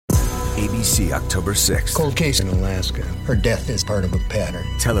ABC October 6th. Cold case in Alaska. Her death is part of a pattern.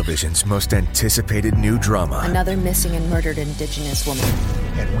 Television's most anticipated new drama. Another missing and murdered Indigenous woman.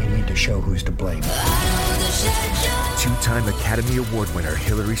 And we need to show who's to blame. Two-time Academy Award winner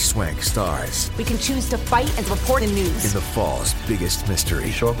Hilary Swank stars. We can choose to fight and report the news. In the fall's biggest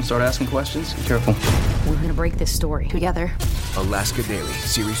mystery. Show up and start asking questions. Be careful. We're going to break this story together. Alaska Daily.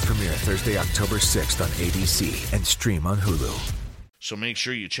 Series premiere Thursday, October 6th on ABC and stream on Hulu. So make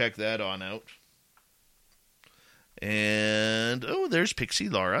sure you check that on out. And, there's Pixie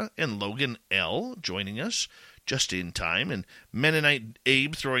Laura and Logan L. joining us just in time. And Mennonite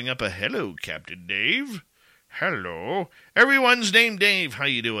Abe throwing up a hello, Captain Dave. Hello. Everyone's named Dave. How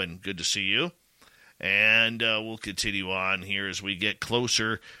you doing? Good to see you. And we'll continue on here as we get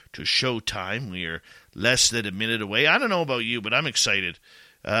closer to showtime. We are less than a minute away. I don't know about you, but I'm excited.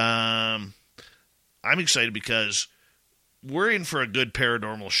 I'm excited because we're in for a good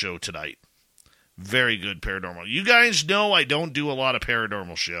paranormal show tonight. Very good paranormal. You guys know I don't do a lot of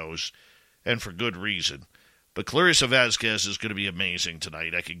paranormal shows, and for good reason. But Clarissa Vasquez is going to be amazing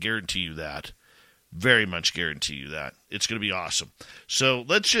tonight. I can guarantee you that. Very much guarantee you that. It's going to be awesome. So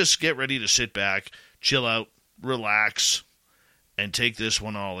let's just get ready to sit back, chill out, relax, and take this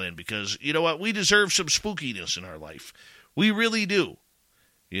one all in. Because, you know what? We deserve some spookiness in our life. We really do.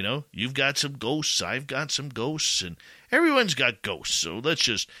 You know, you've got some ghosts, I've got some ghosts, and everyone's got ghosts. So let's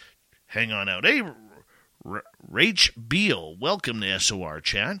just hang on out. Hey, Rach Beal, welcome to SOR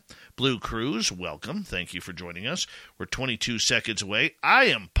Chat. Blue Cruz, welcome. Thank you for joining us. We're 22 seconds away. I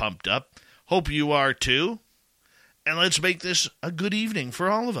am pumped up. Hope you are too. And let's make this a good evening for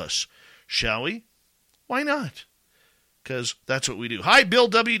all of us. Shall we? Why not? Because that's what we do. Hi, Bill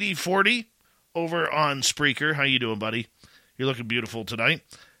WD-40 over on Spreaker. How you doing, buddy? You're looking beautiful tonight.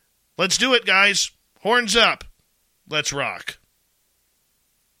 Let's do it, guys. Horns up. Let's rock.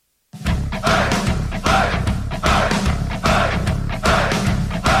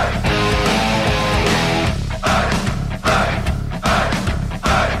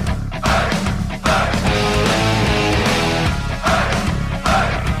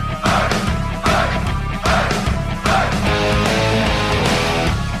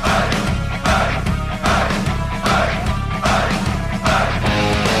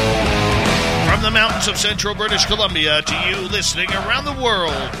 Of central British Columbia to you listening around the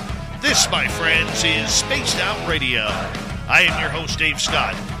world. This, my friends, is Spaced Out Radio. I am your host, Dave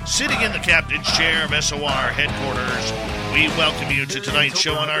Scott, sitting in the captain's chair of SOR headquarters. We welcome you to tonight's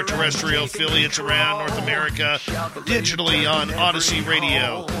show on our terrestrial affiliates around North America, digitally on Odyssey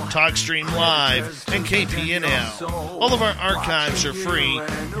Radio, TalkStream Live, and KPNL. All of our archives are free.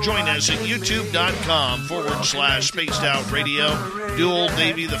 Join us at youtube.com/Spaced Out Radio. Do old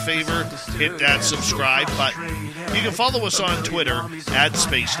Davey the favor, hit that subscribe button. You can follow us on Twitter at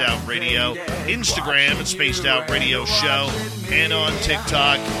Spaced Out Radio, Instagram at Spaced Out Radio Show, and on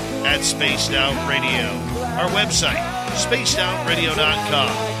TikTok at Spaced Out Radio. Our website, spacedoutradio.com.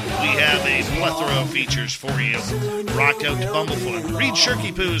 We have a plethora of features for you. Rock out to Bumblefoot. Read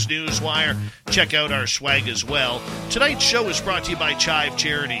Shirky Poo's Newswire. Check out our swag as well. Tonight's show is brought to you by Chive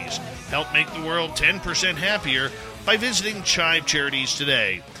Charities. Help make the world 10% happier by visiting Chive Charities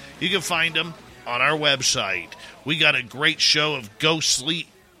today. You can find them on our website. We got a great show of ghostly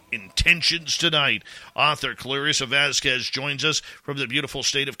intentions tonight. Author Clarissa Vasquez joins us from the beautiful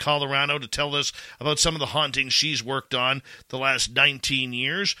state of Colorado to tell us about some of the hauntings she's worked on the last 19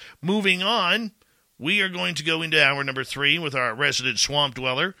 years. Moving on, we are going to go into hour number 3 with our resident swamp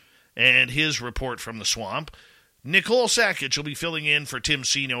dweller and his report from the swamp. Nicole Sackage will be filling in for Tim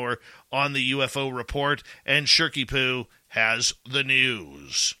Senor on the UFO report, and Shirky Poo has the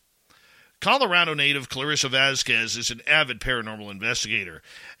news. Colorado native Clarissa Vasquez is an avid paranormal investigator.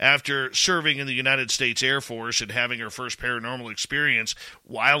 After serving in the United States Air Force and having her first paranormal experience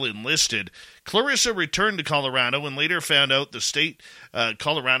while enlisted, Clarissa returned to Colorado and later found out the state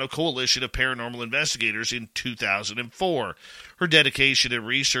Colorado Coalition of Paranormal Investigators in 2004. Her dedication and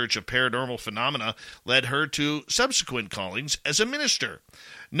research of paranormal phenomena led her to subsequent callings as a minister.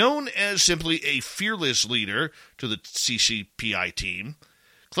 Known as simply a fearless leader to the CCPI team,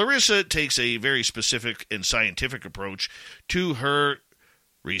 Clarissa takes a very specific and scientific approach to her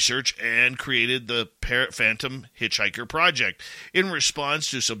research and created the Phantom Hitchhiker Project in response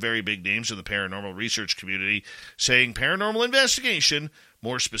to some very big names in the paranormal research community saying paranormal investigation,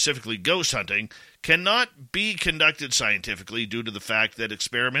 more specifically ghost hunting, cannot be conducted scientifically due to the fact that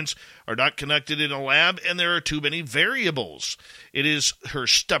experiments are not conducted in a lab and there are too many variables. It is her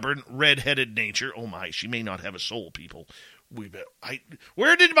stubborn, red-headed nature. Oh my, she may not have a soul, people.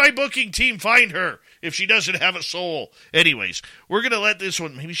 Where did my booking team find her if she doesn't have a soul? Anyways, we're going to let this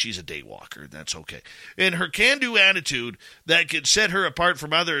one, maybe she's a day walker, that's okay. And her can-do attitude that could set her apart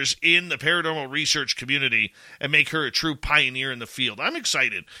from others in the paranormal research community and make her a true pioneer in the field. I'm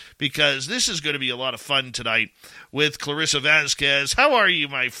excited because this is going to be a lot of fun tonight with Clarissa Vasquez. How are you,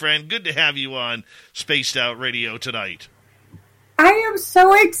 my friend? Good to have you on Spaced Out Radio tonight. I am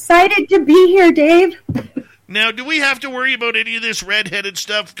so excited to be here, Dave. Now, do we have to worry about any of this redheaded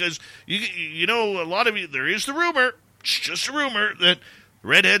stuff? Because, you know, a lot of you, there is the rumor, it's just a rumor, that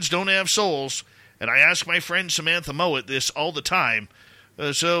redheads don't have souls. And I ask my friend Samantha Mowat this all the time.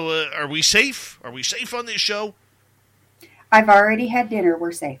 So, are we safe? Are we safe on this show? I've already had dinner.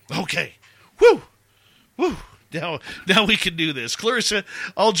 We're safe. Okay. Woo! Woo! Now we can do this. Clarissa,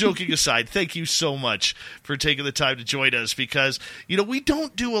 all joking aside, thank you so much for taking the time to join us because, you know, we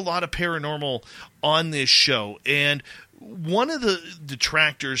don't do a lot of paranormal on this show. And one of the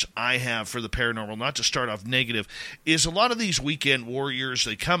detractors I have for the paranormal, not to start off negative, is a lot of these weekend warriors,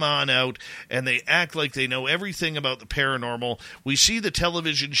 they come on out and they act like they know everything about the paranormal. We see the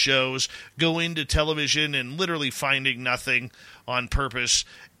television shows go into television and literally finding nothing on purpose.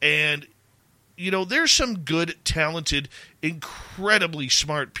 And you know, there's some good, talented, incredibly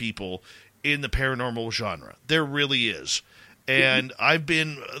smart people in the paranormal genre. There really is. And I've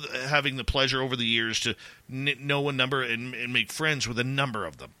been having the pleasure over the years to know a number and make friends with a number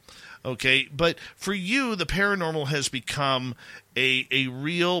of them. Okay, but for you, the paranormal has become a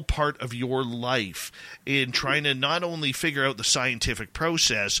real part of your life in trying to not only figure out the scientific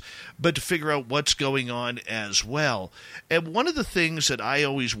process, but to figure out what's going on as well. And one of the things that I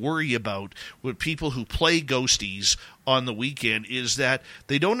always worry about with people who play ghosties on the weekend is that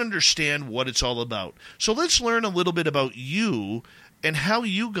they don't understand what it's all about. So let's learn a little bit about you and how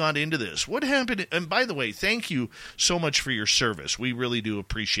you got into this. What happened? And by the way, thank you so much for your service. We really do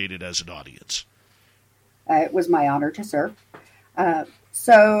appreciate it as an audience. It was my honor to serve.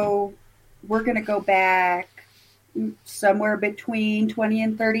 So we're going to go back somewhere between 20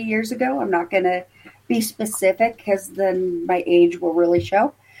 and 30 years ago. I'm not going to be specific because then my age will really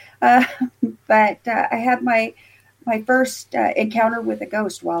show. But I had my first encounter with a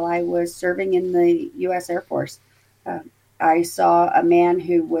ghost while I was serving in the U.S. Air Force. I saw a man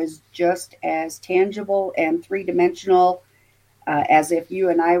who was just as tangible and three-dimensional as if you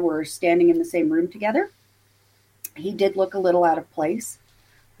and I were standing in the same room together. He did look a little out of place.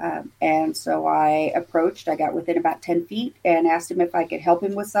 And so I got within about 10 feet and asked him if I could help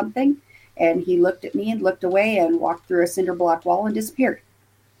him with something. And he looked at me and looked away and walked through a cinder block wall and disappeared.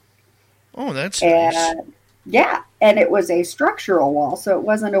 Oh, that's nice. Yeah, and it was a structural wall, so it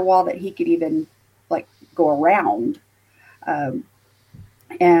wasn't a wall that he could even go around.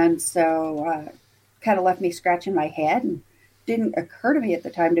 And so kind of left me scratching my head, and didn't occur to me at the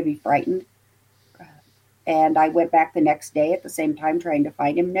time to be frightened. And I went back the next day at the same time trying to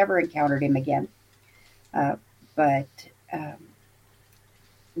find him, never encountered him again. But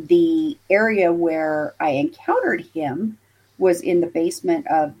the area where I encountered him was in the basement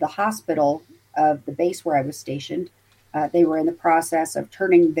of the hospital of the base where I was stationed. They were in the process of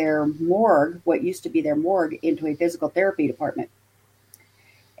turning their morgue, what used to be their morgue, into a physical therapy department.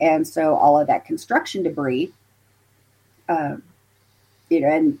 And so all of that construction debris,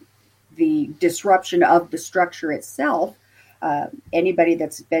 and the disruption of the structure itself, anybody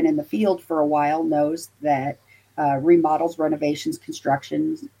that's been in the field for a while knows that remodels, renovations,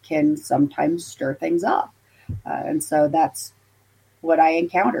 constructions can sometimes stir things up. And so that's what I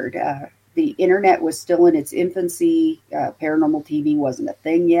encountered. The internet was still in its infancy. Paranormal TV wasn't a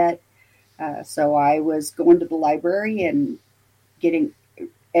thing yet. So I was going to the library and getting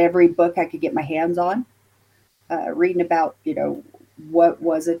every book I could get my hands on, reading about, what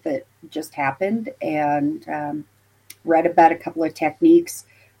was it that just happened, and read about a couple of techniques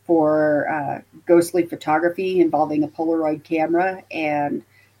for ghostly photography involving a Polaroid camera, and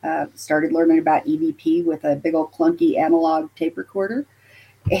started learning about EVP with a big old clunky analog tape recorder.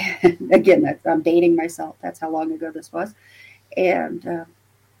 And again, I'm dating myself. That's how long ago this was. And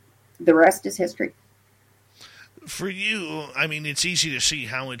the rest is history. For you, I mean, it's easy to see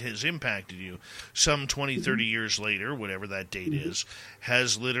how it has impacted you. Some 20, 30 years later, whatever that date is,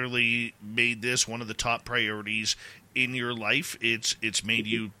 has literally made this one of the top priorities in your life. It's made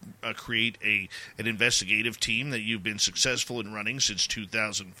you create an investigative team that you've been successful in running since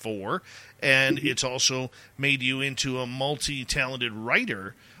 2004. And it's also made you into a multi-talented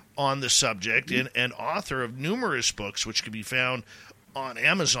writer on the subject and author of numerous books, which can be found on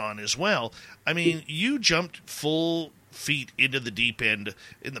Amazon as well. I mean, you jumped full feet into the deep end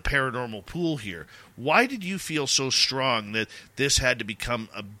in the paranormal pool here. Why did you feel so strong that this had to become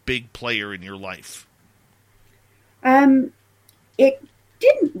a big player in your life? It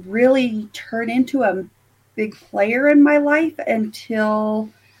didn't really turn into a big player in my life until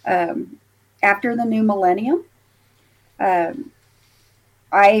after the new millennium. I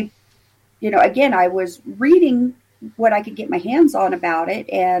was reading what I could get my hands on about it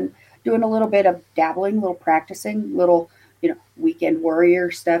and doing a little bit of dabbling, little practicing, little, weekend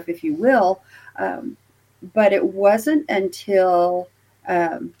warrior stuff, if you will. But it wasn't until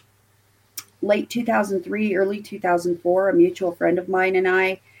late 2003, early 2004, a mutual friend of mine and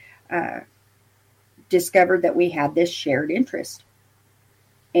I discovered that we had this shared interest.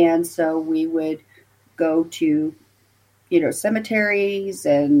 And so we would go to, cemeteries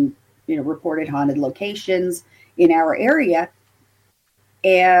and, reported haunted locations in our area.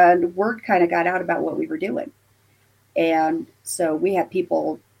 And word kind of got out about what we were doing. And so we had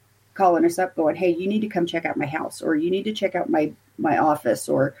people calling us up going, hey, you need to come check out my house, or you need to check out my office,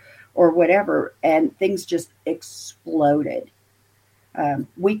 or whatever. And things just exploded.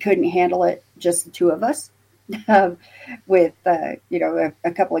 We couldn't handle it, just the two of us, with, a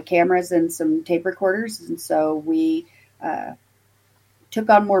couple of cameras and some tape recorders. And so we took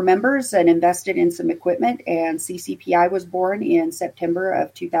on more members and invested in some equipment, and CCPI was born in September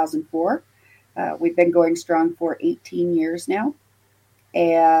of 2004. We've been going strong for 18 years now,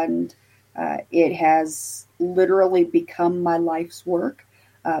 and it has literally become my life's work,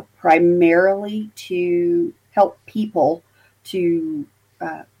 primarily to help people to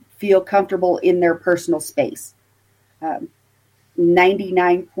feel comfortable in their personal space.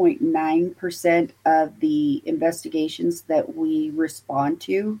 99.9% of the investigations that we respond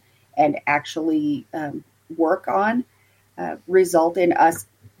to and actually work on result in us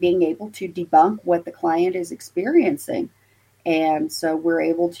being able to debunk what the client is experiencing. And so we're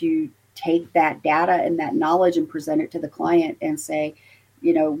able to take that data and that knowledge and present it to the client and say,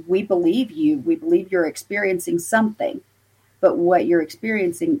 we believe you. We believe you're experiencing something, but what you're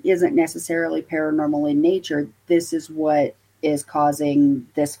experiencing isn't necessarily paranormal in nature. This is what is causing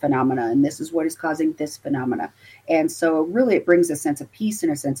this phenomena, and this is what is causing this phenomena. And so really it brings a sense of peace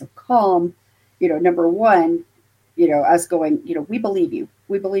and a sense of calm. Number one, us going, we believe you.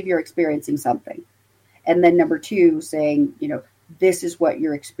 We believe you're experiencing something. And then number two, saying, this is what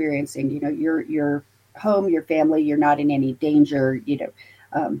you're experiencing. Your home, your family, you're not in any danger,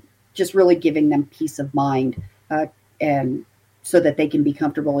 just really giving them peace of mind, and so that they can be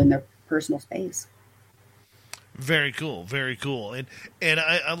comfortable in their personal space. Very cool, very cool. And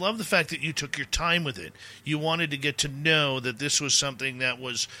I love the fact that you took your time with it. You wanted to get to know that this was something that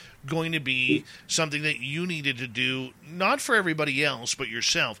was going to be something that you needed to do, not for everybody else, but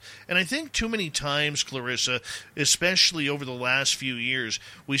yourself. And I think too many times, Clarissa, especially over the last few years,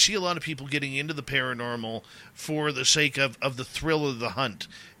 we see a lot of people getting into the paranormal for the sake of the thrill of the hunt,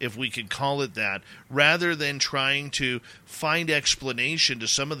 if we could call it that, rather than trying to find explanation to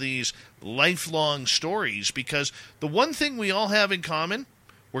some of these lifelong stories. Because the one thing we all have in common,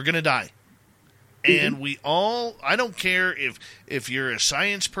 we're going to die. And we all, I don't care if you're a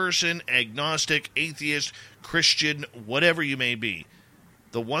science person, agnostic, atheist, Christian, whatever you may be,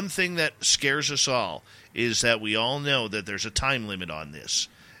 the one thing that scares us all is that we all know that there's a time limit on this.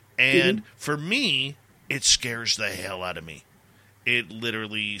 And for me, it scares the hell out of me. It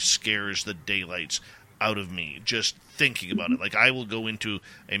literally scares the daylights out of me just thinking about it. Like, I will go into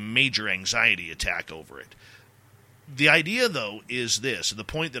a major anxiety attack over it. The idea, though, is this. The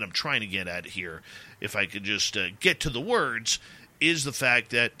point that I'm trying to get at here, if I could just get to the words, is the fact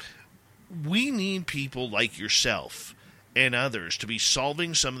that we need people like yourself and others to be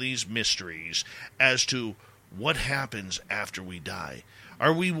solving some of these mysteries as to what happens after we die.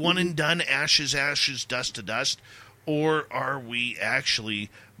 Are we one and done, ashes, ashes, dust to dust? Or are we actually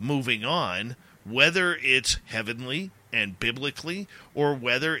moving on, whether it's heavenly and biblically, or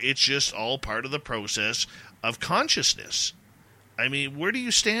whether it's just all part of the process of consciousness? I mean, where do you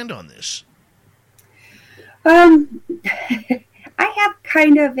stand on this? I have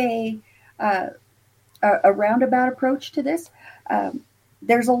kind of a roundabout approach to this.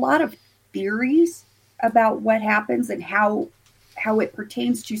 There's a lot of theories about what happens and how it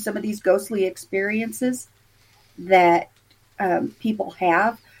pertains to some of these ghostly experiences that people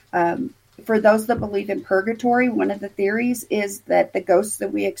have. For those that believe in purgatory, one of the theories is that the ghosts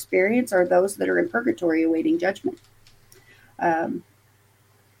that we experience are those that are in purgatory awaiting judgment.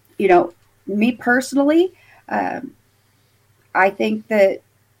 Me personally, I think that,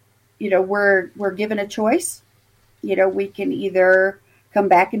 we're given a choice. We can either come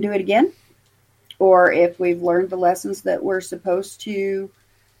back and do it again, or if we've learned the lessons that we're supposed to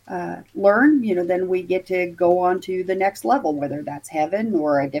learn, then we get to go on to the next level, whether that's heaven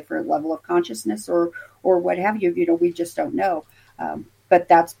or a different level of consciousness or what have you. We just don't know. But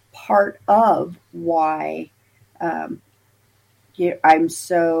that's part of why I'm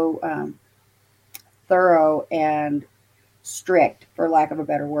so thorough and strict, for lack of a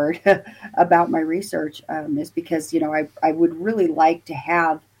better word, about my research, is because, I would really like to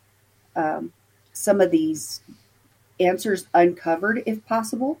have some of these answers uncovered if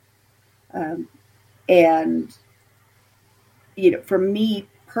possible. And, for me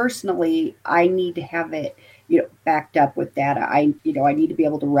personally, I need to have it, backed up with data. I need to be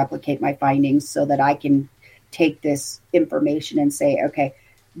able to replicate my findings so that I can take this information and say, okay,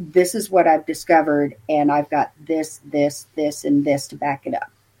 this is what I've discovered, and I've got this, and this to back it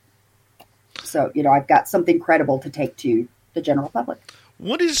up. So, I've got something credible to take to the general public.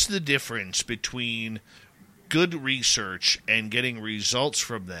 What is the difference between good research and getting results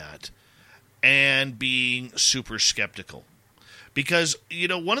from that and being super skeptical? Because,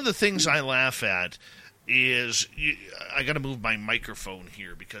 one of the things I laugh at is, I got to move my microphone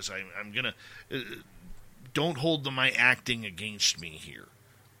here because I'm going to, don't hold my acting against me here,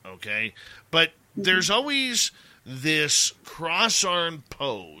 okay? But there's always this cross-arm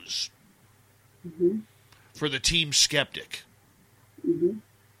pose for the team skeptic. Mm-hmm.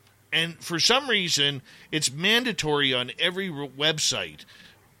 And for some reason, it's mandatory on every website,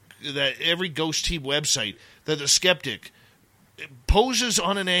 that every Ghost Team website, that the skeptic poses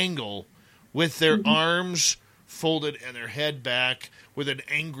on an angle with their arms folded and their head back with an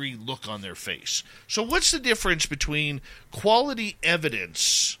angry look on their face. So what's the difference between quality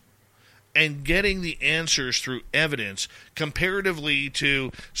evidence and getting the answers through evidence comparatively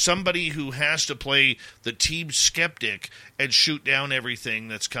to somebody who has to play the team skeptic and shoot down everything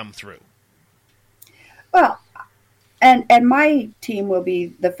that's come through? Well, and my team will be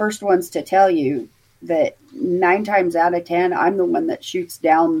the first ones to tell you that 9 times out of 10, I'm the one that shoots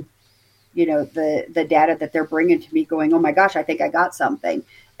down, the data that they're bringing to me going, oh my gosh, I think I got something.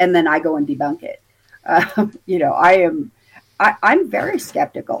 And then I go and debunk it. I'm very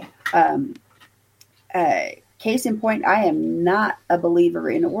skeptical. Case in point, I am not a believer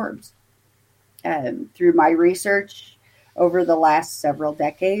in orbs. Through my research over the last several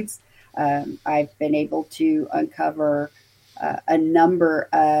decades, I've been able to uncover a number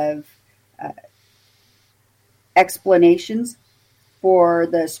of explanations for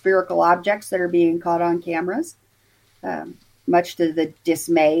the spherical objects that are being caught on cameras, much to the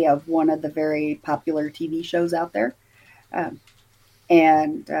dismay of one of the very popular TV shows out there.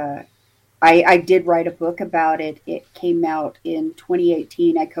 I did write a book about it. It came out in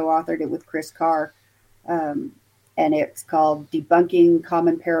 2018. I co-authored it with Chris Carr, and it's called Debunking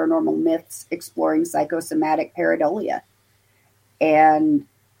Common Paranormal Myths, Exploring Psychosomatic Pareidolia. And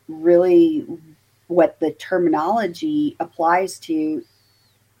really what the terminology applies to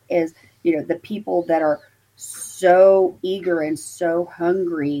is, the people that are so eager and so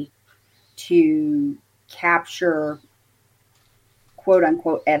hungry to capture quote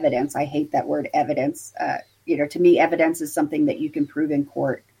unquote evidence. I hate that word evidence. To me, evidence is something that you can prove in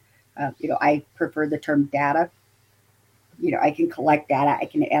court. I prefer the term data. I can collect data. I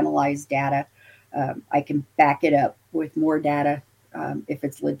can analyze data. I can back it up with more data if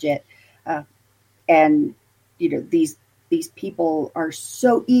it's legit. And these people are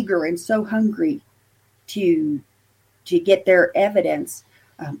so eager and so hungry to get their evidence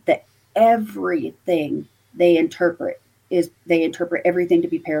that everything they interpret everything to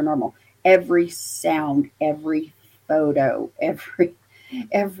be paranormal. Every sound, every photo,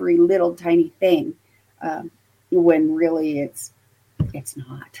 every little tiny thing, when really it's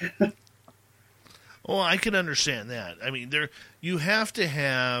not. Well, I can understand that. I mean, you have to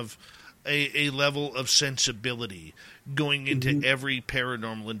have a level of sensibility going into every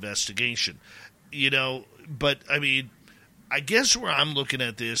paranormal investigation, but I mean, I guess where I'm looking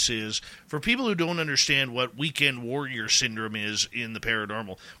at this is, for people who don't understand what weekend warrior syndrome is in the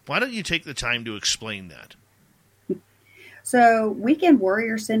paranormal, why don't you take the time to explain that? So weekend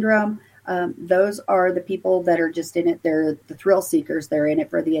warrior syndrome, those are the people that are just in it. They're the thrill seekers. They're in it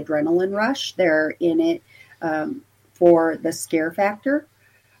for the adrenaline rush. They're in it for the scare factor.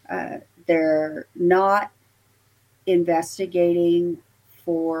 They're not investigating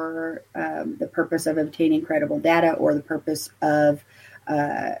for the purpose of obtaining credible data or the purpose of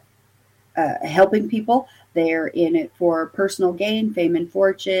helping people. They're in it for personal gain, fame and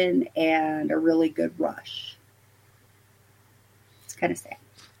fortune, and a really good rush. It's kind of sad.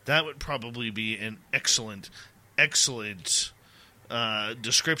 That would probably be an excellent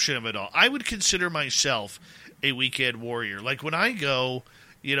description of it all. I would consider myself a weekend warrior. Like when I go,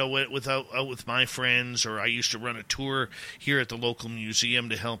 with my friends, or I used to run a tour here at the local museum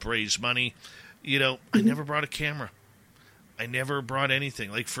to help raise money, I never brought a camera. I never brought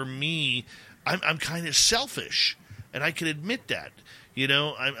anything. Like for me, I'm kind of selfish, and I can admit that.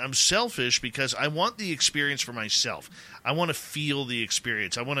 I'm selfish because I want the experience for myself. I want to feel the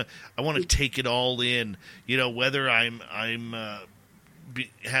experience. I want to take it all in. Whether I'm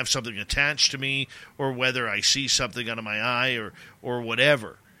have something attached to me, or whether I see something out of my eye, or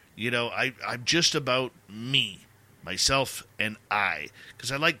whatever. I'm just about me, myself, and I,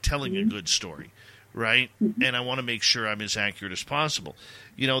 because I like telling a good story, right? And I want to make sure I'm as accurate as possible.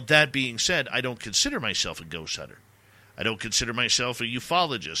 That being said, I don't consider myself a ghost hunter. I don't consider myself a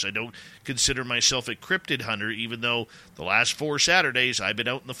ufologist. I don't consider myself a cryptid hunter, even though the last 4 Saturdays I've been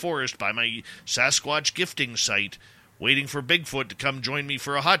out in the forest by my Sasquatch gifting site waiting for Bigfoot to come join me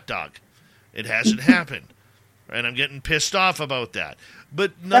for a hot dog. It hasn't happened, and I'm getting pissed off about that.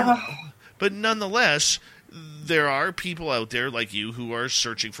 But nonetheless, there are people out there like you who are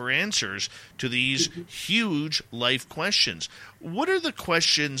searching for answers to these huge life questions. What are the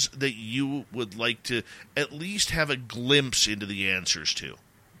questions that you would like to at least have a glimpse into the answers to?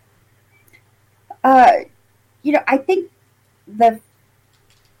 I think the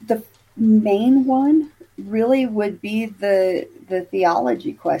main one really would be the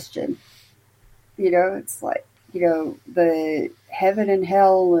theology question. It's like, the heaven and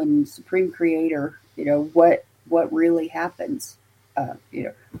hell and supreme creator, what really happens?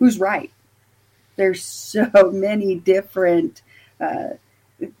 Who's right? There's so many different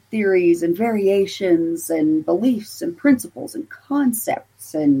theories and variations and beliefs and principles and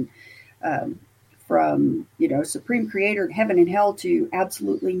concepts, and from supreme creator, heaven and hell, to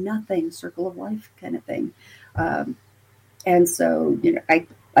absolutely nothing, circle of life kind of thing. And so I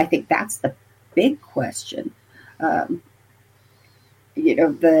think that's the big question. The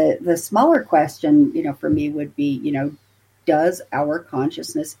smaller question, for me would be, does our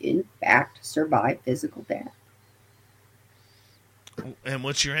consciousness in fact survive physical death? And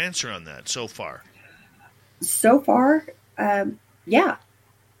what's your answer on that so far? So far, yeah.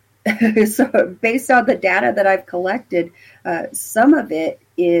 So based on the data that I've collected, some of it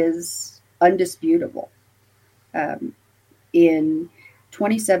is undisputable. In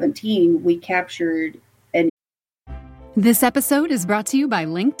 2017, we captured This episode is brought to you by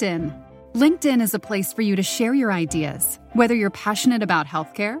LinkedIn. LinkedIn is a place for you to share your ideas, whether you're passionate about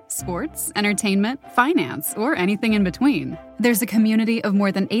healthcare, sports, entertainment, finance, or anything in between. There's a community of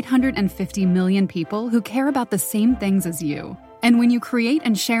more than 850 million people who care about the same things as you. And when you create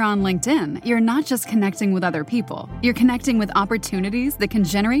and share on LinkedIn, you're not just connecting with other people, you're connecting with opportunities that can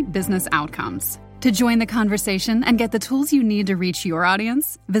generate business outcomes. To join the conversation and get the tools you need to reach your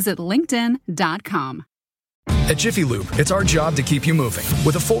audience, visit LinkedIn.com. At Jiffy Lube, it's our job to keep you moving.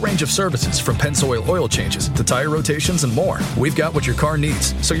 With a full range of services from Pennzoil oil changes to tire rotations and more, we've got what your car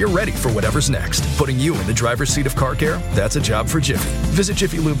needs, so you're ready for whatever's next. Putting you in the driver's seat of car care? That's a job for Jiffy. Visit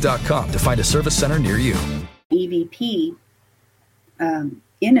jiffylube.com to find a service center near you. EVP,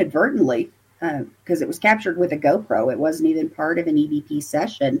 inadvertently, because it was captured with a GoPro. It wasn't even part of an EVP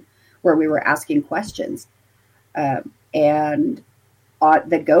session where we were asking questions. And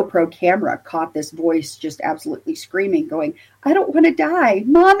the GoPro camera caught this voice just absolutely screaming, going, "I don't want to die,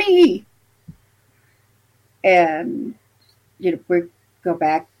 Mommy!" And, we go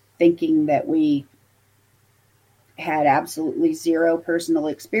back thinking that we had absolutely zero personal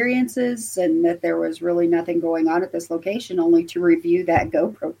experiences and that there was really nothing going on at this location, only to review that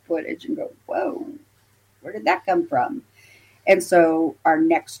GoPro footage and go, whoa, where did that come from? And so our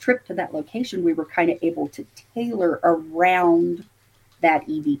next trip to that location, we were kind of able to tailor around that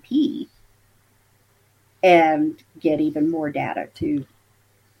EVP and get even more data to,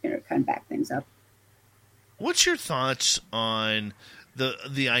 kind of back things up. What's your thoughts on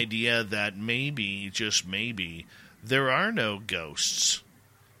the idea that maybe, just maybe, there are no ghosts,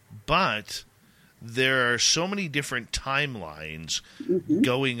 but there are so many different timelines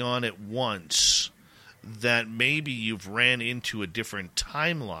going on at once that maybe you've ran into a different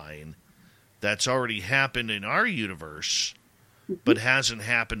timeline that's already happened in our universe, but hasn't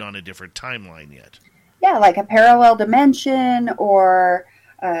happened on a different timeline yet? Yeah, like a parallel dimension, or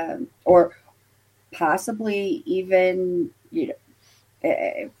possibly even,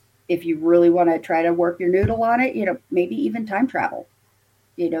 if you really want to try to work your noodle on it, maybe even time travel.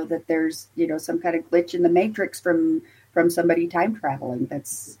 That there's, some kind of glitch in the matrix from somebody time traveling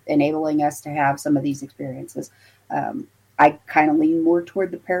that's enabling us to have some of these experiences. I kind of lean more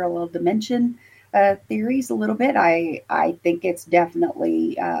toward the parallel dimension, theories a little bit. I think it's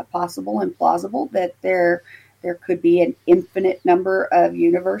definitely possible and plausible that there could be an infinite number of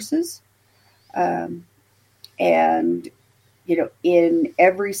universes. And, in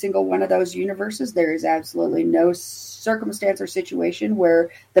every single one of those universes, there is absolutely no circumstance or situation where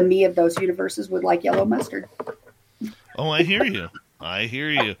the me of those universes would like yellow mustard. Oh, I hear you.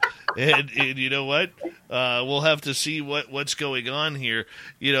 And you know what? We'll have to see what's going on here,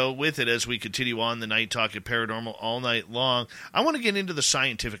 with it as we continue on the Night Talk at Paranormal all night long. I want to get into the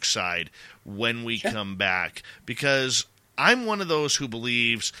scientific side when we come back, because I'm one of those who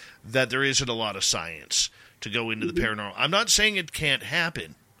believes that there isn't a lot of science to go into the paranormal. I'm not saying it can't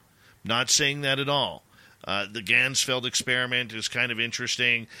happen. Not saying that at all. The Ganzfeld experiment is kind of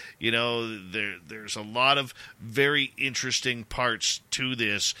interesting. There's a lot of very interesting parts to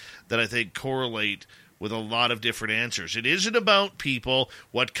this that I think correlate with a lot of different answers. It isn't about people,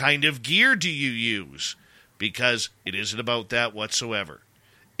 what kind of gear do you use? Because it isn't about that whatsoever.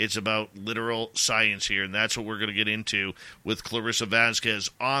 It's about literal science here, and that's what we're going to get into with Clarissa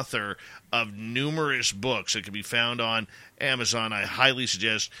Vasquez, author of numerous books that can be found on Amazon. I highly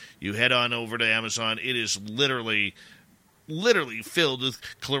suggest you head on over to Amazon. It is literally filled with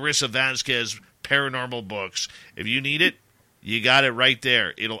Clarissa Vasquez paranormal books. If you need it, you got it right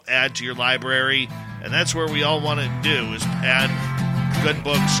there. It'll add to your library, and that's where we all want to do, is add good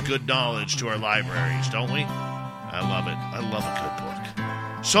books, good knowledge to our libraries, don't we? I love it. I love a good book.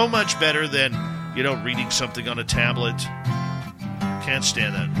 So much better than, reading something on a tablet. Can't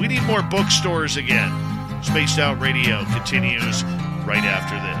stand that. We need more bookstores again. Spaced Out Radio continues right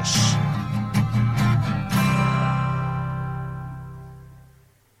after this.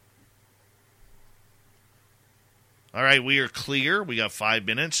 All right, we are clear. We got 5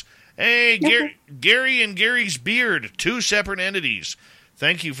 minutes. Hey, Gary and Gary's Beard, 2 separate entities.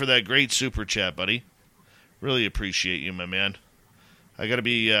 Thank you for that great super chat, buddy. Really appreciate you, my man. I got to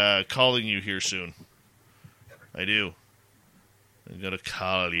be calling you here soon. I do. I got to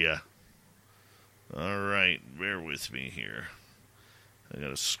call you. All right, bear with me here. I got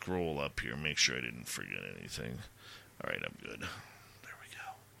to scroll up here, make sure I didn't forget anything. All right, I'm good. There we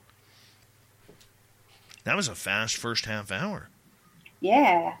go. That was a fast first half hour.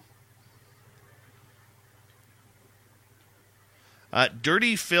 Yeah.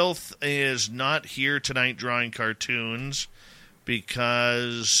 Dirty Filth is not here tonight drawing cartoons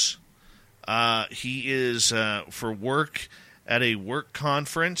because he is for work at a work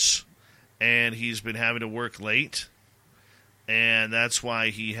conference, and he's been having to work late, and that's why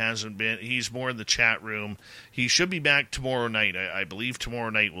he hasn't been. He's more in the chat room. He should be back tomorrow night. I believe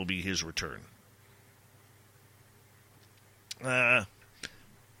tomorrow night will be his return.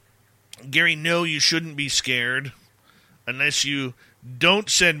 Gary, no, you shouldn't be scared unless you don't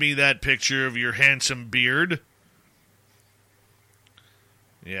send me that picture of your handsome beard.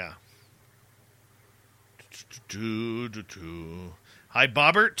 Yeah. Hi,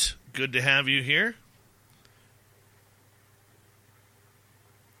 Bobbert. Good to have you here.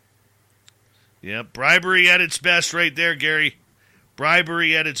 Yeah, bribery at its best right there, Gary.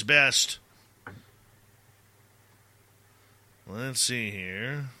 Bribery at its best. Let's see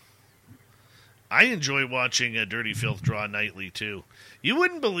here. I enjoy watching a Dirty Filth draw nightly, too. You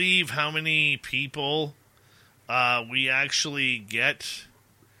wouldn't believe how many people we actually get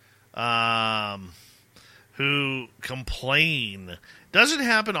who complain. Doesn't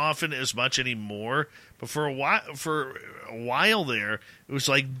happen often as much anymore, but for a while there, it was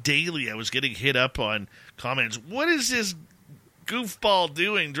like daily I was getting hit up on comments. What is this goofball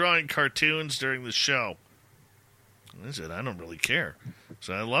doing drawing cartoons during the show? I said, I don't really care.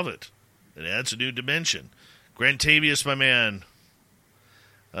 So I love it. It adds a new dimension. Grantavius, my man.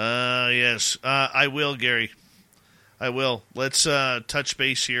 Yes. I will, Gary. I will. Let's touch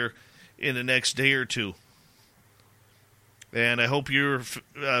base here in the next day or two. And I hope you're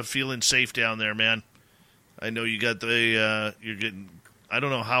feeling safe down there, man. I know you got you're getting, I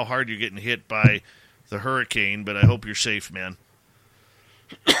don't know how hard you're getting hit by the hurricane, but I hope you're safe, man.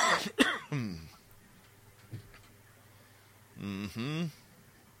 Mm-hmm.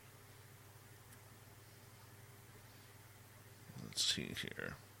 Let's see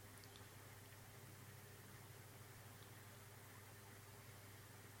here.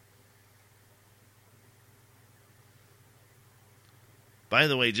 By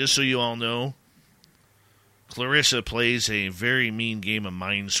the way, just so you all know, Clarissa plays a very mean game of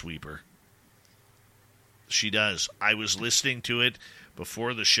Minesweeper. She does. I was listening to it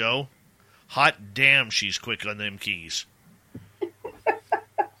before the show. Hot damn, she's quick on them keys.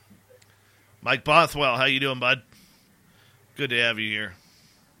 Mike Bothwell, how you doing, bud? Good to have you here.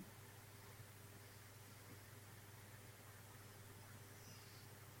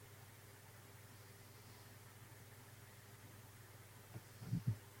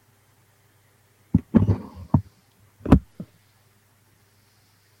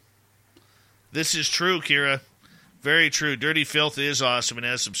 This is true, Kira. Very true. Dirty Filth is awesome and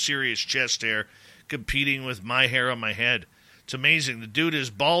has some serious chest hair competing with my hair on my head. It's amazing. The dude is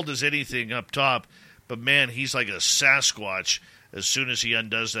bald as anything up top, but man, he's like a Sasquatch as soon as he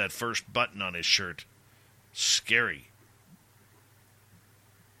undoes that first button on his shirt. Scary.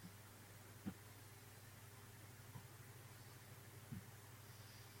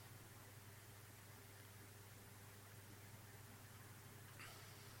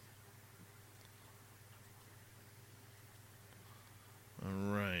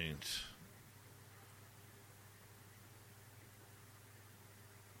 All right.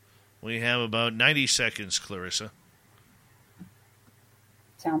 We have about 90 seconds, Clarissa.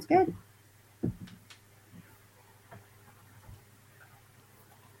 Sounds good.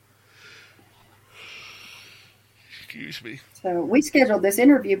 Excuse me. So we scheduled this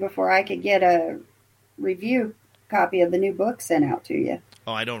interview before I could get a review copy of the new book sent out to you.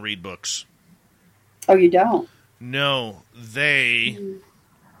 Oh, I don't read books. Oh, you don't? No, they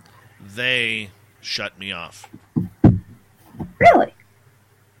shut me off. Really?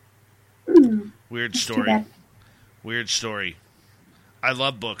 Weird That's story. too bad. Weird story. I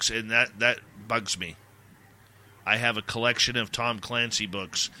love books, and that bugs me. I have a collection of Tom Clancy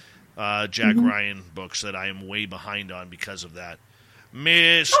books, Jack Ryan books that I am way behind on because of that.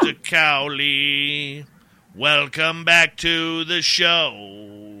 Mr. Cowley, welcome back to the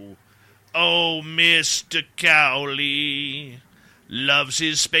show. Oh, Mr. Cowley loves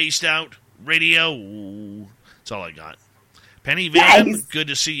his spaced out radio. That's all I got. Penny Van, Nice. Good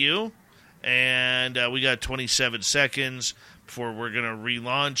to see you. And we got 27 seconds before we're going to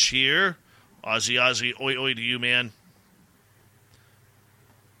relaunch here. Ozzy, oi, oi to you, man.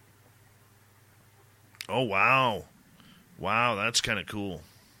 Oh, wow. Wow, that's kind of cool.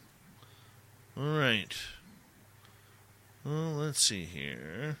 All right. Well, let's see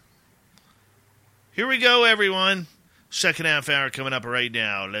here. Here we go, everyone. Second half hour coming up right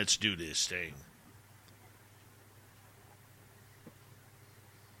now. Let's do this thing.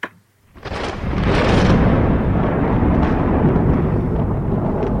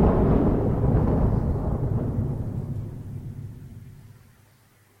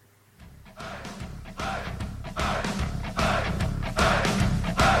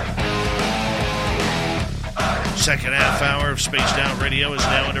 Second half hour of Spaced Out Radio is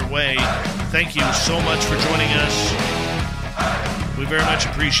now underway. Thank you so much for joining us. We very much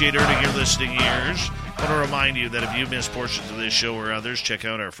appreciate earning your listening ears. I want to remind you that if you missed portions of this show or others, check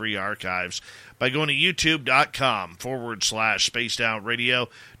out our free archives by going to youtube.com/Spaced Out Radio.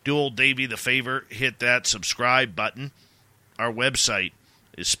 Do old Davey the favor, hit that subscribe button. Our website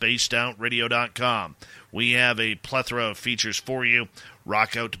is spacedoutradio.com. We have a plethora of features for you.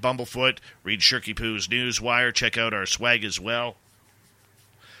 Rock out to Bumblefoot, read Shirky Poo's Newswire, check out our swag as well.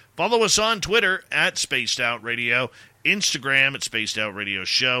 Follow us on Twitter at Spaced Out Radio, Instagram at Spaced Out Radio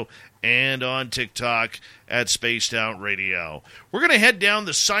Show, and on TikTok at Spaced Out Radio. We're going to head down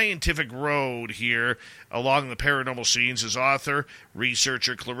the scientific road here along the paranormal scenes as author,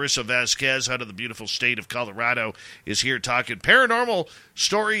 researcher Clarissa Vasquez out of the beautiful state of Colorado is here talking paranormal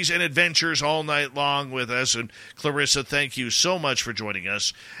stories and adventures all night long with us. And Clarissa, thank you so much for joining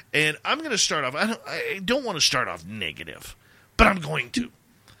us. And I'm going to start off, I don't want to start off negative, but I'm going to.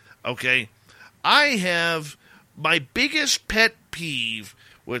 Okay? I have my biggest pet peeve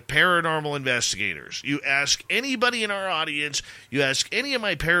with paranormal investigators. You ask anybody in our audience, you ask any of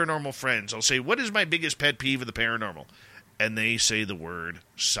my paranormal friends, I'll say, what is my biggest pet peeve of the paranormal? And they say the word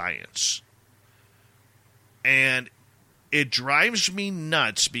science. And it drives me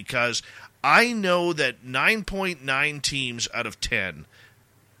nuts because I know that 9.9 teams out of 10,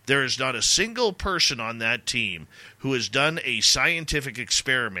 there is not a single person on that team who has done a scientific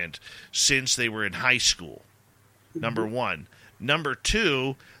experiment since they were in high school. Number one. Number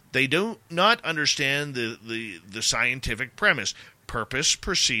two, they do not understand the scientific premise, purpose,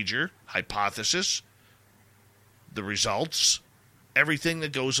 procedure, hypothesis, the results, everything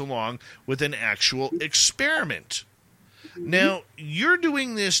that goes along with an actual experiment. Now, you're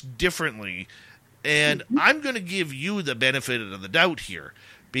doing this differently, and I'm going to give you the benefit of the doubt here,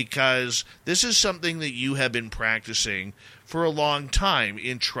 because this is something that you have been practicing for a long time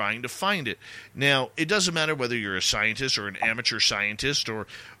in trying to find it. Now, it doesn't matter whether you're a scientist or an amateur scientist or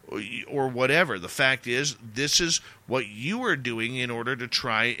whatever. The fact is, this is what you are doing in order to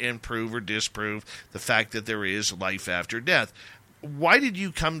try and prove or disprove the fact that there is life after death. Why did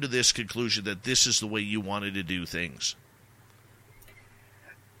you come to this conclusion that this is the way you wanted to do things?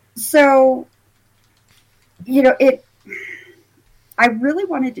 So, I really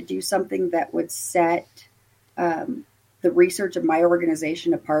wanted to do something that would set the research of my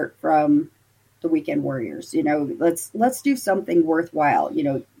organization apart from the weekend warriors. Let's do something worthwhile.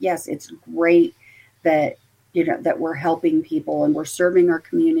 Yes, it's great that that we're helping people and we're serving our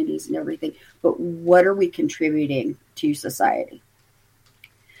communities and everything, but what are we contributing to society?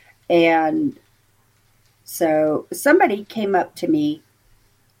 And so somebody came up to me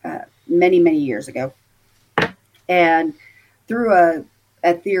many, many years ago and threw a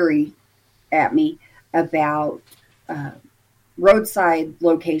theory at me about roadside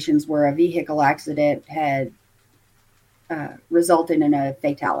locations where a vehicle accident had resulted in a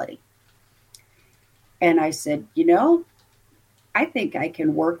fatality. And I said, I think I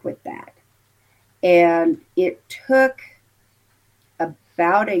can work with that. And it took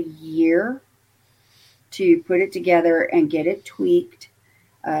about a year to put it together and get it tweaked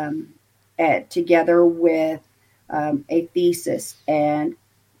together with a thesis and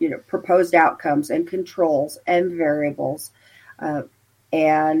proposed outcomes and controls and variables.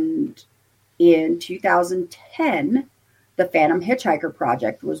 And in 2010, the Phantom Hitchhiker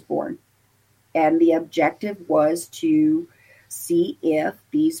Project was born. And the objective was to see if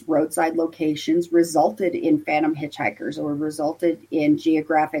these roadside locations resulted in phantom hitchhikers or resulted in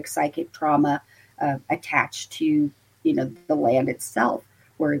geographic psychic trauma attached to, the land itself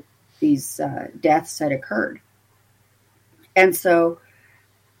where these deaths had occurred. And so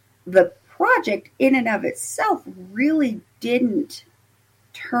the project in and of itself really didn't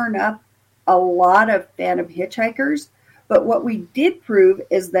turn up a lot of phantom hitchhikers. But what we did prove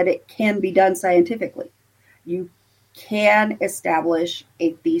is that it can be done scientifically. You can establish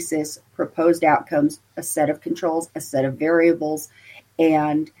a thesis, proposed outcomes, a set of controls, a set of variables,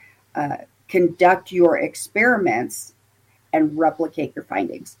 and conduct your experiments and replicate your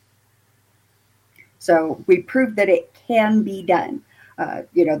findings. So we proved that it can be done.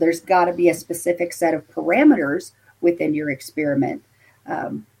 There's got to be a specific set of parameters within your experiment.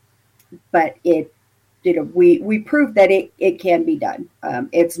 But we proved that it can be done.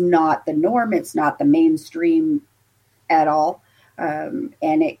 It's not the norm. It's not the mainstream at all. And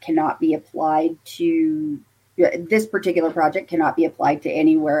it cannot be applied to, this particular project cannot be applied to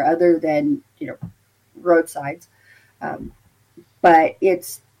anywhere other than, roadsides. But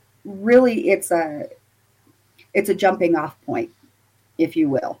it's a jumping off point, if you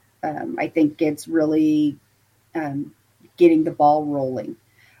will. I think it's really getting the ball rolling.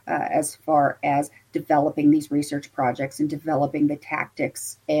 As far as developing these research projects and developing the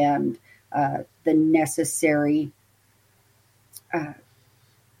tactics and the necessary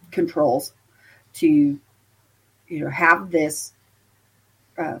controls to, have this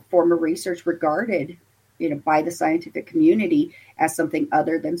form of research regarded, by the scientific community as something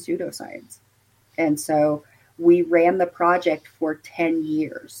other than pseudoscience. And so we ran the project for 10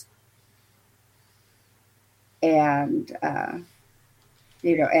 years. And,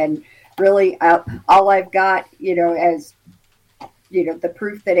 and really all I've got, as, the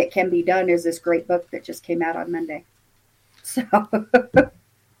proof that it can be done is this great book that just came out on Monday. So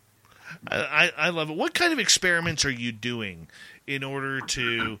I love it. What kind of experiments are you doing in order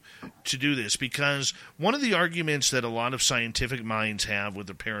to do this? Because one of the arguments that a lot of scientific minds have with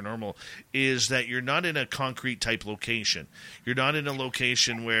the paranormal is that you're not in a concrete type location. You're not in a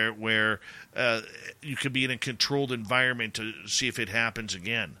location where you could be in a controlled environment to see if it happens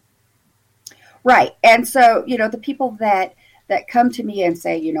again. Right. And so, the people that come to me and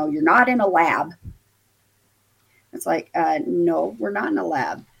say, you're not in a lab. It's like, no, we're not in a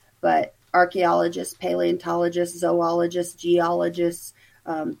lab. But archaeologists, paleontologists, zoologists, geologists,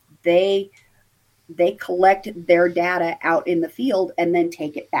 they collect their data out in the field and then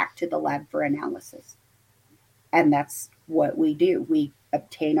take it back to the lab for analysis. And that's what we do. We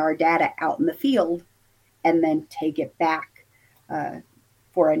obtain our data out in the field and then take it back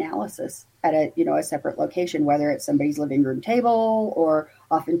for analysis at a separate location, whether it's somebody's living room table or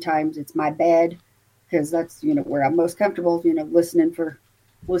oftentimes it's my bed, because that's, where I'm most comfortable,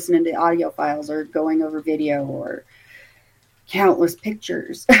 listening to audio files or going over video or countless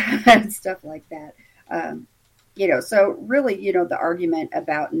pictures and stuff like that. So really, the argument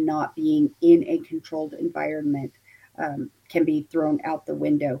about not being in a controlled environment can be thrown out the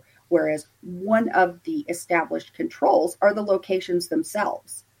window. Whereas one of the established controls are the locations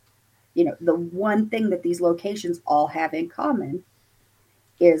themselves. The one thing that these locations all have in common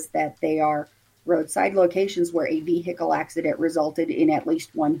is that they are roadside locations where a vehicle accident resulted in at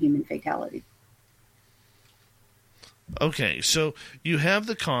least one human fatality. Okay, so you have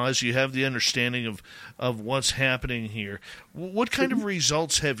the cause, you have the understanding of what's happening here. What kind of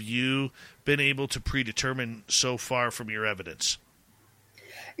results have you been able to predetermine so far from your evidence?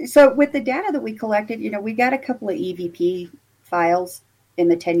 So with the data that we collected, we got a couple of EVP files in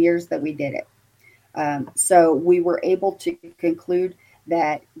the 10 years that we did it. So we were able to conclude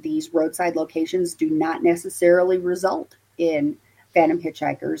that these roadside locations do not necessarily result in phantom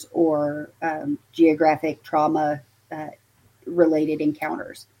hitchhikers or geographic trauma related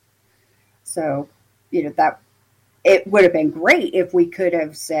encounters. So, that it would have been great if we could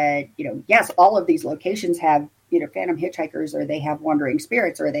have said, yes, all of these locations have, phantom hitchhikers, or they have wandering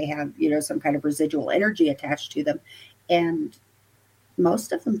spirits, or they have, some kind of residual energy attached to them. And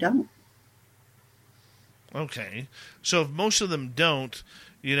most of them don't. Okay. So if most of them don't,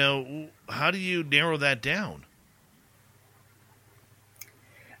 how do you narrow that down?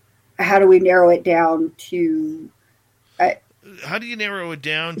 How do we narrow it down to... how do you narrow it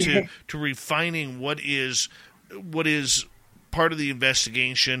down to refining what is part of the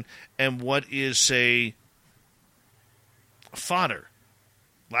investigation and what is, say, fodder,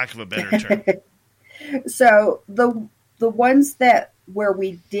 lack of a better term? So the ones where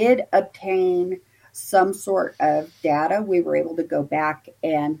we did obtain some sort of data, we were able to go back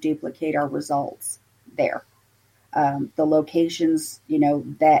and duplicate our results there. The locations,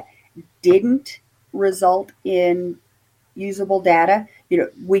 that didn't result in usable data,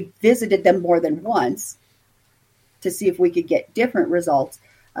 we visited them more than once to see if we could get different results.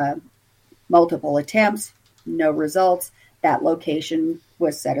 Multiple attempts, no results. That location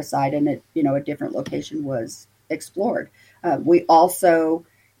was set aside, and a different location was explored. We also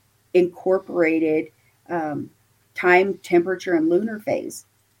incorporated time, temperature, and lunar phase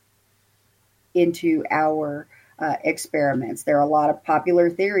into our experiments. There are a lot of popular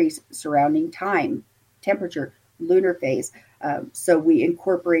theories surrounding time, temperature, lunar phase. So we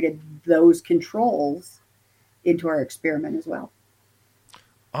incorporated those controls into our experiment as well.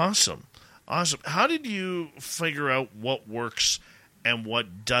 Awesome. How did you figure out what works and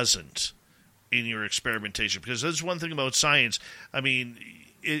what doesn't in your experimentation? Because that's one thing about science. I mean,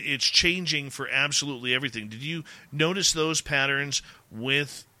 it's changing for absolutely everything. Did you notice those patterns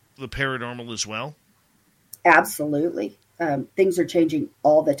with the paranormal as well? Absolutely. Things are changing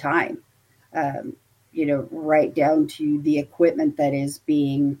all the time, right down to the equipment that is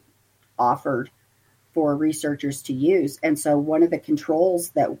being offered for researchers to use. And so one of the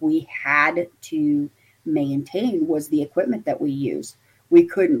controls that we had to maintain was the equipment that we use. We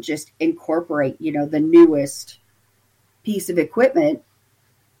couldn't just incorporate, the newest piece of equipment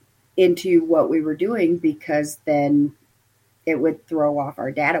into what we were doing, because then it would throw off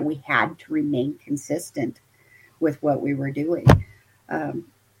our data. We had to remain consistent with what we were doing.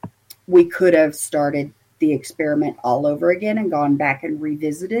 We could have started the experiment all over again and gone back and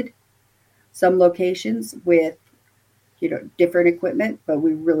revisited some locations with, different equipment, but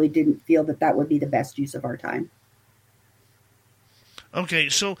we really didn't feel that would be the best use of our time. Okay,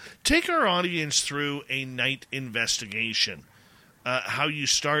 so take our audience through a night investigation. How you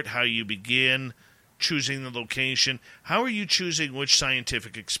start, how you begin, choosing the location. How are you choosing which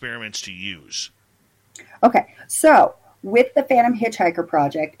scientific experiments to use? Okay, so with the Phantom Hitchhiker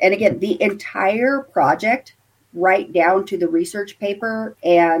project, and again, the entire project, right down to the research paper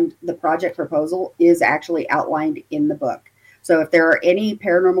and the project proposal, is actually outlined in the book. So if there are any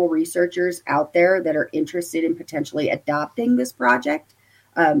paranormal researchers out there that are interested in potentially adopting this project,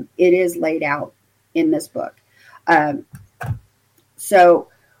 it is laid out in this book. So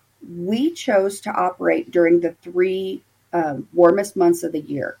we chose to operate during the 3 warmest months of the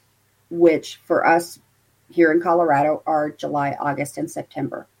year, which for us here in Colorado are July, August, and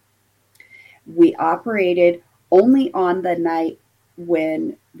September. We operated only on the night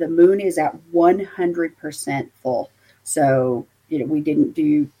when the moon is at 100% full. So, we didn't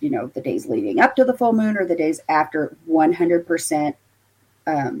do, the days leading up to the full moon or the days after. 100%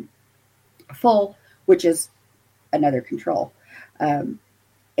 full, which is another control.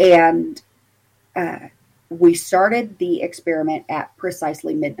 And we started the experiment at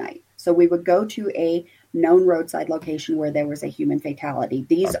precisely midnight. So we would go to a known roadside location where there was a human fatality.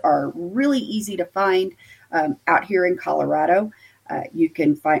 These are really easy to find out here in Colorado. You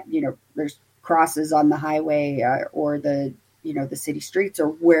can find, there's crosses on the highway or the city streets or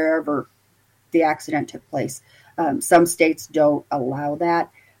wherever the accident took place. Some states don't allow that.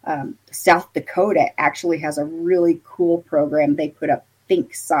 South Dakota actually has a really cool program. They put up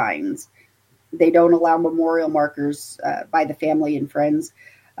think signs. They don't allow memorial markers by the family and friends.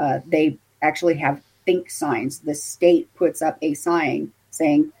 They actually have think signs. The state puts up a sign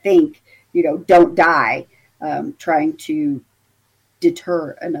saying, think, don't die, trying to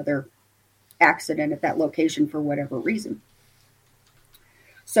deter another accident at that location for whatever reason.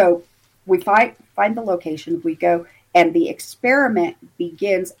 So we find the location, we go, and the experiment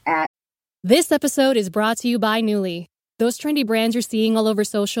begins at... This episode is brought to you by Nuuly. Those trendy brands you're seeing all over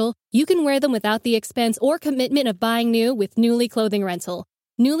social, you can wear them without the expense or commitment of buying new with Nuuly Clothing Rental.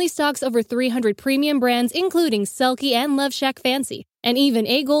 Nuuly stocks over 300 premium brands, including Selkie and Love Shack Fancy, and even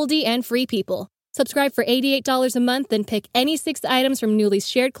A Goldie and Free People. Subscribe for $88 a month and pick any 6 items from Nuuly's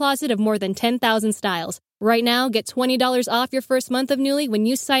shared closet of more than 10,000 styles. Right now, get $20 off your first month of Nuuly when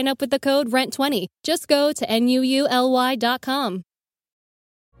you sign up with the code RENT20. Just go to NUULY.com.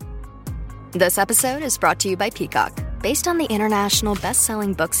 This episode is brought to you by Peacock. Based on the international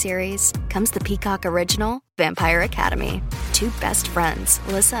best-selling book series, comes the Peacock original, Vampire Academy. 2 best friends,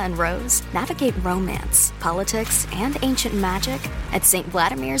 Lissa and Rose, navigate romance, politics, and ancient magic at St.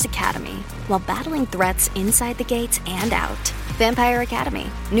 Vladimir's Academy while battling threats inside the gates and out. Vampire Academy.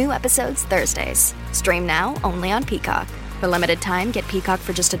 New episodes Thursdays. Stream now only on Peacock. For limited time, get Peacock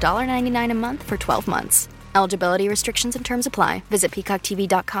for just $1.99 a month for 12 months. Eligibility restrictions and terms apply. Visit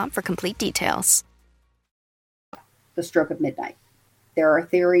peacocktv.com for complete details. The stroke of midnight. There are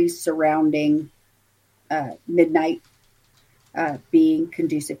theories surrounding midnight being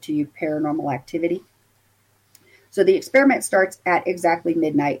conducive to paranormal activity. So the experiment starts at exactly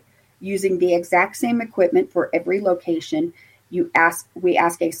midnight. Using the exact same equipment for every location, we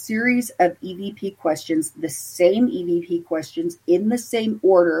ask a series of EVP questions, the same EVP questions in the same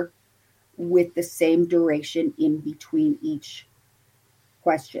order with the same duration in between each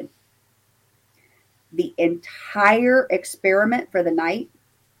question. The entire experiment for the night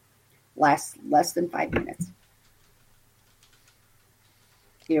lasts less than 5 minutes.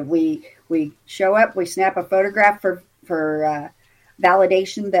 We show up, we snap a photograph for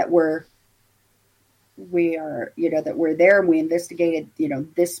validation that we're there, and we investigated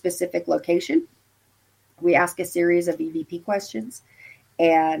this specific location. We ask a series of EVP questions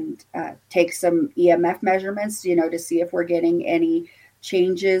and take some EMF measurements, to see if we're getting any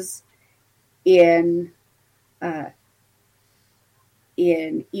changes in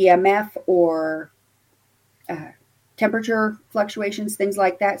EMF or temperature fluctuations, things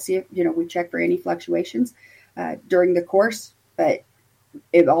like that. See if we check for any fluctuations during the course, but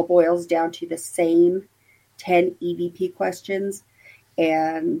it all boils down to the same 10 EVP questions,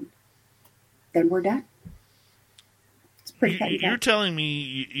 and then we're done. It's pretty cut and dry. You're telling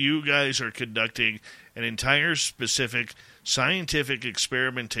me you guys are conducting an entire specific scientific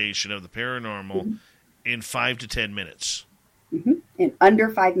experimentation of the paranormal in 5 to 10 minutes. Mm-hmm. In under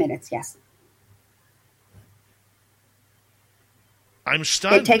 5 minutes, yes. I'm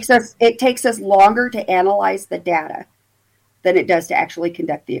stunned. It takes us longer to analyze the data than it does to actually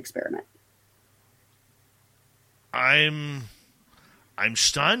conduct the experiment. I'm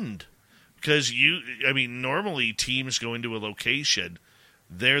stunned because normally teams go into a location,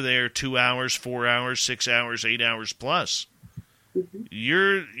 they're there 2 hours, 4 hours, 6 hours, 8 hours plus. Mm-hmm.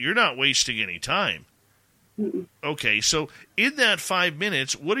 You're not wasting any time. Mm-mm. Okay, so in that 5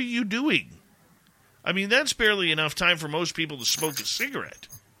 minutes, what are you doing? That's barely enough time for most people to smoke a cigarette.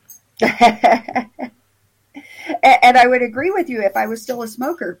 And I would agree with you if I was still a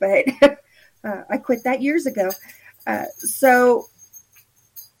smoker, but I quit that years ago. So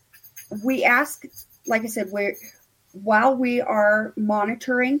we ask, like I said, while we are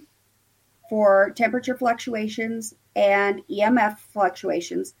monitoring for temperature fluctuations and EMF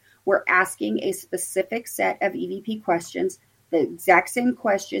fluctuations, we're asking a specific set of EVP questions, the exact same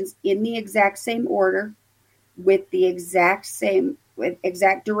questions in the exact same order with the exact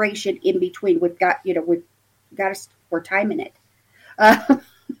duration in between. We're timing it.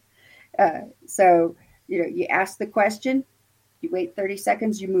 So, you ask the question, you wait 30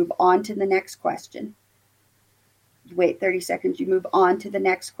 seconds, you move on to the next question. You wait 30 seconds, you move on to the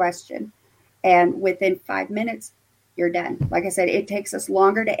next question. And within 5 minutes, you're done. Like I said, it takes us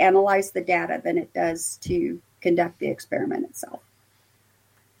longer to analyze the data than it does to conduct the experiment itself.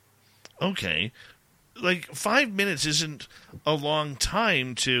 Okay. 5 minutes isn't a long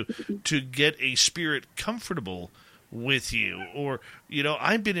time to get a spirit comfortable with you. Or,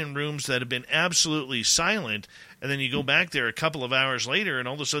 I've been in rooms that have been absolutely silent, and then you go back there a couple of hours later, and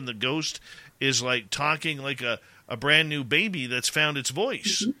all of a sudden the ghost is talking like a brand new baby that's found its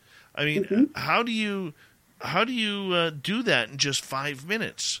voice. Mm-hmm. How do you do that in just 5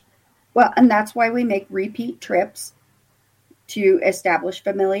 minutes? Well, and that's why we make repeat trips to establish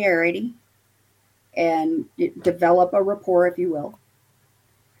familiarity and develop a rapport, if you will.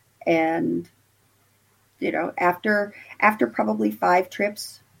 And, after probably 5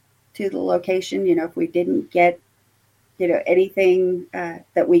 trips to the location, if we didn't get, anything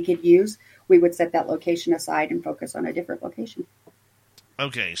that we could use, we would set that location aside and focus on a different location.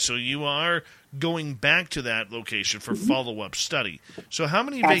 Okay, so you are going back to that location for follow-up study. So how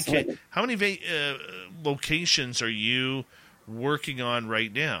many locations are you working on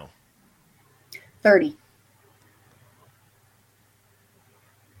right now? 30.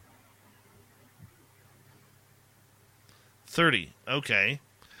 Okay.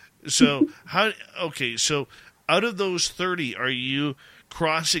 So so out of those 30, are you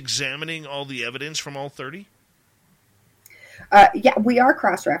cross-examining all the evidence from all 30? Yeah, we are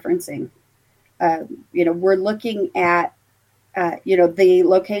cross-referencing. We're looking at, the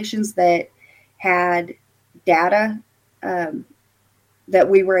locations that had data that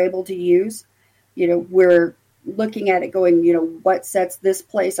we were able to use. We're looking at it going, what sets this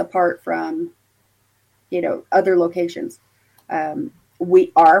place apart from, other locations.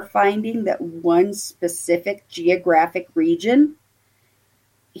 We are finding that one specific geographic region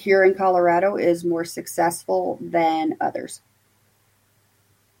here in Colorado is more successful than others.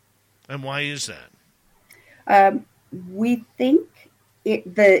 And why is that? We think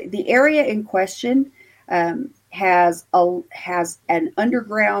the area in question has an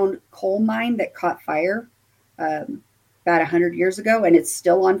underground coal mine that caught fire about 100 years ago, and it's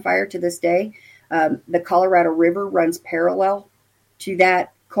still on fire to this day. The Colorado River runs parallel to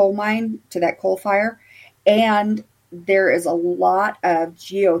that coal mine, to that coal fire, and there is a lot of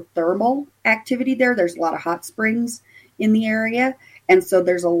geothermal activity there. There's a lot of hot springs in the area, and so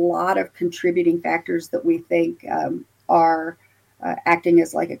there's a lot of contributing factors that we think are acting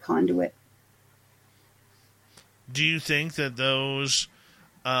as like a conduit. Do you think that those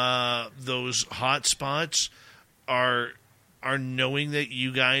hot spots are knowing that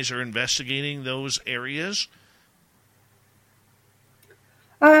you guys are investigating those areas?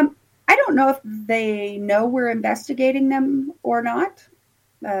 I don't know if they know we're investigating them or not.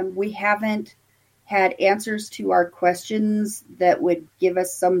 We haven't had answers to our questions that would give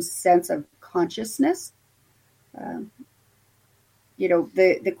us some sense of consciousness. The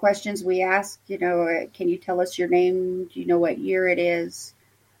questions we ask, can you tell us your name? Do you know what year it is?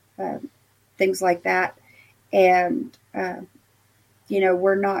 Things like that. And,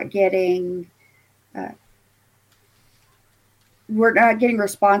 we're not getting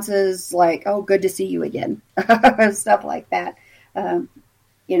responses like, oh, good to see you again, stuff like that.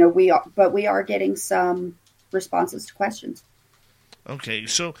 We are getting some responses to questions. Okay,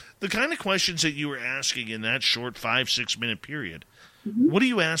 so the kind of questions that you were asking in that short 5-6 minute period, what are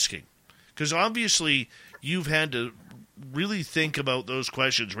you asking? Because obviously you've had to really think about those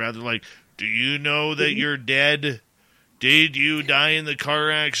questions rather like, do you know that you're dead? Did you die in the car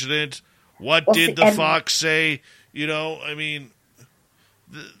accident? What did the fox say?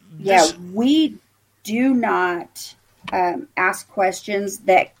 We do not ask questions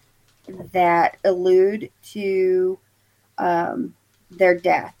that allude to their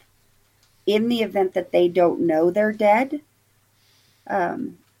death. In the event that they don't know they're dead,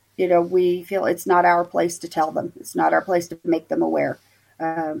 we feel it's not our place to tell them. It's not our place to make them aware.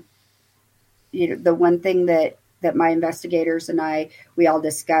 The one thing that my investigators and we all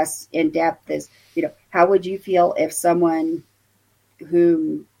discuss in depth is, how would you feel if someone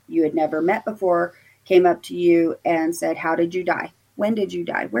whom you had never met before came up to you and said, how did you die? When did you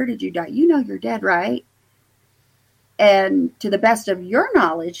die? Where did you die? You know you're dead, right? And to the best of your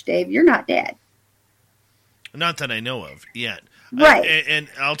knowledge, Dave, you're not dead. Not that I know of yet. Right. And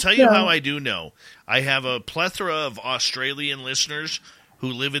I'll tell you how I do know. I have a plethora of Australian listeners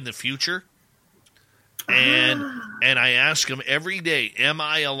who live in the future. And I ask them every day, am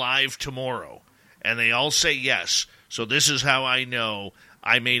I alive tomorrow? And they all say yes. So this is how I know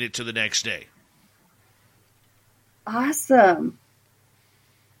I made it to the next day. Awesome.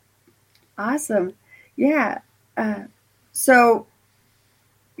 Yeah. So,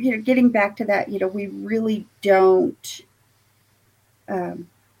 getting back to that, we really don't,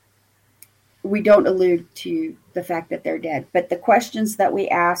 allude to the fact that they're dead. But the questions that we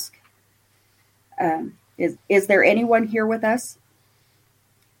ask, is there anyone here with us?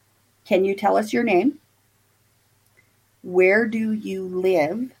 Can you tell us your name? Where do you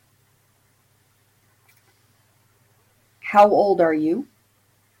live? How old are you?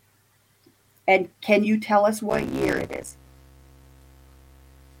 And can you tell us what year it is?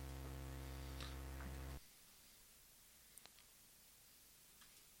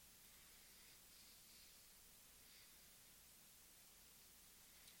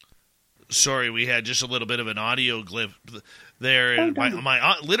 Sorry, we had just a little bit of an audio glitch there. And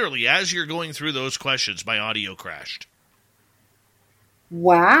my literally, as you're going through those questions, my audio crashed.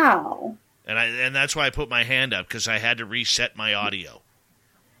 Wow. And that's why I put my hand up, because I had to reset my audio.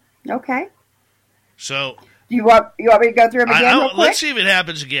 Okay. So You want me to go through them again real quick? Let's see if it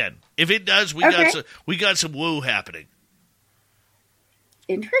happens again. If it does, we got some woo happening.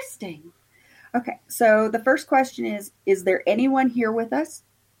 Interesting. Okay, so the first question is there anyone here with us?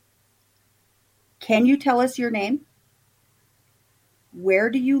 Can you tell us your name? Where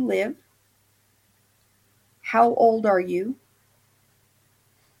do you live? How old are you?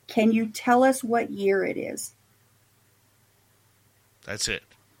 Can you tell us what year it is? That's it.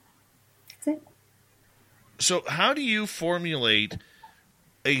 That's it. So how do you formulate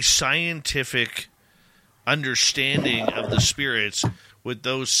a scientific understanding of the spirits with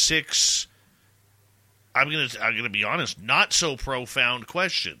those 6, I'm gonna be honest, not so profound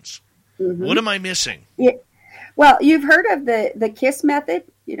questions? Mm-hmm. What am I missing? Yeah. Well, you've heard of the KISS method,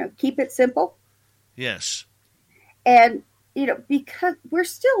 keep it simple. Yes. And, because we're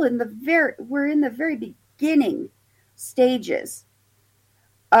still in the very beginning stages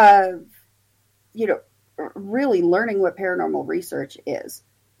of, really learning what paranormal research is.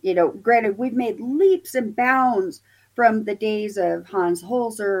 Granted, we've made leaps and bounds from the days of Hans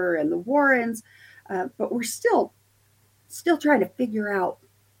Holzer and the Warrens, but we're still trying to figure out,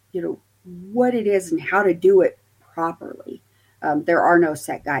 what it is and how to do it properly. There are no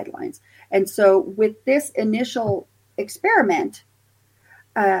set guidelines. And so with this initial experiment,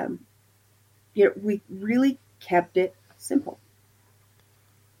 we really kept it simple.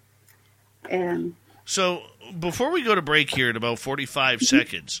 And so before we go to break here in about 45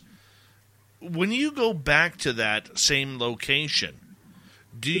 seconds, when you go back to that same location,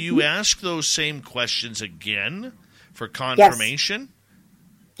 do you ask those same questions again for confirmation?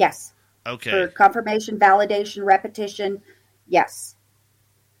 Yes. Okay. For confirmation, validation, repetition, yes.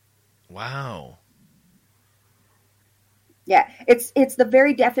 Wow. Yeah, it's the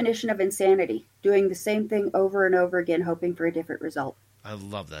very definition of insanity, doing the same thing over and over again, hoping for a different result. I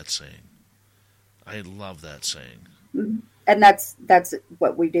love that saying. Mm-hmm. And that's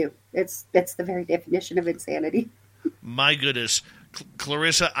what we do. It's the very definition of insanity. My goodness.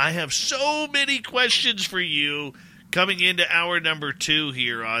 Clarissa, I have so many questions for you coming into hour number 2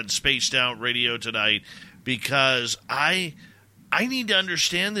 here on Spaced Out Radio tonight, because I need to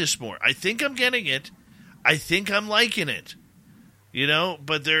understand this more. I think I'm getting it. I think I'm liking it.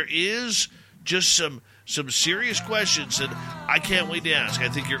 But there is just some serious questions that I can't wait to ask. I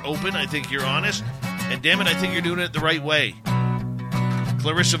think you're open. I think you're honest. And damn it, I think you're doing it the right way.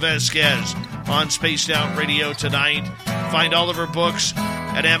 Clarissa Vasquez on Spaced Out Radio tonight. Find all of her books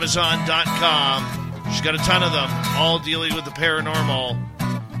at Amazon.com. She's got a ton of them, all dealing with the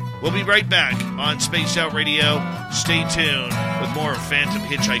paranormal. We'll be right back on Spaced Out Radio. Stay tuned with more Phantom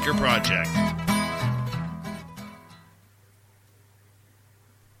Hitchhiker Project.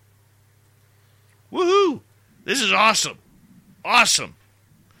 Woohoo! This is awesome. Awesome.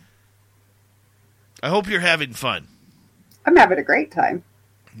 I hope you're having fun. I'm having a great time.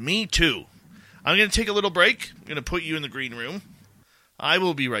 Me too. I'm going to take a little break. I'm going to put you in the green room. I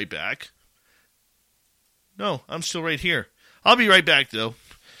will be right back. No, I'm still right here. I'll be right back, though.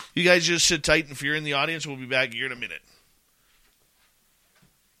 You guys just sit tight, and if you're in the audience, we'll be back here in a minute.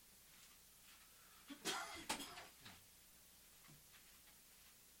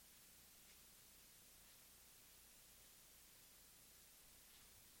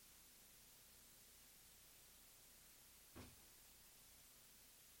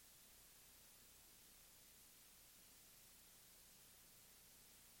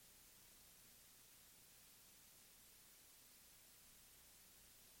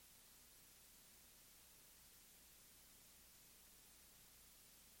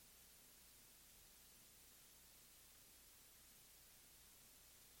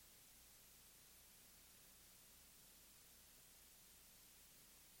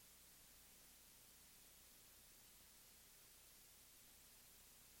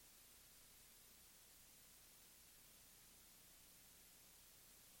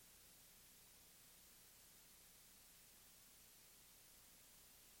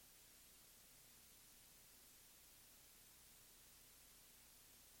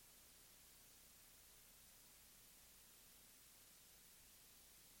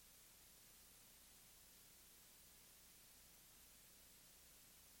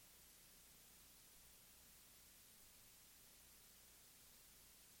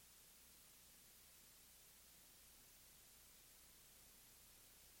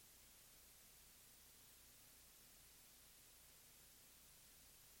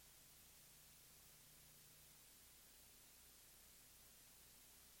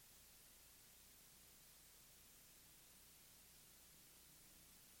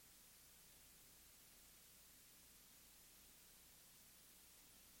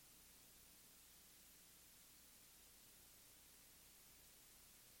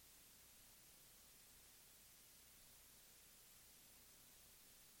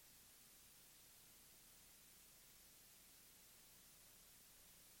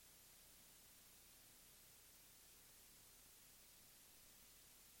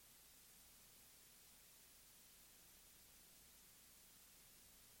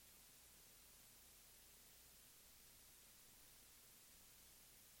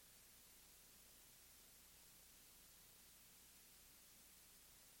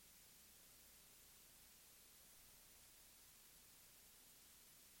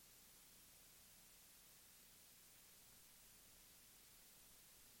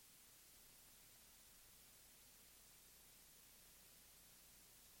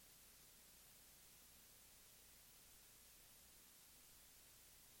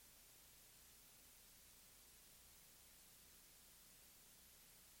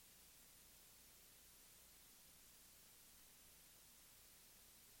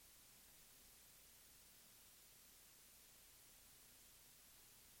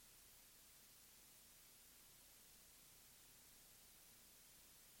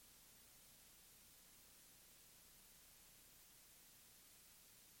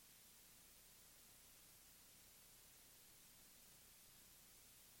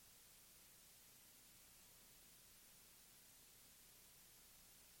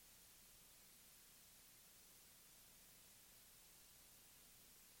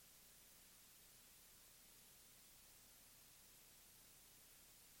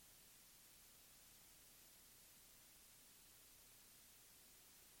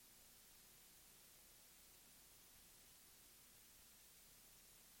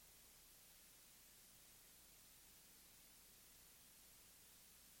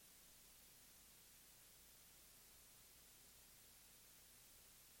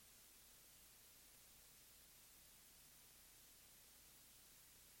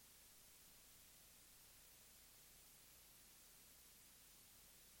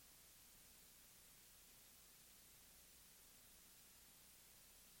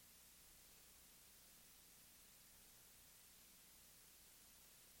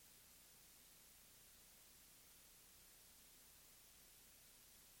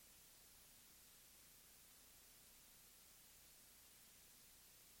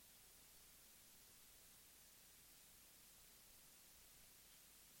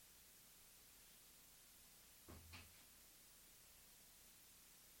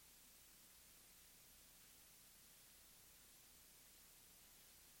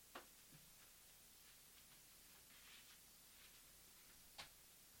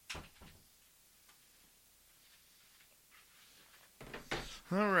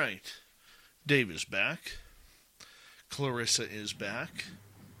 All right. Dave is back. Clarissa is back.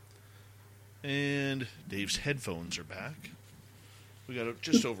 And Dave's headphones are back. We got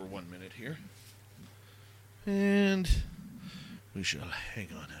just over 1 minute here. And we shall hang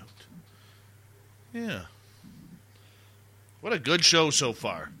on out. Yeah. What a good show so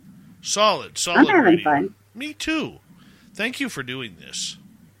far. Solid I'm having radio. fun. Me too. Thank you for doing this.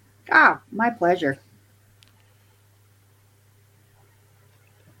 My pleasure.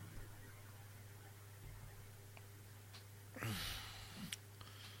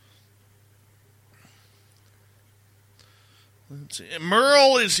 Let's see.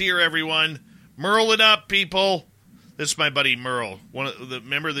 Merle is here, everyone. Merle it up, people. This is my buddy Merle.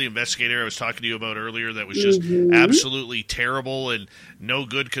 Remember the investigator I was talking to you about earlier that was just absolutely terrible and no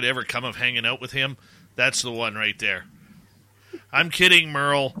good could ever come of hanging out with him? That's the one right there. I'm kidding,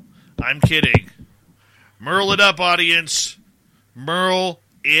 Merle. I'm kidding. Merle it up, audience. Merle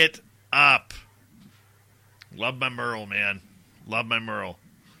it up. Love my Merle, man. Love my Merle.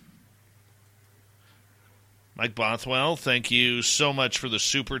 Mike Bothwell, thank you so much for the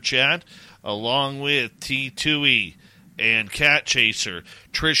super chat, along with T2E and Cat Chaser,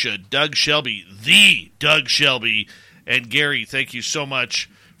 Trisha, Doug Shelby, the Doug Shelby, and Gary, thank you so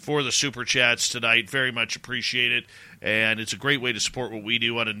much for the super chats tonight. Very much appreciate it, and it's a great way to support what we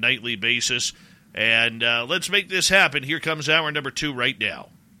do on a nightly basis. And let's make this happen. Here comes hour number 2 right now.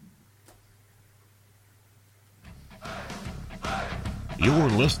 You're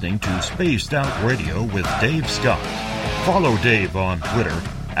listening to Spaced Out Radio with Dave Scott. Follow Dave on Twitter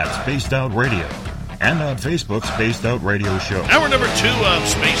at Spaced Out Radio and on Facebook, Spaced Out Radio Show. Hour number 2 of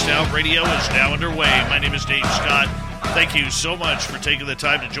Spaced Out Radio is now underway. My name is Dave Scott. Thank you so much for taking the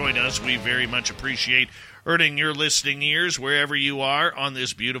time to join us. We very much appreciate earning your listening ears wherever you are on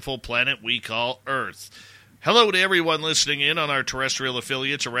this beautiful planet we call Earth. Hello to everyone listening in on our terrestrial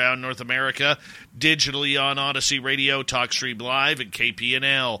affiliates around North America, digitally on Odyssey Radio, TalkStream Live, and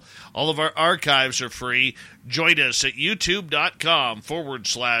KPNL. All of our archives are free. Join us at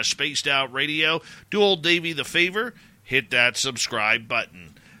youtube.com/Spaced Out Radio. Do old Davey the favor, hit that subscribe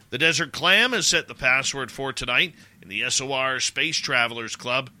button. The Desert Clam has set the password for tonight in the SOR Space Travelers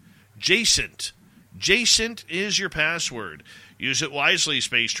Club. Jacent. Jacent is your password. Use it wisely,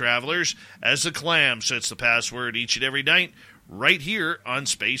 space travelers, as the Clam sets the password each and every night right here on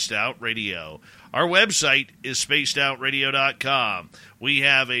Spaced Out Radio. Our website is spacedoutradio.com. We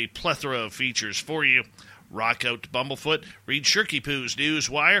have a plethora of features for you. Rock out to Bumblefoot, read Shirky Poo's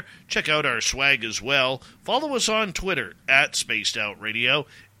Newswire, check out our swag as well. Follow us on Twitter at Spaced Out Radio,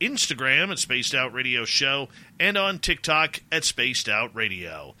 Instagram at Spaced Out Radio Show, and on TikTok at Spaced Out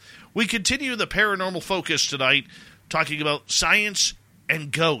Radio. We continue the paranormal focus tonight, talking about science and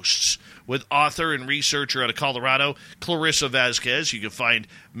ghosts with author and researcher out of Colorado, Clarissa Vasquez. You can find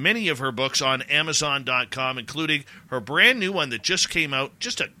many of her books on Amazon.com, including her brand new one that just came out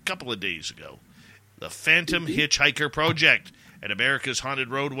just a couple of days ago, The Phantom Hitchhiker Project and America's Haunted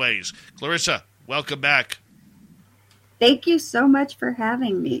Roadways. Clarissa, welcome back. Thank you so much for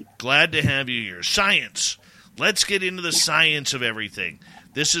having me. Glad to have you here. Science. Let's get into the science of everything.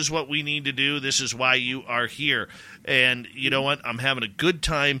 This is what we need to do. This is why you are here. And you know what? I'm having a good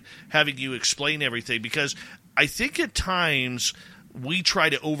time having you explain everything because I think at times we try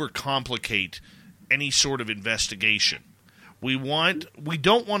to overcomplicate any sort of investigation. We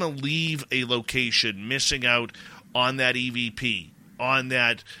don't want to leave a location missing out on that EVP, on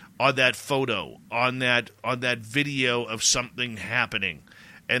that photo, on that video of something happening.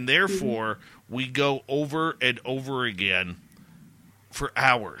 And therefore, we go over and over again for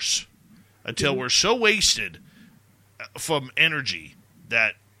hours until we're so wasted from energy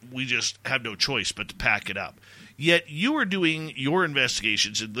that we just have no choice but to pack it up. Yet you are doing your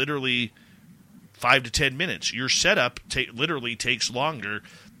investigations in literally 5 to 10 minutes. Your setup literally takes longer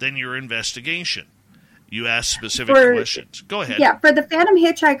than your investigation. You ask specific questions. Go ahead. Yeah, for the Phantom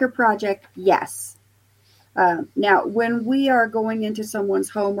Hitchhiker Project, yes. Now, when we are going into someone's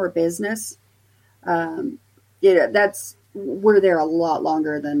home or business, we're there a lot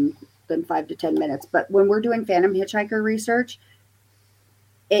longer than 5 to 10 minutes. But when we're doing Phantom Hitchhiker research,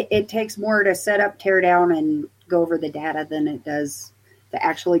 it takes more to set up, tear down, and go over the data than it does to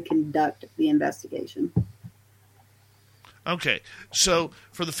actually conduct the investigation. Okay, so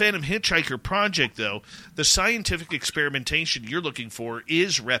for the Phantom Hitchhiker Project, though, the scientific experimentation you're looking for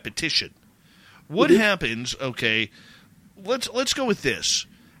is repetition. What happens, okay, let's go with this.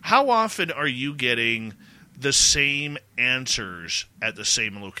 How often are you getting the same answers at the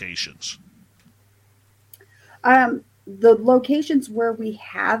same locations? The locations where we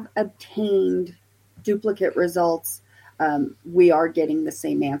have obtained duplicate results, we are getting the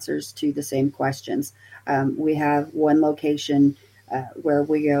same answers to the same questions. We have one location where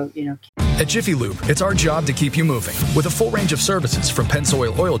we go, At Jiffy Lube, it's our job to keep you moving. With a full range of services from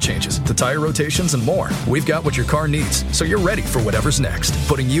Pennzoil oil changes to tire rotations and more, we've got what your car needs, so you're ready for whatever's next.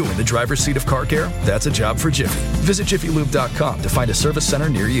 Putting you in the driver's seat of car care, that's a job for Jiffy. Visit jiffylube.com to find a service center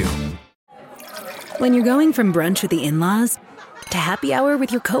near you. When you're going from brunch with the in-laws to happy hour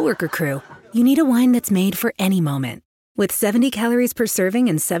with your coworker crew, you need a wine that's made for any moment. With 70 calories per serving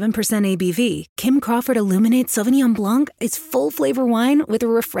and 7% ABV, Kim Crawford Illuminate Sauvignon Blanc is full flavor wine with a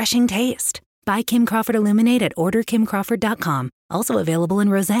refreshing taste. Buy Kim Crawford Illuminate at orderkimcrawford.com. Also available in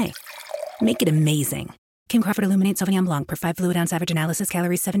rosé. Make it amazing. Kim Crawford Illuminate Sauvignon Blanc per 5 fluid ounce average analysis.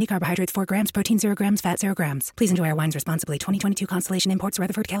 Calories 70, carbohydrates 4 grams, protein 0 grams, fat 0 grams. Please enjoy our wines responsibly. 2022 Constellation Imports,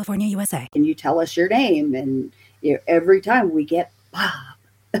 Rutherford, California, USA. And you tell us your name, and every time we get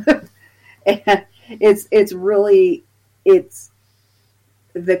Bob. And it's really... It's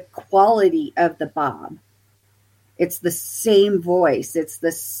the quality of the Bob. It's the same voice. It's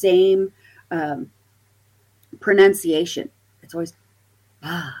the same pronunciation. It's always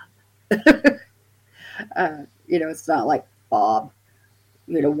Bob. It's not like Bob,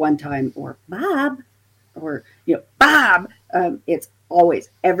 one time, or Bob, or, Bob. It's always,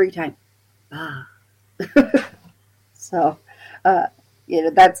 every time, Bob. So,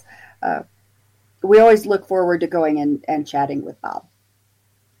 that's... we always look forward to going and chatting with Bob.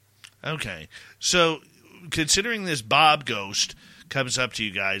 Okay. So, considering this Bob ghost comes up to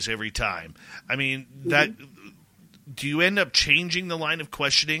you guys every time, I mean, do you end up changing the line of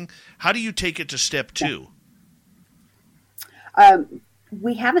questioning? How do you take it to step 2?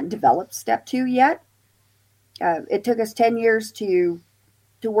 We haven't developed step 2 yet. It took us 10 years to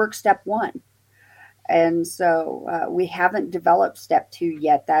work step 1. And so we haven't developed step 2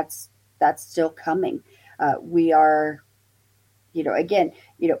 yet. That's still coming. We are, again,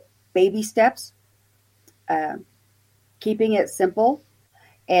 baby steps, keeping it simple.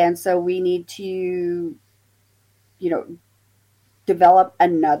 And so we need to, develop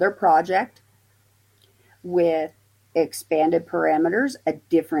another project with expanded parameters, a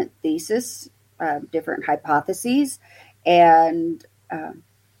different thesis, different hypotheses, and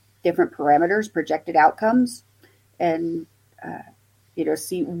different parameters, projected outcomes, and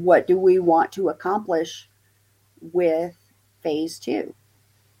see what do we want to accomplish with phase 2.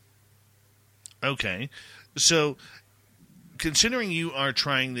 Okay. So considering you are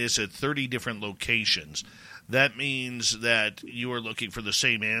trying this at 30 different locations, that means that you are looking for the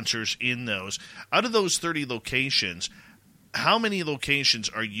same answers in those. Out of those 30 locations, how many locations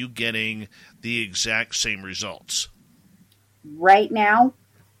are you getting the exact same results? Right now,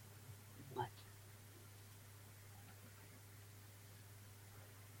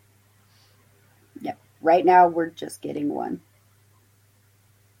 right now, we're just getting one.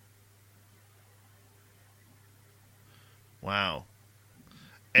 Wow.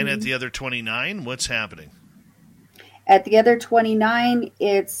 And at the other 29, what's happening? At the other 29,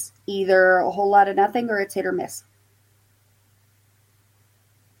 it's either a whole lot of nothing or it's hit or miss.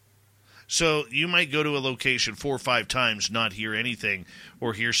 So you might go to a location 4 or 5 times, not hear anything,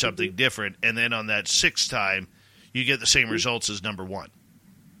 or hear something different, and then on that 6th time, you get the same results as number 1.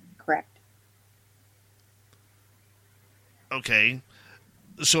 Correct. Okay,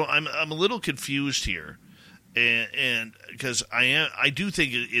 so I'm a little confused here, and because I do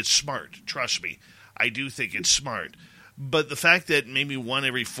think it's smart. Trust me, I do think it's smart. But the fact that maybe 1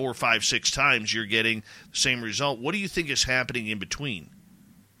 every 4, 5, 6 times you're getting the same result, what do you think is happening in between?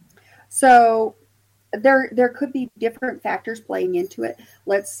 So there could be different factors playing into it.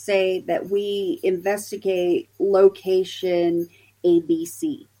 Let's say that we investigate location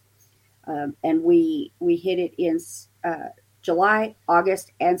ABC, and we hit it in July,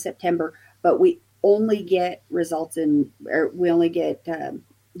 August, and September, but we only get results we only get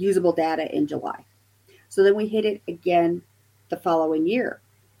usable data in July. So then we hit it again the following year,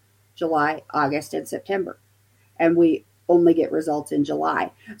 July, August, and September, and we only get results in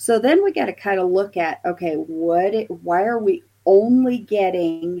July. So then we got to kind of look at, okay, why are we only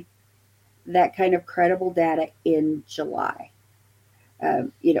getting that kind of credible data in July?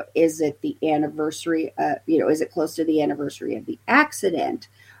 Is it the anniversary? Is it close to the anniversary of the accident?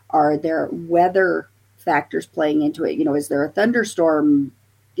 Are there weather factors playing into it? Is there a thunderstorm,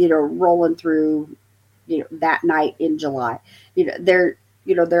 rolling through, that night in July? There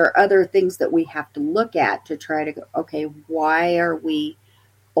are other things that we have to look at to try to go, okay, why are we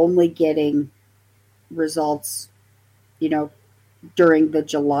only getting results, during the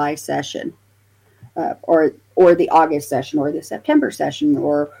July session, or the August session, or the September session,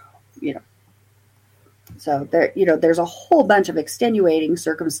 or, So there's a whole bunch of extenuating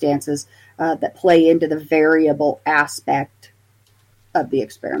circumstances that play into the variable aspect of the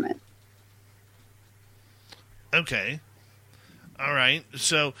experiment. Okay. All right.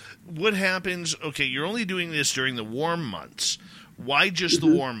 So what happens? Okay, you're only doing this during the warm months. Why just the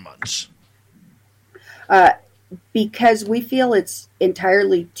warm months? Because we feel it's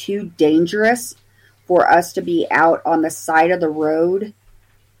entirely too dangerous for us to be out on the side of the road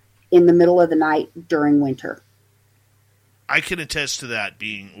in the middle of the night during winter. I can attest to that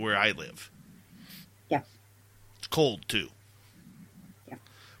being where I live. Yeah. It's cold, too. Yeah.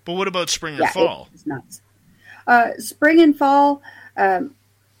 But what about spring or fall? It's nuts. Spring and fall,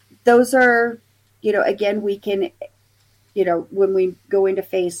 those are, again, we can, when we go into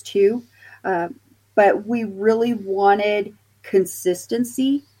phase 2, but we really wanted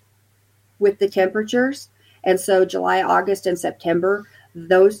consistency with the temperatures. And so July, August, and September,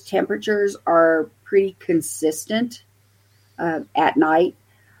 those temperatures are pretty consistent at night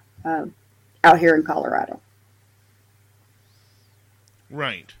out here in Colorado.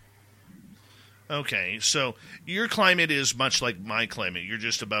 Right. Okay, so your climate is much like my climate. You're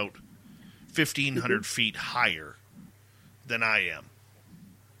just about 1,500 feet higher than I am.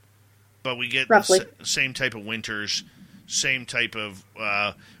 But we get the same type of winters, same type of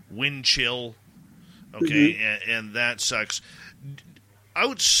wind chill, okay, and that sucks.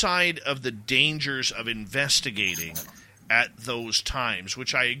 Outside of the dangers of investigating at those times,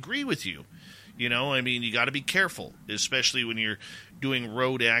 which I agree with you, you got to be careful, especially when you're doing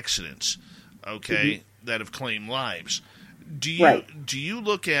road accidents, okay, that have claimed lives. Do you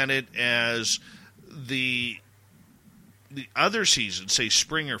look at it as the other season, say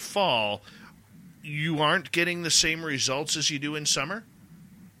spring or fall, you aren't getting the same results as you do in summer?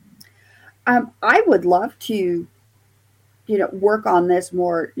 I would love to, work on this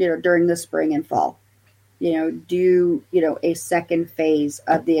more, during the spring and fall, do, a second phase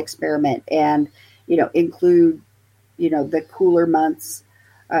of the experiment and, include, the cooler months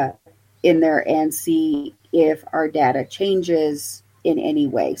in there and see if our data changes in any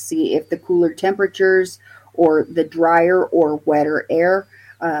way. See if the cooler temperatures or the drier or wetter air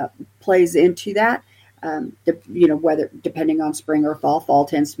plays into that. Whether depending on spring or fall. Fall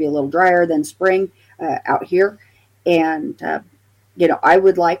tends to be a little drier than spring out here. And, I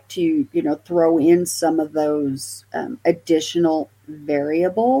would like to, throw in some of those additional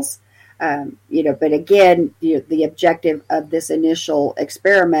variables. But again, the objective of this initial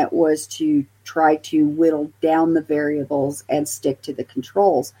experiment was to try to whittle down the variables and stick to the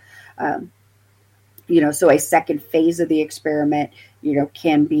controls. So a second phase of the experiment,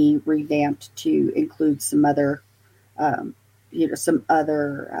 can be revamped to include some other,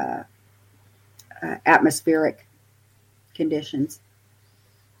 atmospheric conditions.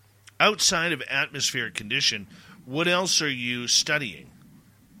 Outside of atmospheric condition, what else are you studying?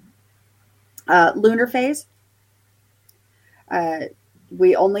 Lunar phase.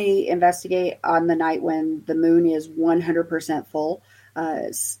 We only investigate on the night when the moon is 100% full.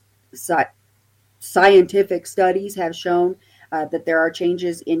 Scientific studies have shown that there are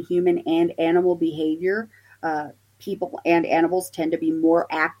changes in human and animal behavior. People and animals tend to be more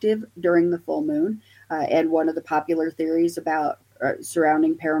active during the full moon. And one of the popular theories about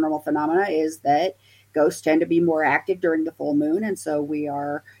surrounding paranormal phenomena is that ghosts tend to be more active during the full moon. And so we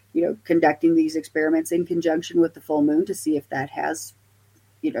are, conducting these experiments in conjunction with the full moon to see if that has,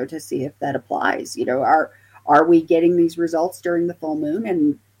 to see if that applies. Are we getting these results during the full moon?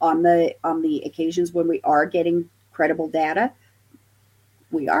 And on the occasions when we are getting credible data,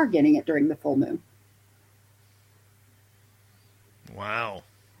 we are getting it during the full moon. Wow.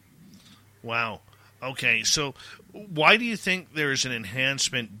 Okay, so why do you think there's an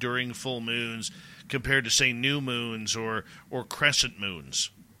enhancement during full moons compared to, say, new moons or crescent moons?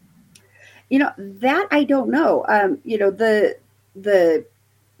 That I don't know. The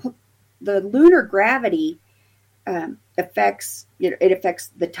lunar gravity affects, it affects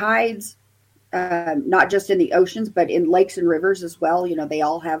the tides, not just in the oceans, but in lakes and rivers as well. They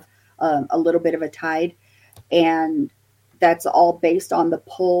all have a little bit of a tide, and that's all based on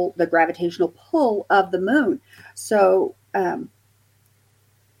the gravitational pull of the moon. So I'm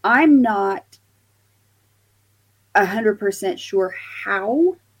not 100% sure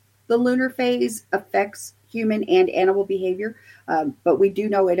how the lunar phase affects human and animal behavior, but we do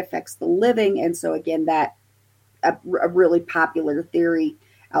know it affects the living. And so again, that a really popular theory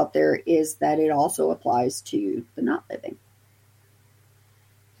out there is that it also applies to the not living.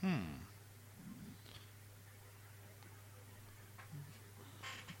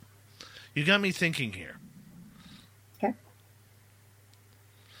 You got me thinking here. Okay.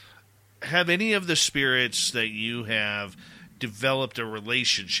 Have any of the spirits that you have developed a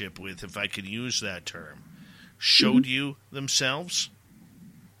relationship with, if I can use that term, showed you themselves?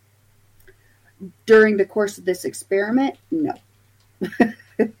 During the course of this experiment, no.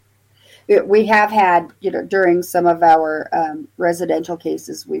 We have had, during some of our residential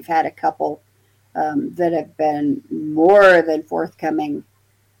cases, we've had a couple that have been more than forthcoming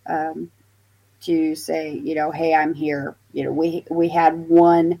to say, hey, I'm here. We had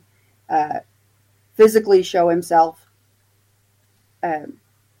one physically show himself, and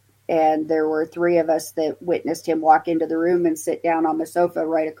there were 3 of us that witnessed him walk into the room and sit down on the sofa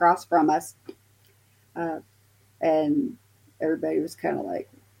right across from us. And everybody was kind of like,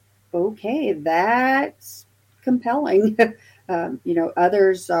 okay, that's compelling.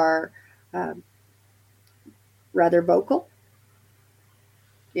 Others are rather vocal,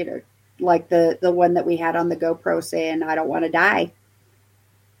 like the one that we had on the GoPro saying, I don't want to die.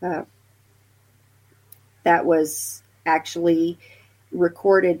 That was actually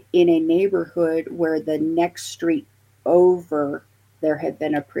recorded in a neighborhood where the next street over there had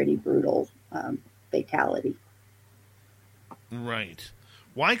been a pretty brutal fatality. Right.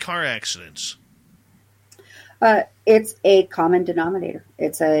 Why car accidents? It's a common denominator.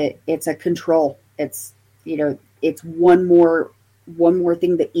 It's a control. It's it's one more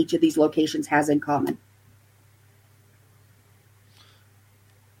thing that each of these locations has in common.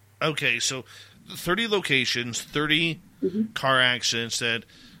 Okay, so 30 locations, 30 car accidents that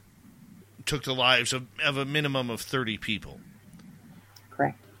took the lives of a minimum of 30 people.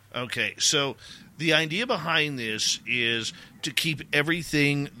 Correct. Okay, so the idea behind this is to keep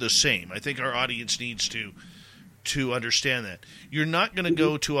everything the same. I think our audience needs to understand that. You're not going to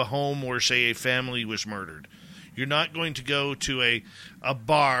go to a home where, say, a family was murdered. You're not going to go to a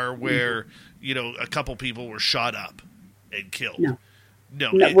bar where, a couple people were shot up and killed.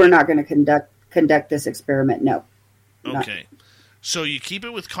 No, we're not going to conduct this experiment. No. Okay. So you keep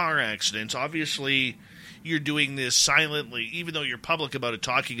it with car accidents. Obviously, you're doing this silently, even though you're public about it,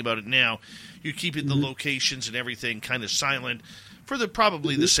 talking about it now. You're keeping the locations and everything kind of silent for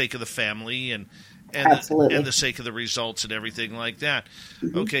probably the sake of the family and the sake of the results and everything like that.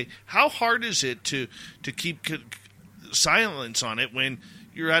 Okay. How hard is it to keep silence on it when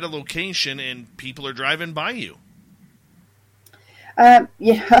you're at a location and people are driving by you?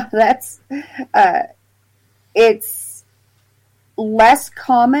 It's less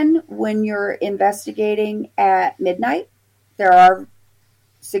common when you're investigating at midnight. There are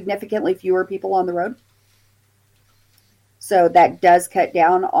significantly fewer people on the road. So that does cut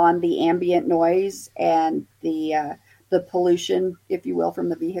down on the ambient noise and the pollution, if you will, from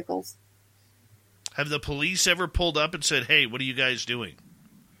the vehicles. Have the police ever pulled up and said, hey, what are you guys doing?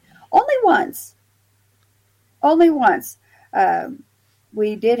 Only once.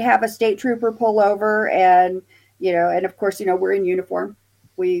 We did have a state trooper pull over and, and of course, we're in uniform.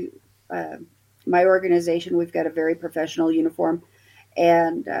 My organization, we've got a very professional uniform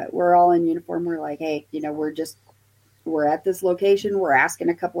and we're all in uniform. We're like, hey, we're at this location. We're asking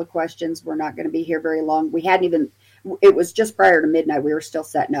a couple of questions. We're not going to be here very long. It was just prior to midnight. We were still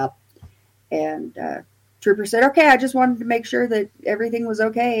setting up. And trooper said, okay, I just wanted to make sure that everything was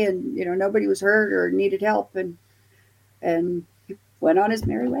okay and, nobody was hurt or needed help. And he went on his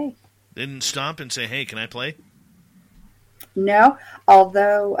merry way. Didn't stop and say, hey, can I play? No,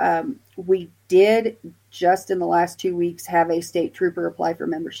 although we did just in the last 2 weeks have a state trooper apply for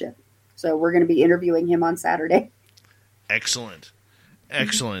membership. So we're going to be interviewing him on Saturday. Excellent.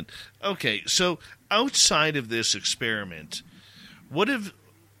 Okay, so outside of this experiment, what have,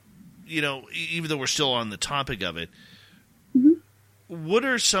 even though we're still on the topic of it, what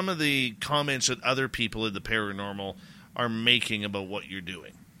are some of the comments that other people in the paranormal are making about what you're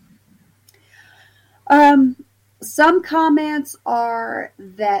doing? Some comments are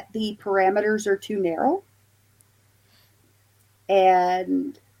that the parameters are too narrow,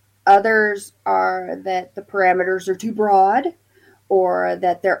 and others are that the parameters are too broad, or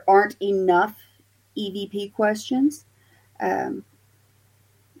that there aren't enough EVP questions. And,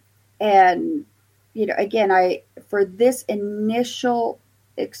 again, for this initial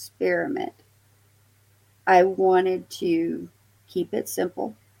experiment, I wanted to keep it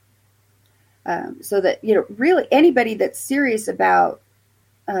simple. So that, really anybody that's serious about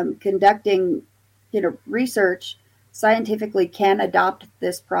conducting, research scientifically can adopt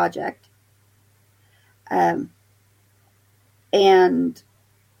this project. And,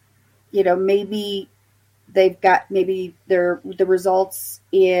 maybe the results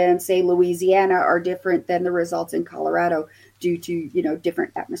in, say, Louisiana are different than the results in Colorado due to,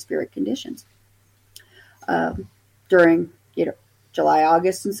 different atmospheric conditions during, July,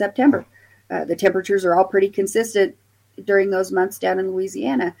 August, and September. the temperatures are all pretty consistent during those months down in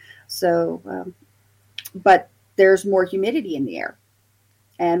Louisiana. So, but there's more humidity in the air,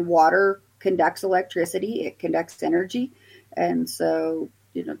 and water conducts electricity. It conducts energy. And so,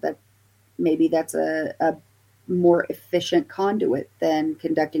 that maybe that's a more efficient conduit than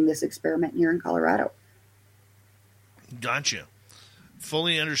conducting this experiment here in Colorado. Gotcha.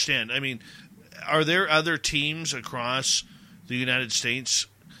 Fully understand. I mean, are there other teams across the United States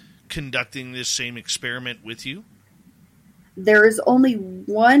conducting this same experiment with you? There is only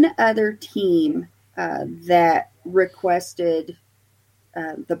one other team that requested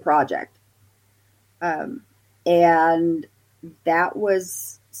the project. And that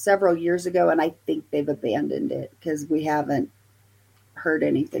was several years ago, and I think they've abandoned it because we haven't heard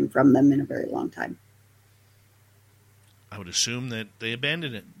anything from them in a very long time. I would assume that they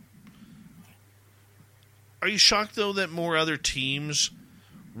abandoned it. Are you shocked, though, that more other teams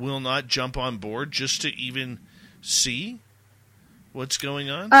will not jump on board just to even see what's going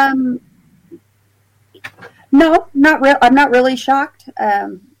on? No, not real. I'm not really shocked.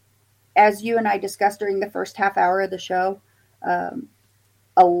 As you and I discussed during the first half hour of the show,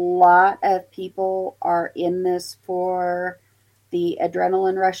 a lot of people are in this for the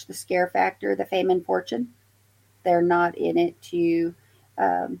adrenaline rush, the scare factor, the fame and fortune. They're not in it to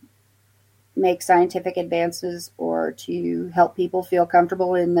make scientific advances or to help people feel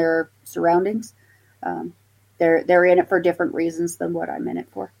comfortable in their surroundings. They're in it for different reasons than what I'm in it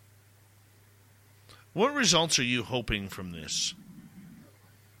for. What results are you hoping from this?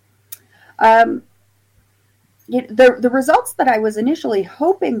 The results that I was initially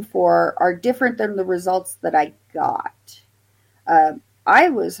hoping for are different than the results that I got. I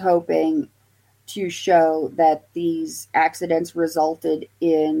was hoping to show that these accidents resulted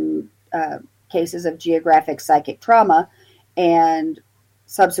in cases of geographic psychic trauma and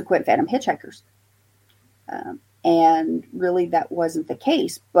subsequent phantom hitchhikers. And really that wasn't the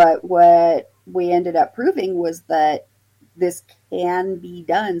case. But what we ended up proving was that this can be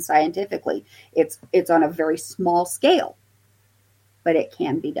done scientifically. It's on a very small scale, but it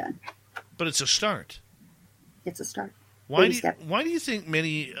can be done. But it's a start. It's a start. Why do you think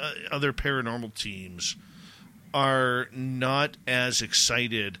many other paranormal teams are not as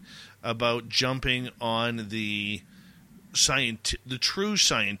excited about jumping on the true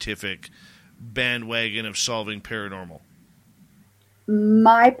scientific bandwagon of solving paranormal?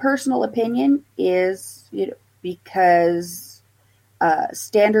 My personal opinion is, because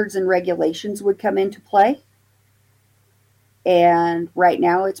standards and regulations would come into play. And right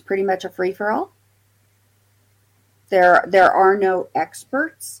now it's pretty much a free-for-all. There are no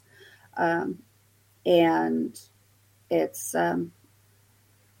experts. And it's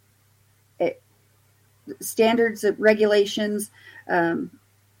standards, regulations, and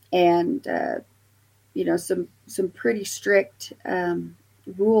some pretty strict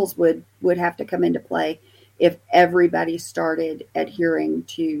rules would have to come into play if everybody started adhering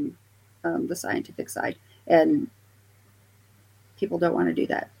to the scientific side, and people don't want to do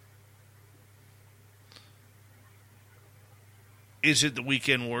that. Is it the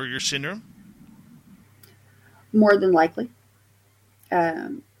weekend warrior syndrome? More than likely.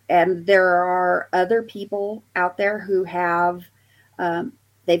 And there are other people out there who have,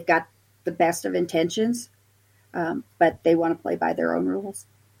 they've got the best of intentions, but they want to play by their own rules.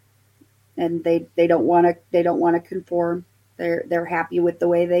 And they don't want to conform. They're happy with the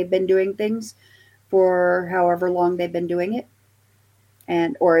way they've been doing things for however long they've been doing it.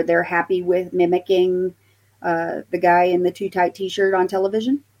 Or they're happy with mimicking the guy in the too tight t-shirt on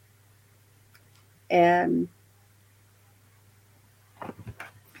television. And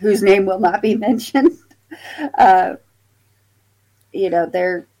whose name will not be mentioned. They're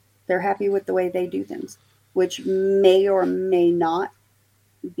happy with the way they do things, which may or may not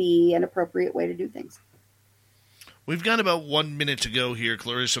be an appropriate way to do things. We've got about 1 minute to go here.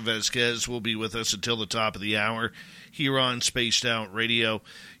 Clarissa Vasquez will be with us until the top of the hour here on Spaced Out Radio.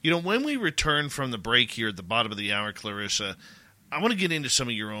 When we return from the break here at the bottom of the hour, Clarissa, I want to get into some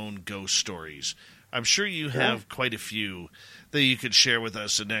of your own ghost stories. I'm sure you have quite a few that you could share with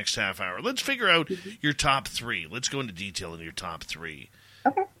us the next half hour. Let's figure out your top three. Let's go into detail in your top three.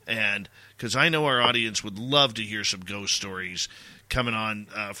 Okay. And because I know our audience would love to hear some ghost stories coming on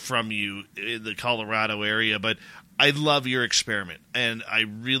from you in the Colorado area, but I love your experiment, and I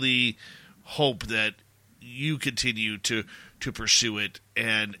really hope that you continue to pursue it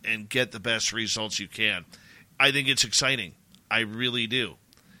and get the best results you can. I think it's exciting. I really do.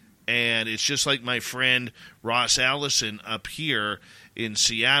 And it's just like my friend Ross Allison up here in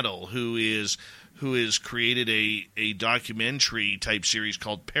Seattle, who who has created a documentary type series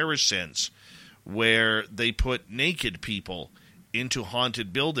called Parasense, where they put naked people into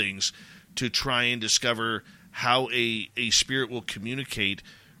haunted buildings to try and discover how a spirit will communicate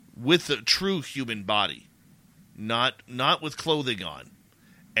with a true human body, not with clothing on.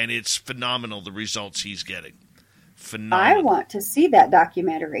 And it's phenomenal, the results he's getting. Phenomenal. I want to see that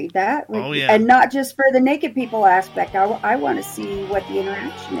documentary. That would, yeah. And not just for the naked people aspect. I want to see what the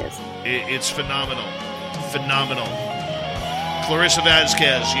interaction is. It's phenomenal. Phenomenal. Clarissa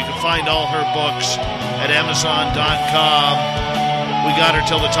Vasquez. You can find all her books at Amazon.com. We got her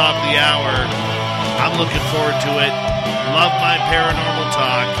till the top of the hour. I'm looking forward to it. Love my paranormal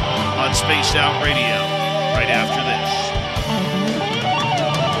talk on Spaced Out Radio right after this.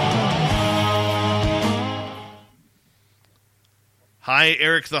 Hi,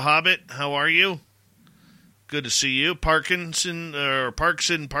 Eric the Hobbit. How are you? Good to see you. Parkinson. How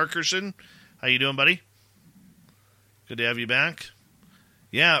you doing, buddy? Good to have you back.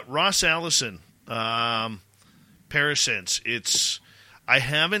 Yeah, Ross Allison. Parasense. I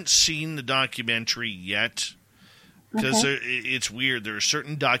haven't seen the documentary yet because it's weird. There are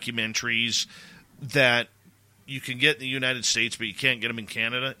certain documentaries that you can get in the United States, but you can't get them in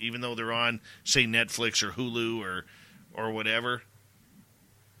Canada, even though they're on, say, Netflix or Hulu or whatever.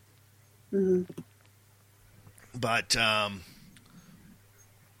 Mm-hmm. But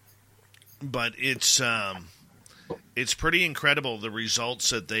it's pretty incredible, the results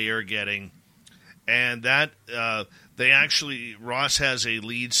that they are getting, and that Ross has a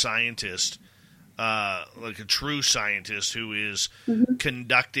lead scientist, like a true scientist, who is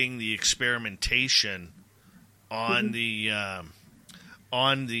conducting the experimentation on the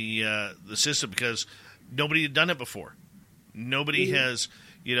system, because nobody had done it before. Nobody has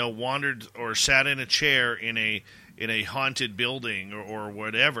wandered or sat in a chair in a haunted building or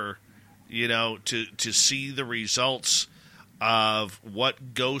whatever, to see the results of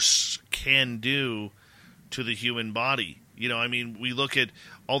what ghosts can do to the human body. We look at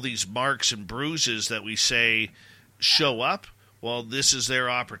all these marks and bruises that we say show up. Well, this is their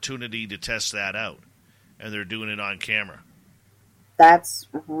opportunity to test that out, and they're doing it on camera. That's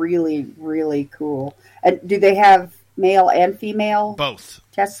really, really cool. And do they have male and female? Both.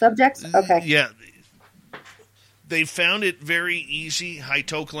 Test subjects? Okay. Yeah. They found it very easy. Hi,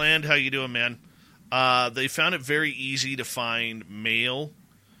 Tokeland. How you doing, man? They found it very easy to find male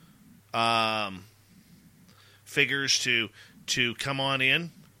figures to come on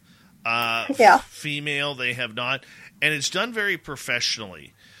in. Female, they have not. And it's done very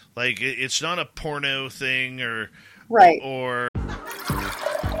professionally. Like, it's not a porno thing or... Right. Or...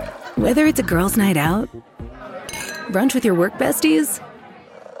 Whether it's a girls' night out, brunch with your work besties,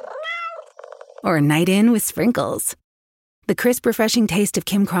 or a night in with Sprinkles, the crisp, refreshing taste of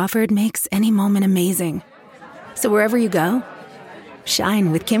Kim Crawford makes any moment amazing. So wherever you go,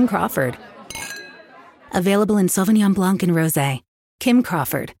 shine with Kim Crawford. Available in Sauvignon Blanc and Rosé. Kim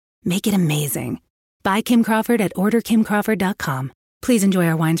Crawford. Make it amazing. Buy Kim Crawford at orderkimcrawford.com. Please enjoy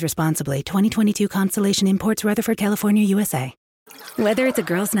our wines responsibly. 2022 Constellation Imports, Rutherford, California, USA. Whether it's a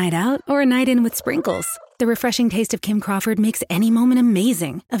girls' night out or a night in with Sprinkles, the refreshing taste of Kim Crawford makes any moment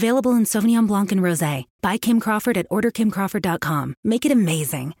amazing. Available in Sauvignon Blanc and Rosé. Buy Kim Crawford at orderkimcrawford.com. Make it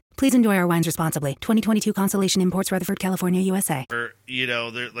amazing. Please enjoy our wines responsibly. 2022 Constellation Imports, Rutherford, California, USA.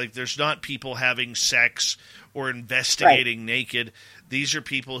 There's not people having sex or investigating naked. These are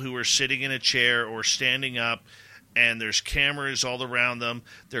people who are sitting in a chair or standing up, and there's cameras all around them.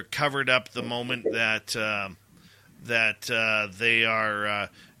 They're covered up the moment that they are,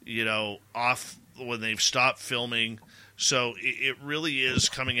 off when they've stopped filming. So it really is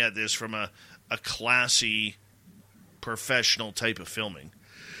coming at this from a classy, professional type of filming.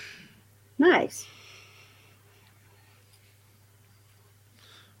 Nice.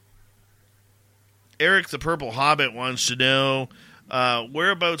 Eric the Purple Hobbit wants to know,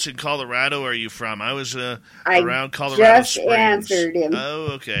 whereabouts in Colorado are you from? I was around Colorado Springs. I just answered him.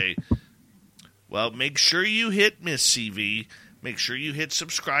 Oh, okay. Well, make sure you hit Miss CV. Make sure you hit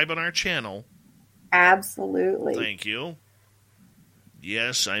subscribe on our channel. Absolutely. Thank you.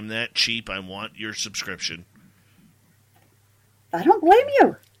 Yes, I'm that cheap. I want your subscription. I don't blame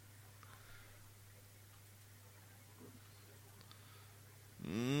you.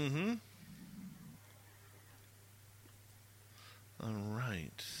 Mm-hmm. All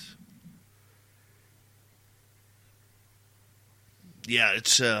right. Yeah,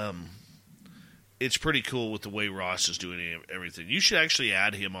 it's pretty cool with the way Ross is doing everything. You should actually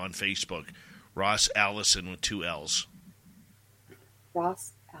add him on Facebook. Ross Allison with 2 L's.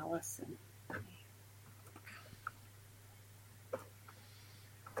 Ross Allison.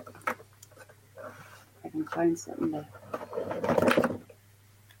 can find something to.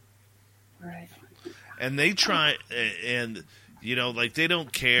 Right. And they try, and like they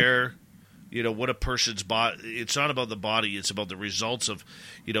don't care, what a person's body. It's not about the body; it's about the results of,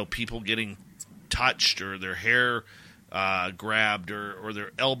 people getting touched or their hair grabbed or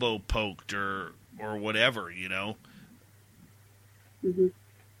their elbow poked or whatever. Mm-hmm.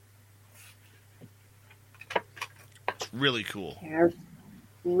 It's really cool. Yeah, I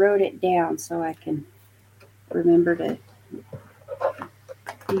wrote it down so I can remember to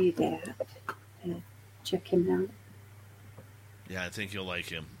do that. Check him out. Yeah, I think you'll like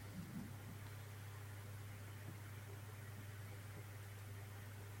him.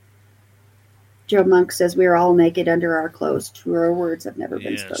 Joe Monk says we are all naked under our clothes. Truer words have never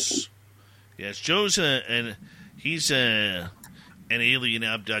been spoken. Yes, Joe's he's an alien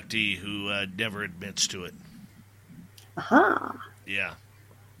abductee who never admits to it. Aha. Yeah.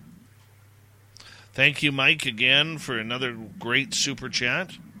 Thank you, Mike, again for another great super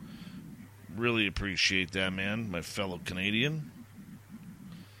chat. Really appreciate that, man, my fellow Canadian.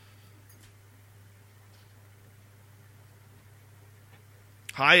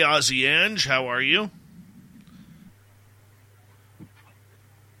 Hi, Ozzy Ange. How are you?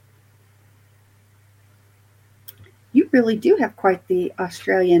 You really do have quite the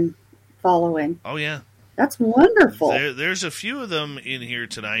Australian following. Oh, yeah. That's wonderful. There's a few of them in here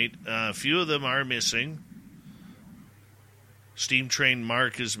tonight. A few of them are missing. Steam Train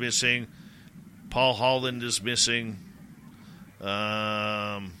Mark is missing. Paul Holland is missing.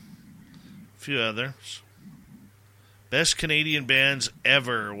 A few others. Best Canadian bands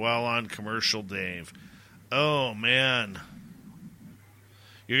ever while on commercial, Dave. Oh, man.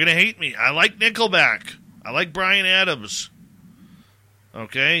 You're going to hate me. I like Nickelback. I like Bryan Adams.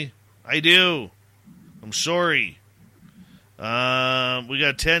 Okay? I do. I'm sorry. We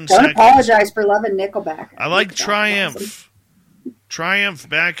got 10 Don't seconds. apologize for loving Nickelback. I like Triumph. Awesome. Triumph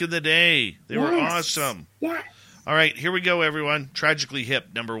back in the day. They were awesome. Yeah. All right, here we go, everyone. Tragically Hip,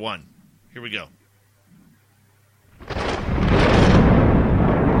 number 1. Here we go.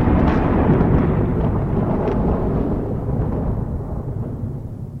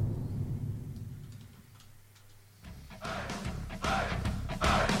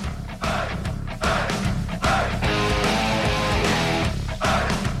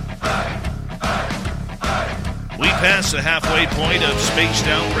 Past the halfway point of Spaced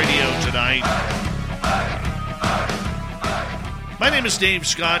Out Radio tonight. My name is Dave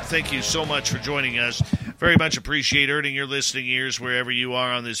Scott. Thank you so much for joining us. Very much appreciate earning your listening ears wherever you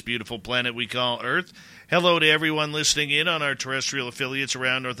are on this beautiful planet we call Earth. Hello to everyone listening in on our terrestrial affiliates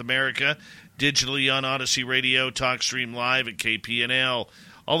around North America, digitally on Odyssey Radio, TalkStream Live at KPNL.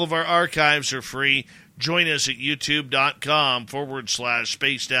 All of our archives are free. Join us at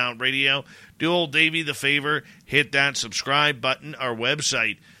youtube.com/Spaced Out Radio. Do old Davey the favor, hit that subscribe button. Our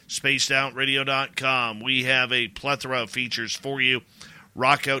website, spacedoutradio.com. We have a plethora of features for you.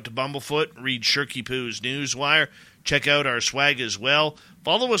 Rock out to Bumblefoot, read Shirky Poo's Newswire. Check out our swag as well.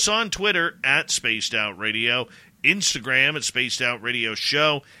 Follow us on Twitter at Spaced Out Radio, Instagram at Spaced Out Radio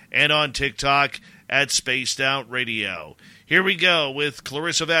Show, and on TikTok at Spaced Out Radio. Here we go with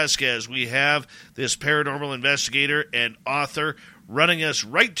Clarissa Vasquez. We have this paranormal investigator and author running us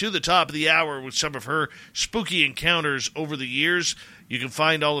right to the top of the hour with some of her spooky encounters over the years. You can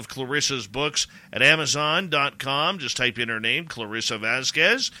find all of Clarissa's books at Amazon.com. Just type in her name, Clarissa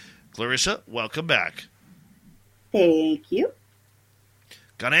Vasquez. Clarissa, welcome back. Thank you.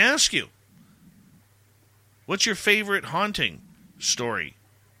 Gotta ask you, what's your favorite haunting story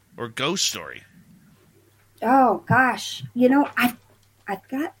or ghost story? Oh, gosh. I've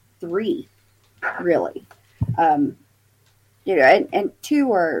got 3, really. And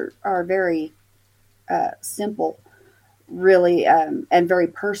 2 are very simple, really, and very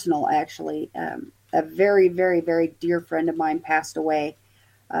personal, actually. A very, very, very dear friend of mine passed away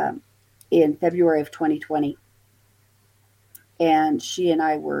in February of 2020. And she and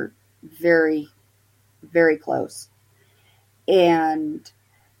I were very, very close. And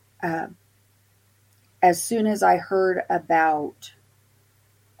as soon as I heard about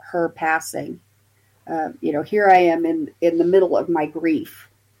her passing, here I am in the middle of my grief,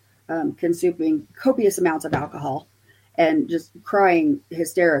 consuming copious amounts of alcohol and just crying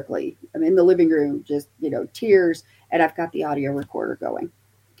hysterically. I'm in the living room, just, tears, and I've got the audio recorder going.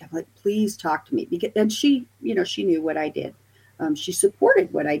 I'm like, please talk to me. And she, she knew what I did. She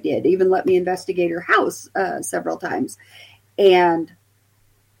supported what I did, even let me investigate her house several times. And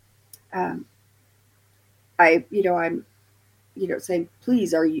I'm saying,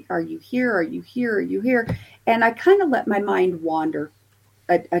 please, are you here? Are you here? Are you here? And I kind of let my mind wander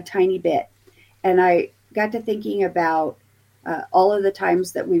a tiny bit. And I got to thinking about all of the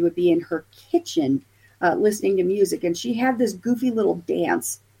times that we would be in her kitchen listening to music. And she had this goofy little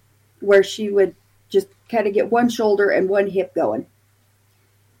dance where she would just kind of get one shoulder and one hip going.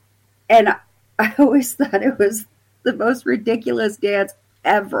 And I always thought it was the most ridiculous dance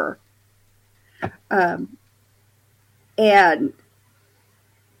ever. And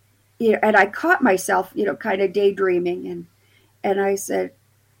I caught myself, kind of daydreaming, and I said,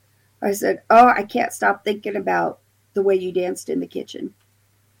 oh, I can't stop thinking about the way you danced in the kitchen.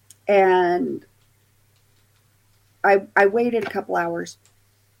 And I waited a couple hours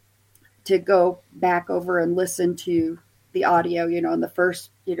to go back over and listen to the audio, and the first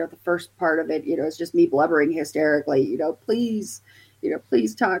part of it, it's just me blubbering hysterically, please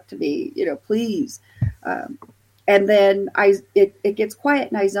talk to me, please. And then it gets quiet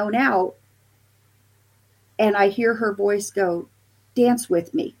and I zone out and I hear her voice go, dance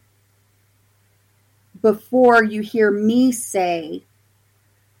with me. Before you hear me say,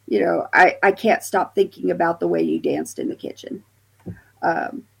 I can't stop thinking about the way you danced in the kitchen.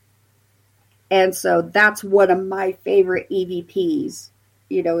 And so that's one of my favorite EVPs,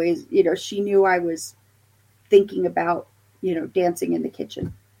 is, she knew I was thinking about, dancing in the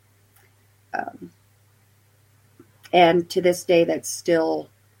kitchen. And to this day, that's still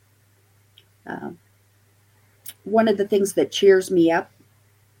one of the things that cheers me up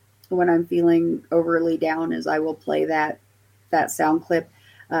when I'm feeling overly down is I will play that sound clip.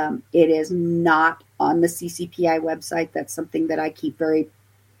 It is not on the CCPI website. That's something that I keep very,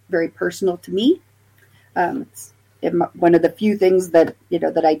 very personal to me. It's one of the few things that,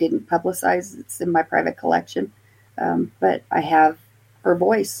 that I didn't publicize. It's in my private collection. But I have her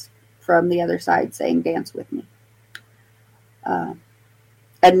voice from the other side saying, dance with me.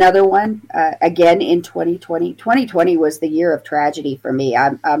 Another one, again in 2020. 2020 was the year of tragedy for me.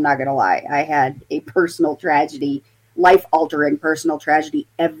 I'm not going to lie. I had a personal tragedy, life-altering personal tragedy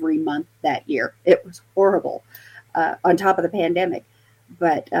every month that year. It was horrible, on top of the pandemic.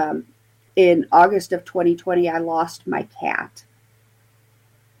 But in August of 2020, I lost my cat.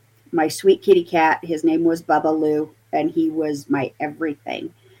 My sweet kitty cat. His name was Bubba Lou, and he was my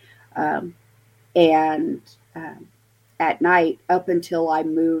everything. At night, up until I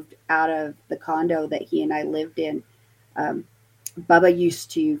moved out of the condo that he and I lived in, Bubba used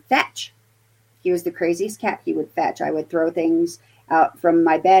to fetch. He was the craziest cat. He would fetch. I would throw things out from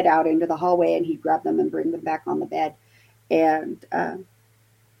my bed out into the hallway, and he'd grab them and bring them back on the bed. And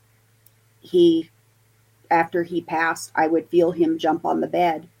after he passed, I would feel him jump on the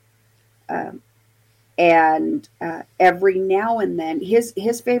bed. And every now and then,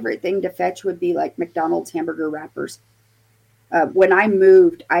 his favorite thing to fetch would be like McDonald's hamburger wrappers. When I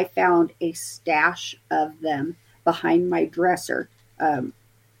moved, I found a stash of them behind my dresser.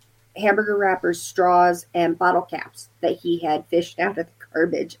 Hamburger wrappers, straws, and bottle caps that he had fished out of the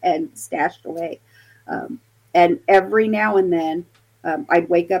garbage and stashed away. And every now and then, I'd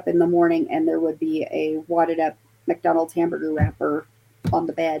wake up in the morning and there would be a wadded up McDonald's hamburger wrapper on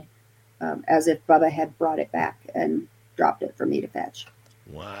the bed, as if Bubba had brought it back and dropped it for me to fetch.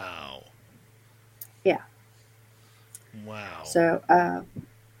 Wow. Yeah. Wow. So,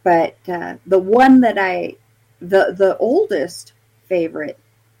 but the one that the oldest favorite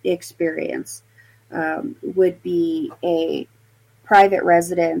experience would be a private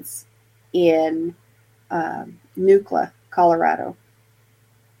residence in Nucla, Colorado.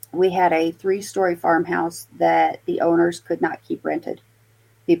 We had a 3-story farmhouse that the owners could not keep rented.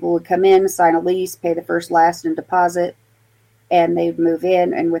 People would come in, sign a lease, pay the first, last, and deposit, and they'd move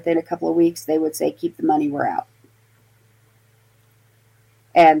in, and within a couple of weeks, they would say, keep the money, we're out.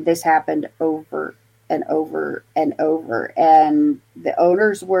 And this happened over and over and over. And the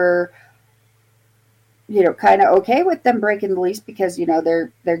owners were, kind of okay with them breaking the lease because,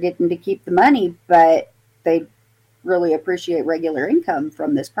 they're getting to keep the money, but they really appreciate regular income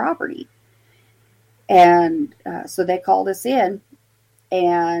from this property. And so they called us in,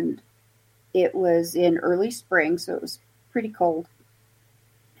 and it was in early spring, so it was pretty cold.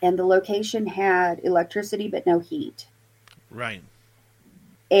 And the location had electricity but no heat. Right.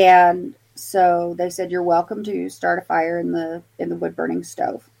 And so they said, you're welcome to start a fire in the wood burning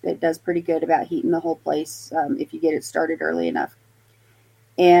stove. It does pretty good about heating the whole place if you get it started early enough.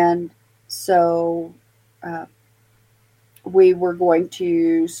 And so we were going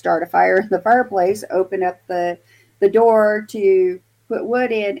to start a fire in the fireplace, open up the door to put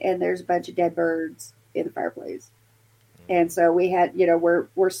wood in, and there's a bunch of dead birds in the fireplace. And so we had,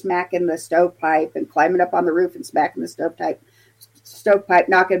 we're smacking the stovepipe and climbing up on the roof and smacking the stovepipe,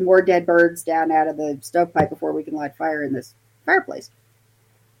 knocking more dead birds down out of the stovepipe before we can light fire in this fireplace.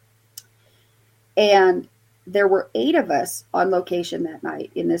 And there were 8 of us on location that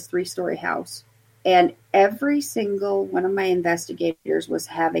night in this 3-story house. And every single one of my investigators was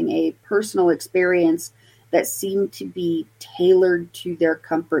having a personal experience that seemed to be tailored to their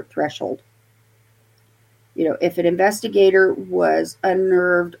comfort threshold. You know, if an investigator was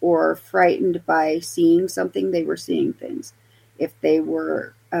unnerved or frightened by seeing something, they were seeing things. If they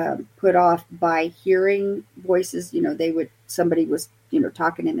were put off by hearing voices, you know, somebody was, you know,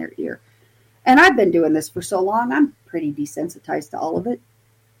 talking in their ear. And I've been doing this for so long, I'm pretty desensitized to all of it.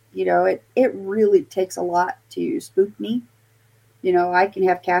 You know, it really takes a lot to spook me. You know, I can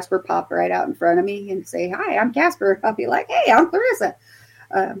have Casper pop right out in front of me and say, "Hi, I'm Casper." I'll be like, "Hey, I'm Clarissa."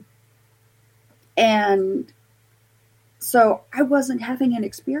 And so I wasn't having an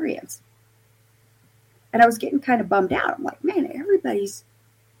experience. And I was getting kind of bummed out. I'm like, man, everybody's,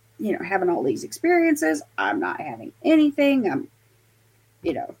 you know, having all these experiences. I'm not having anything. I'm,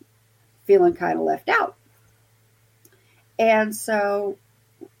 you know, feeling kind of left out. And so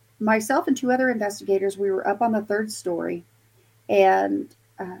myself and 2 other investigators, we were up on the 3rd story, and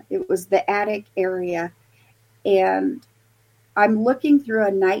it was the attic area. And I'm looking through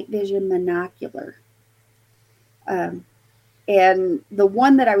a night vision monocular. And the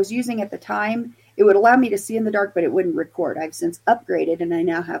one that I was using at the time, it would allow me to see in the dark, but it wouldn't record. I've since upgraded, and I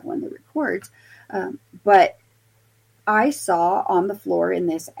now have one that records. But I saw on the floor in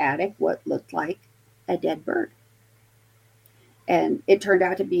this attic what looked like a dead bird. And it turned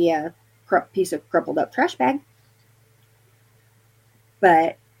out to be a piece of crumpled up trash bag.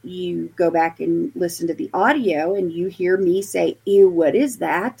 But you go back and listen to the audio, and you hear me say, "Ew, what is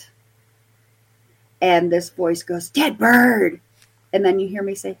that?" And this voice goes, "Dead bird." And then you hear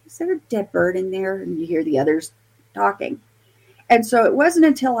me say, "Is there a dead bird in there?" And you hear the others talking. And so it wasn't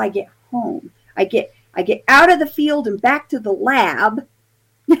until I get home, I get out of the field and back to the lab,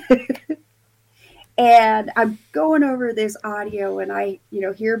 and I'm going over this audio, and I, you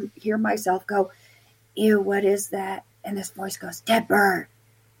know, hear myself go, "Ew, what is that?" And this voice goes, "Dead bird."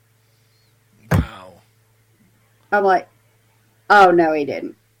 Wow. I'm like, oh no, he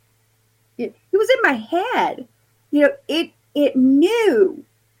didn't. It was in my head. You know, it knew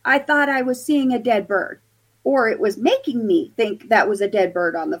I thought I was seeing a dead bird, or it was making me think that was a dead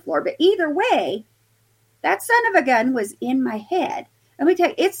bird on the floor. But either way, that son of a gun was in my head. Let me tell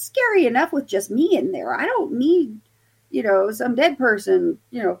you, it's scary enough with just me in there. I don't need, you know, some dead person,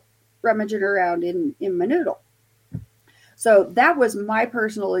 you know, rummaging around in my noodle. So that was my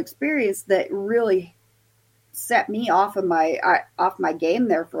personal experience that really set me off of my game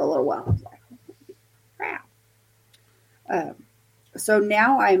there for a little while. I was like, holy crap. So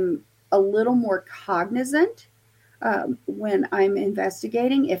now I'm a little more cognizant when I'm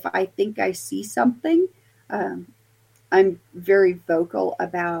investigating. If I think I see something, I'm very vocal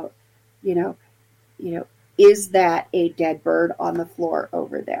about, you know, is that a dead bird on the floor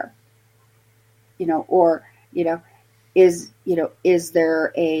over there? You know, or, you know, is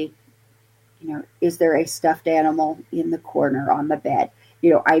there a stuffed animal in the corner on the bed?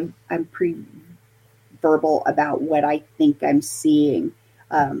 You know, I'm pretty verbal about what I think I'm seeing,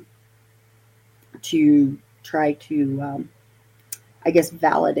 to try to, I guess,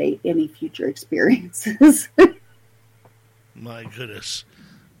 validate any future experiences. My goodness.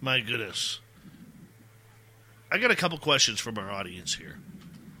 I got a couple questions from our audience here.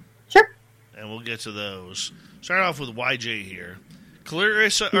 Sure. And we'll get to those. Start off with YJ here.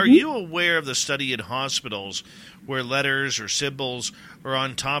 Clarissa, are you aware of the study in hospitals where letters or symbols are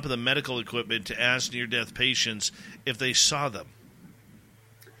on top of the medical equipment to ask near-death patients if they saw them?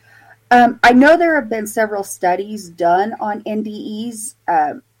 I know there have been several studies done on NDEs.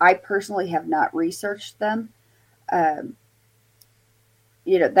 I personally have not researched them.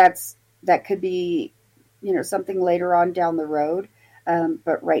 You know, that could be, you know, something later on down the road.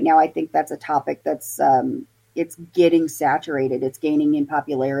 But right now I think that's a topic that's, it's getting saturated. It's gaining in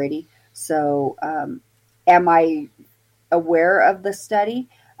popularity. So, am I aware of the study?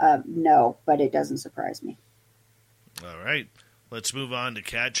 No, but it doesn't surprise me. All right. Let's move on to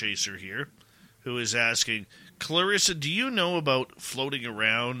Cat Chaser here, who is asking, Clarissa, do you know about floating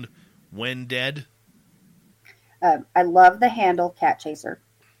around when dead? I love the handle Cat Chaser.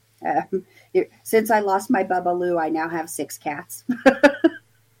 Since I lost my Bubba Lou, I now have 6 cats.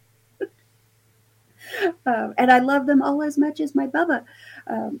 And I love them all as much as my Bubba.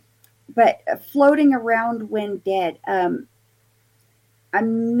 But floating around when dead, I'm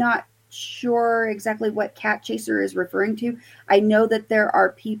not sure exactly what Cat Chaser is referring to. I know that there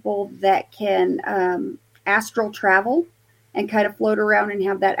are people that can astral travel and kind of float around and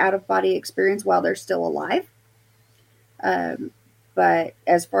have that out-of-body experience while they're still alive. But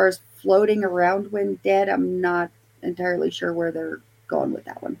as far as floating around when dead. I'm not entirely sure where they're going with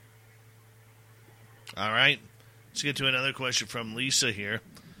that one. All right. Let's get to another question from Lisa here.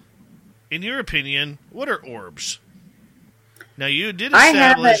 In your opinion, what are orbs? Now, you did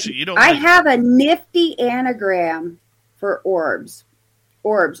establish you don't. I have a nifty anagram for orbs.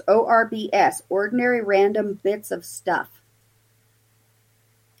 Orbs, O-R-B-S, ordinary random bits of stuff.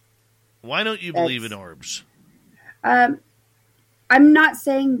 Why don't you believe in orbs? I'm not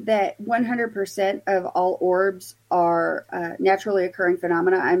saying that 100% of all orbs are naturally occurring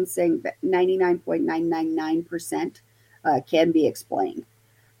phenomena. I'm saying that 99.999% can be explained.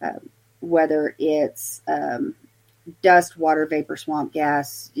 Whether it's dust, water, vapor, swamp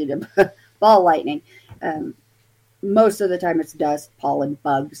gas, ball lightning. Most of the time it's dust, pollen,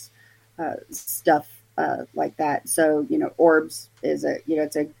 bugs, stuff like that. So, orbs is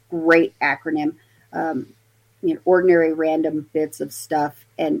it's a great acronym. Ordinary random bits of stuff.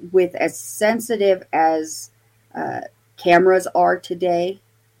 And with as sensitive as cameras are today,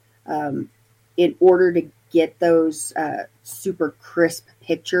 in order to get those super crisp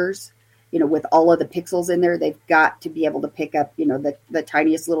pictures, with all of the pixels in there, they've got to be able to pick up, the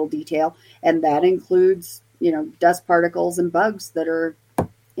tiniest little detail. And that includes, dust particles and bugs that are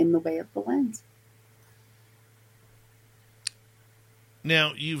in the way of the lens.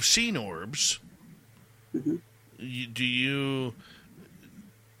 Now, you've seen orbs. Mm-hmm. Do you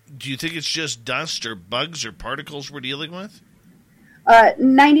think it's just dust or bugs or particles we're dealing with?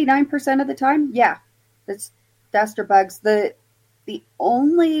 99% of the time, yeah. It's dust or bugs. The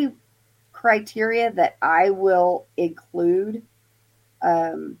only criteria that I will include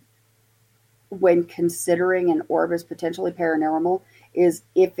when considering an orb as potentially paranormal is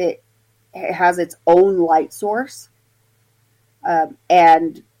if it has its own light source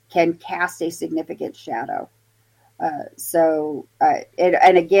and can cast a significant shadow.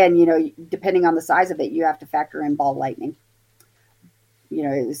 And again, depending on the size of it, you have to factor in ball lightning,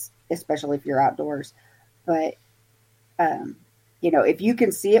 especially if you're outdoors. But, if you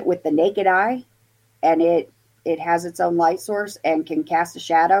can see it with the naked eye and it has its own light source and can cast a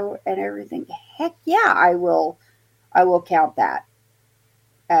shadow and everything, heck yeah, I will count that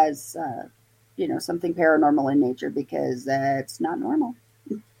as, something paranormal in nature, because that's not normal.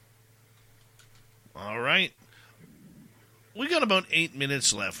 All right. We got about 8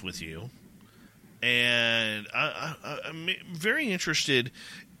 minutes left with you. And I'm very interested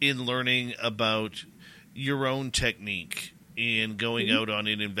in learning about your own technique in going out on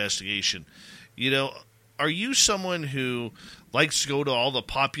an investigation. Are you someone who likes to go to all the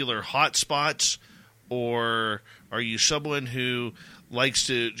popular hot spots, or are you someone who likes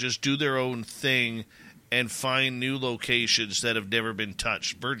to just do their own thing and find new locations that have never been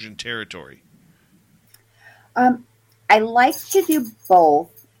touched, virgin territory? I like to do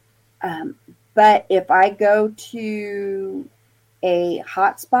both, but if I go to a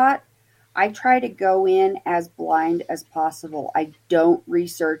hot spot, I try to go in as blind as possible. I don't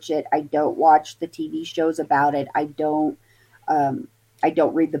research it. I don't watch the TV shows about it. I don't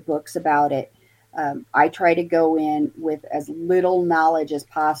read the books about it. I try to go in with as little knowledge as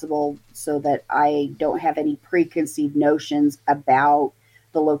possible so that I don't have any preconceived notions about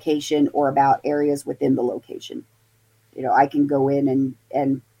the location or about areas within the location. I can go in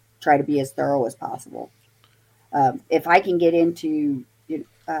and try to be as thorough as possible. If I can get into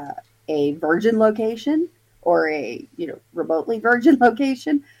a virgin location or a remotely virgin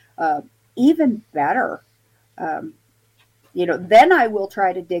location, even better. Then I will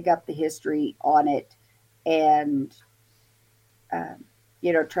try to dig up the history on it and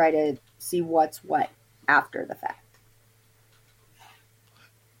try to see what's what after the fact.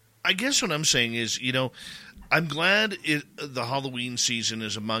 I guess what I'm saying is, I'm glad the Halloween season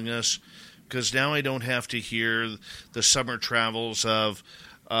is among us, because now I don't have to hear the summer travels of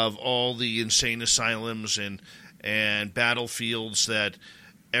all the insane asylums and battlefields that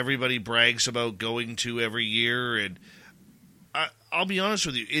everybody brags about going to every year. And I'll be honest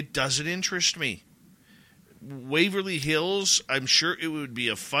with you, it doesn't interest me. Waverly Hills, I'm sure it would be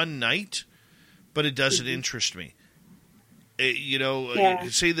a fun night, but it doesn't interest me. You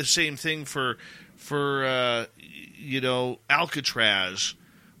could say the same thing for Alcatraz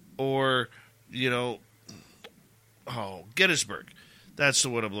or, Gettysburg. That's the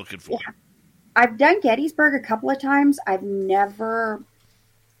one I'm looking for. Yeah. I've done Gettysburg a couple of times. I've never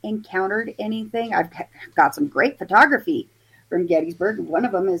encountered anything. I've got some great photography from Gettysburg. One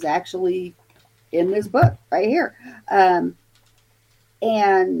of them is actually in this book right here.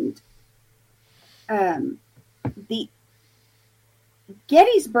 The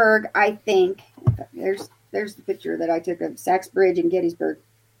Gettysburg, I think, there's the picture that I took of Sachs Bridge in Gettysburg.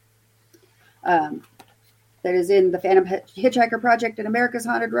 that is in the Phantom Hitchhiker Project and America's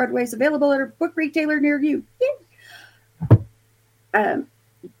Haunted Roadways, available at a book retailer near you.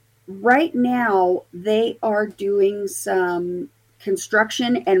 Right now, they are doing some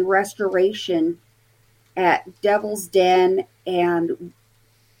construction and restoration at Devil's Den and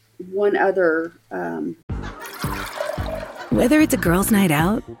one other. Whether it's a girls' night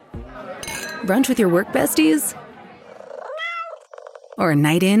out, brunch with your work besties, or a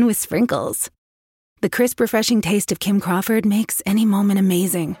night in with Sprinkles, the crisp, refreshing taste of Kim Crawford makes any moment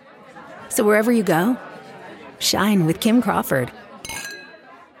amazing. So wherever you go, shine with Kim Crawford.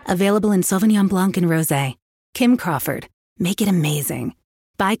 Available in Sauvignon Blanc and Rosé. Kim Crawford. Make it amazing.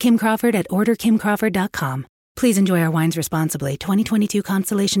 Buy Kim Crawford at orderkimcrawford.com. Please enjoy our wines responsibly. 2022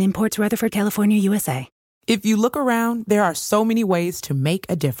 Constellation Imports, Rutherford, California, USA. If you look around, there are so many ways to make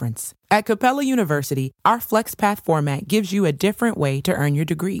a difference. At Capella University, our FlexPath format gives you a different way to earn your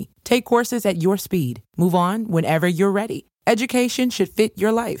degree. Take courses at your speed. Move on whenever you're ready. Education should fit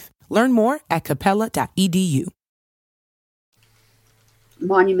your life. Learn more at capella.edu.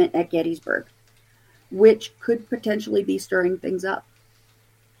 Monument at Gettysburg, which could potentially be stirring things up.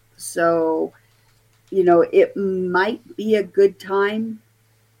 So, it might be a good time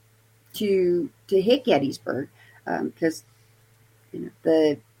to hit Gettysburg, because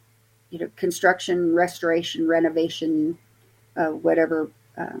the construction, restoration, renovation, whatever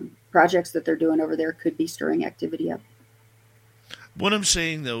projects that they're doing over there could be stirring activity up. What I'm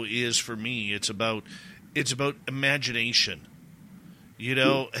saying though is, for me, it's about imagination.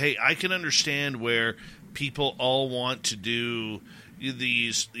 Hey, I can understand where people all want to do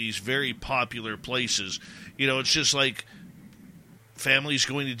these very popular places. It's just like families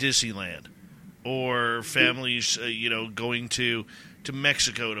going to Disneyland, or families, going to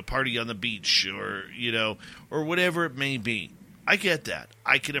Mexico to party on the beach, or whatever it may be. I get that.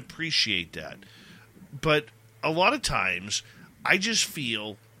 I can appreciate that. But a lot of times, I just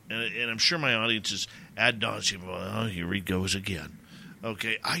feel, and I'm sure my audience is ad nauseum, oh, here he goes again.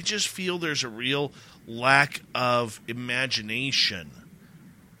 Okay, I just feel there's a real lack of imagination.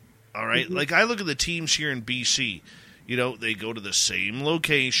 All right? Mm-hmm. Like, I look at the teams here in BC. They go to the same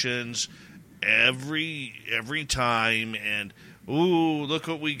locations every time, and, ooh, look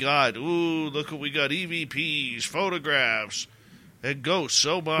what we got. Ooh, look what we got. EVPs, photographs. It goes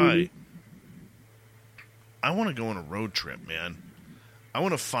so by. Mm-hmm. I want to go on a road trip, man. I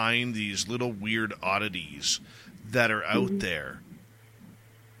want to find these little weird oddities that are out there.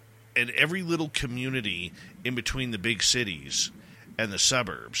 And every little community in between the big cities and the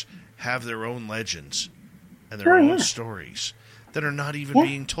suburbs have their own legends and their own stories that are not even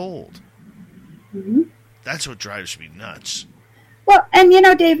being told. Mm-hmm. That's what drives me nuts. Well, and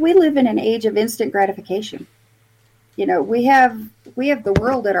Dave, we live in an age of instant gratification. We have the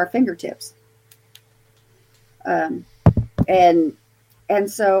world at our fingertips. And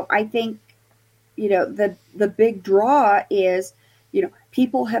so I think, the big draw is,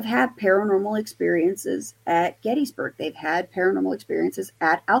 people have had paranormal experiences at Gettysburg. They've had paranormal experiences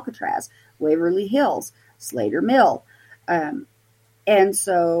at Alcatraz, Waverly Hills, Slater Mill. And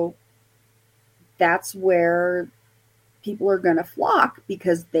so that's where people are going to flock,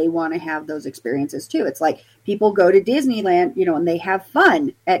 because they want to have those experiences too. It's like people go to Disneyland, and they have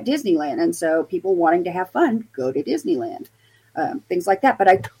fun at Disneyland. And so people wanting to have fun go to Disneyland, things like that. But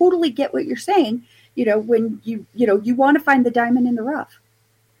I totally get what you're saying. When you want to find the diamond in the rough.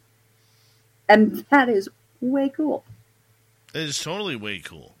 And that is way cool. It is totally way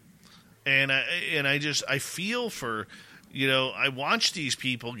cool. And I feel for, I watch these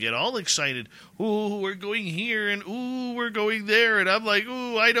people get all excited. Ooh, we're going here, and ooh, we're going there. And I'm like,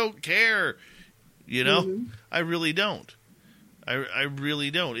 ooh, I don't care. Mm-hmm. I really don't. I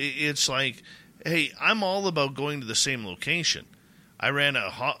really don't. It's like, hey, I'm all about going to the same location. I ran a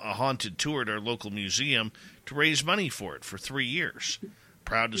haunted tour at our local museum to raise money for it for 3 years.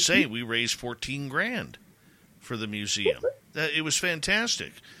 Proud to say we raised $14,000 for the museum. It was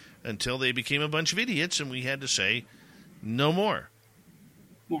fantastic until they became a bunch of idiots and we had to say no more.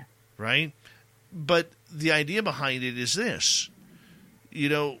 Yeah. Right? But the idea behind it is this.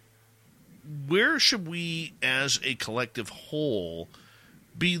 Where should we as a collective whole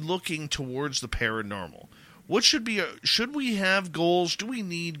be looking towards the paranormal? What should we have goals? Do we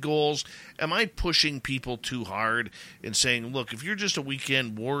need goals? Am I pushing people too hard and saying, look, if you're just a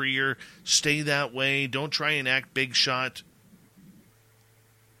weekend warrior, stay that way. Don't try and act big shot.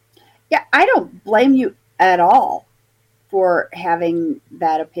 Yeah, I don't blame you at all for having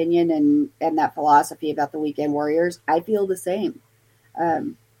that opinion and that philosophy about the weekend warriors. I feel the same.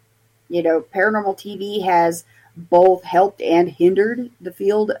 Paranormal TV has both helped and hindered the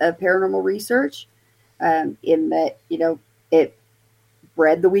field of paranormal research, in that, it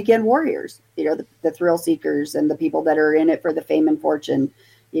bred the weekend warriors, the thrill seekers and the people that are in it for the fame and fortune.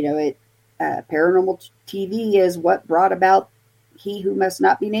 Paranormal TV is what brought about He Who Must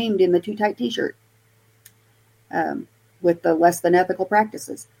Not Be Named in the Too Tight T-shirt, with the less than ethical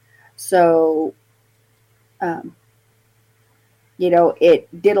practices. So,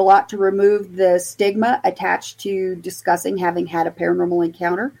 it did a lot to remove the stigma attached to discussing having had a paranormal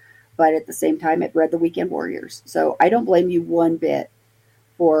encounter, but at the same time, it bred the weekend warriors. So I don't blame you one bit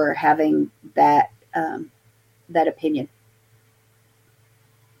for having that opinion.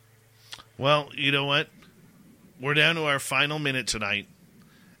 Well, you know what? We're down to our final minute tonight,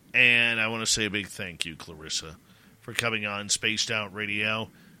 and I want to say a big thank you, Clarissa, for coming on Spaced Out Radio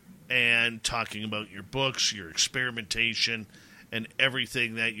and talking about your books, your experimentation, and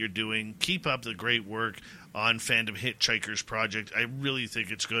everything that you're doing. Keep up the great work on Phantom Hitchhikers Project. I really think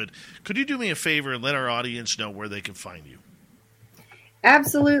it's good. Could you do me a favor and let our audience know where they can find you?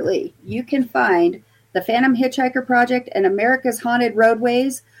 Absolutely. You can find the Phantom Hitchhiker Project and America's Haunted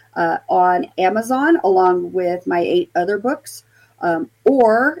Roadways on Amazon, along with my 8 other books.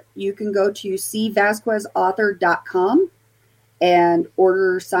 Or you can go to cvazquezauthor.com and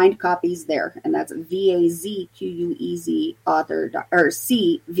order signed copies there. And that's VAZQUEZ author, or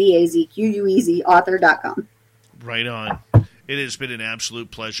CVAZQUEZ author.com. Right on. It has been an absolute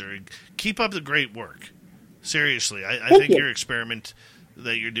pleasure. Keep up the great work. Seriously, I think your experiment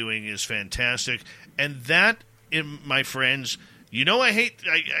that you're doing is fantastic. And that, my friends, I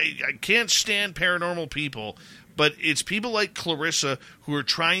can't stand paranormal people, but it's people like Clarissa who are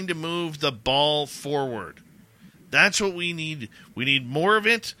trying to move the ball forward. That's what we need. We need more of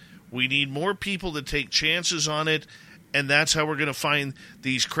it. We need more people to take chances on it. And that's how we're going to find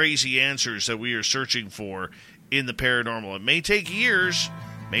these crazy answers that we are searching for in the paranormal. It may take years,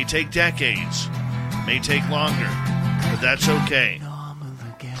 may take decades, may take longer, but that's okay.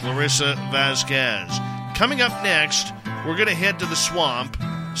 Clarissa Vasquez. Coming up next, we're going to head to the swamp.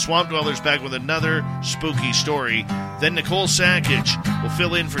 Swamp Dweller's back with another spooky story. Then Nicole Sackage will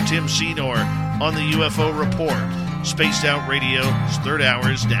fill in for Tim Senor on the UFO Report. Spaced Out Radio's third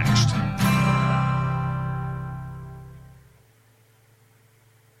hour is next.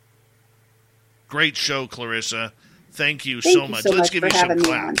 Great show, Clarissa. Thank you so much. Let's give you some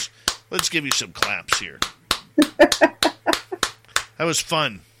claps. Let's give you some claps here. That was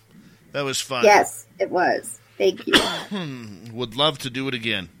fun. Yes, it was. Thank you. Would love to do it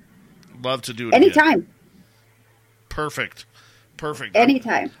again. Anytime. Perfect.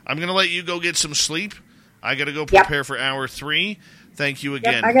 Anytime. I'm going to let you go get some sleep. I got to go prepare for hour 3. Thank you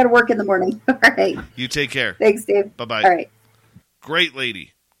again. Yep, I got to work in the morning. All right. You take care. Thanks, Dave. Bye-bye. All right. Great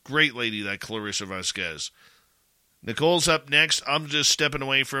lady, that Clarissa Vasquez. Nicole's up next. I'm just stepping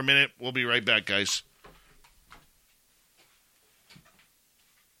away for a minute. We'll be right back, guys.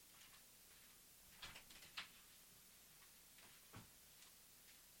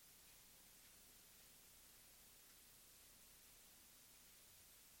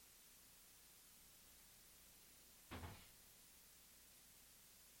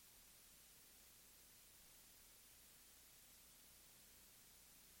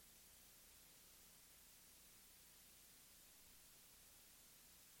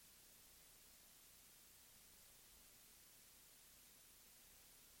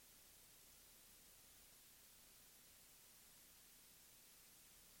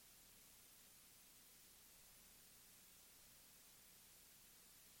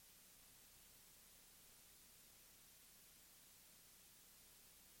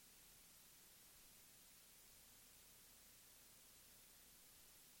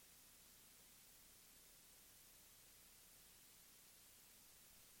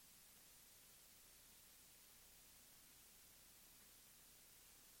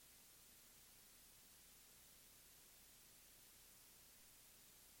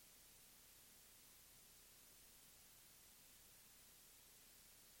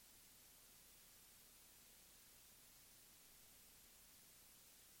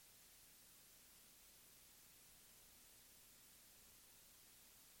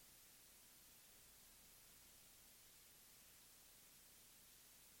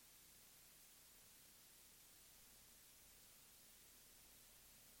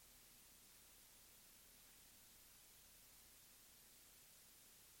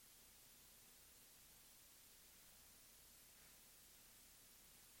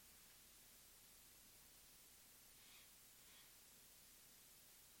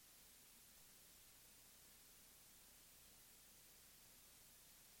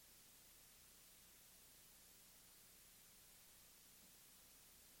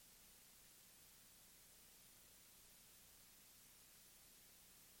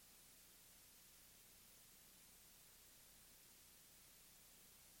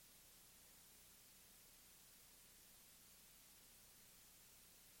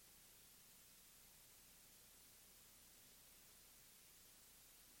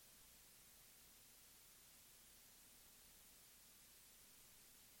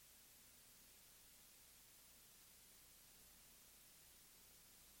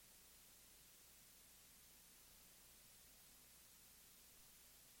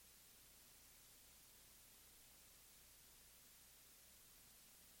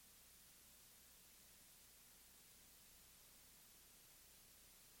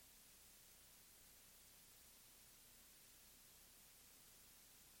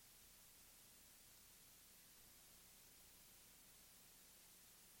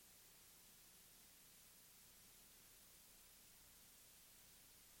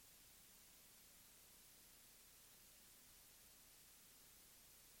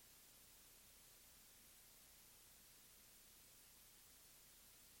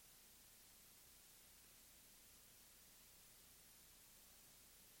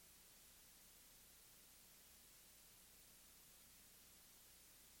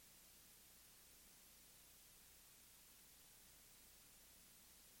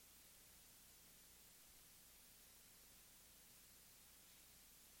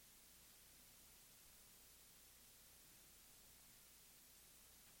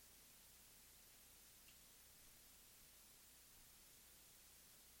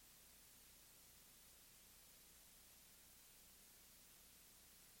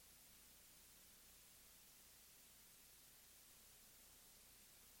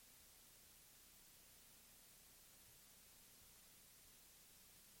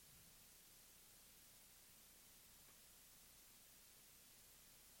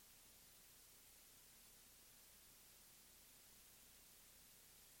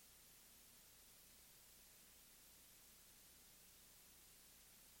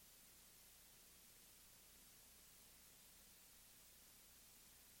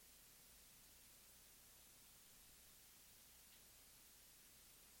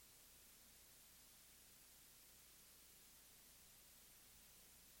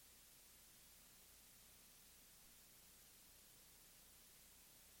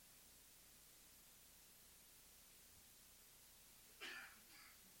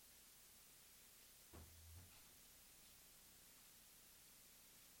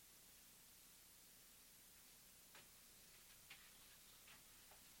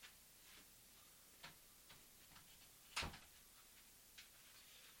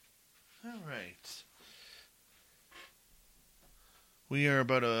 All right. We are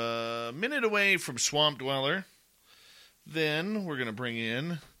about a minute away from Swamp Dweller. Then we're going to bring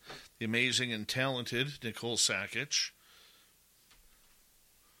in the amazing and talented Nicole Sakic.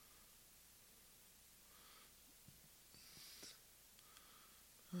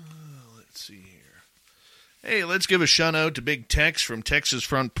 Let's see here. Hey, let's give a shout out to Big Tex from Texas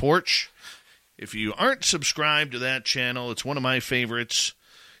Front Porch. If you aren't subscribed to that channel, it's one of my favorites.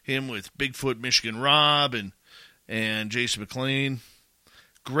 Him with Bigfoot Michigan Rob and Jason McLean.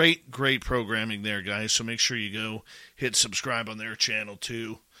 Great programming there, guys. So make sure you go hit subscribe on their channel,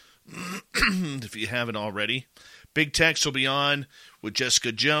 too, if you haven't already. Big Tex will be on with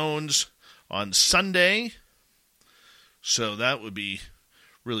Jessica Jones on Sunday. So that would be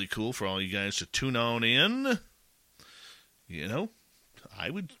really cool for all you guys to tune on in. You know,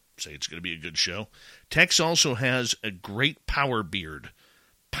 I would say it's going to be a good show. Tex also has a great power beard.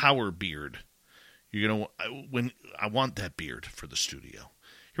 You're going to, I want that beard for the studio.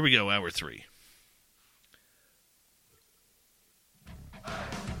 Here we go, hour 3.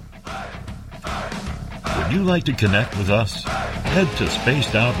 Would you like to connect with us? Head to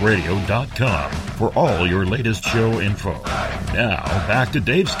spacedoutradio.com for all your latest show info. Now, back to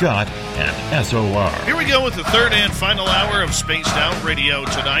Dave Scott and SOR. Here we go with the third and final hour of Spaced Out Radio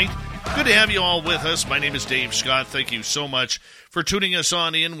tonight. Good to have you all with us. My name is Dave Scott. Thank you so much for tuning us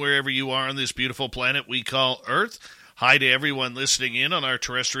on in wherever you are on this beautiful planet we call Earth. Hi to everyone listening in on our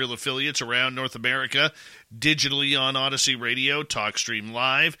terrestrial affiliates around North America, digitally on Odyssey Radio, TalkStream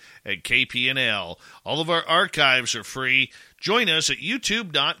Live, and KPNL. All of our archives are free. Join us at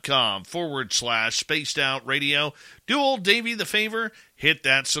youtube.com/Spaced Out Radio. Do old Davey the favor, hit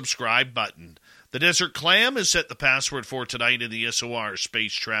that subscribe button. The Desert Clam has set the password for tonight in the SOR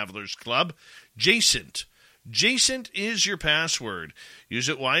Space Travelers Club. Jacent is your password. Use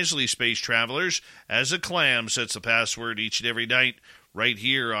it wisely, Space Travelers, as a clam sets the password each and every night right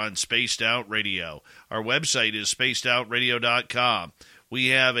here on Spaced Out Radio. Our website is spacedoutradio.com. We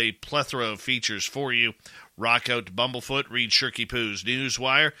have a plethora of features for you. Rock out to Bumblefoot, read Shirky Poo's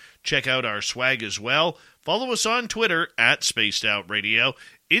Newswire, check out our swag as well. Follow us on Twitter at Spaced Out Radio,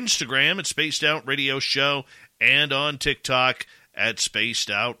 Instagram at Spaced Out Radio Show, and on TikTok at Spaced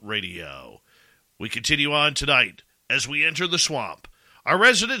Out Radio. We continue on tonight as we enter the swamp. Our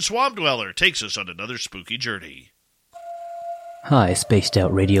resident swamp dweller takes us on another spooky journey. Hi, Spaced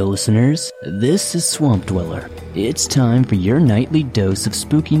Out Radio listeners. This is Swamp Dweller. It's time for your nightly dose of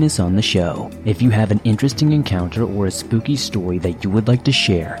spookiness on the show. If you have an interesting encounter or a spooky story that you would like to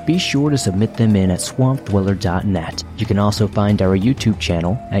share, be sure to submit them in at swampdweller.net. You can also find our YouTube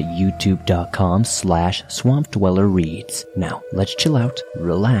channel at youtube.com/swampdwellerreads. Now, let's chill out,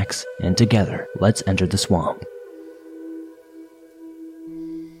 relax, and together, let's enter the swamp.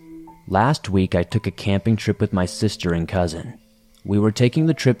 Last week, I took a camping trip with my sister and cousin. We were taking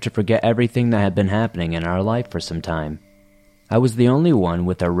the trip to forget everything that had been happening in our life for some time. I was the only one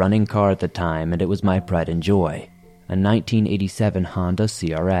with a running car at the time, and it was my pride and joy, a 1987 Honda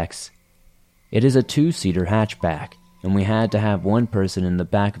CRX. It is a 2-seater hatchback, and we had to have one person in the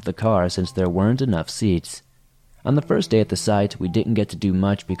back of the car since there weren't enough seats. On the first day at the site, we didn't get to do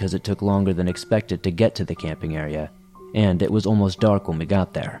much because it took longer than expected to get to the camping area, and it was almost dark when we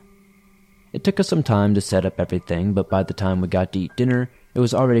got there. It took us some time to set up everything, but by the time we got to eat dinner, it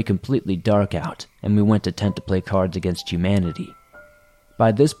was already completely dark out, and we went to tent to play Cards Against Humanity.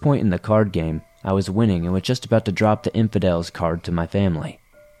 By this point in the card game, I was winning and was just about to drop the Infidels card to my family.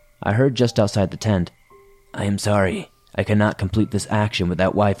 I heard just outside the tent, "I am sorry, I cannot complete this action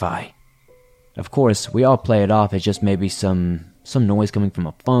without Wi-Fi." Of course, we all play it off as just maybe some noise coming from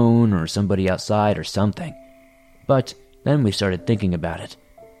a phone or somebody outside or something. But then we started thinking about it.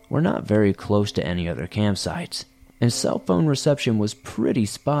 We're not very close to any other campsites, and cell phone reception was pretty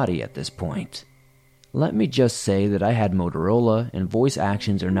spotty at this point. Let me just say that I had Motorola, and voice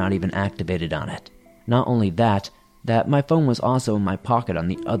actions are not even activated on it. Not only that my phone was also in my pocket on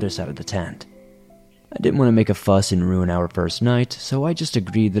the other side of the tent. I didn't want to make a fuss and ruin our first night, so I just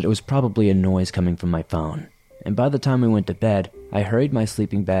agreed that it was probably a noise coming from my phone. And by the time we went to bed, I hurried my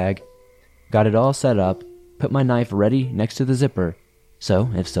sleeping bag, got it all set up, put my knife ready next to the zipper,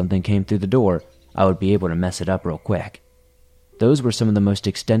 so if something came through the door, I would be able to mess it up real quick. Those were some of the most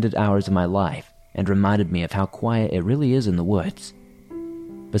extended hours of my life, and reminded me of how quiet it really is in the woods.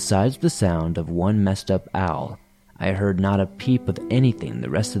 Besides the sound of one messed up owl, I heard not a peep of anything the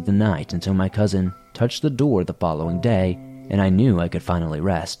rest of the night until my cousin touched the door the following day, and I knew I could finally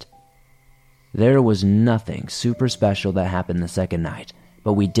rest. There was nothing super special that happened the second night,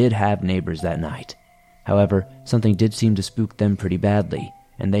 but we did have neighbors that night. However, something did seem to spook them pretty badly,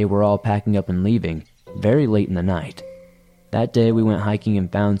 and they were all packing up and leaving very late in the night. That day we went hiking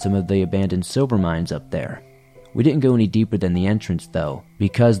and found some of the abandoned silver mines up there. We didn't go any deeper than the entrance though,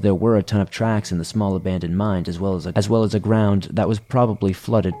 because there were a ton of tracks in the small abandoned mines as well as a ground that was probably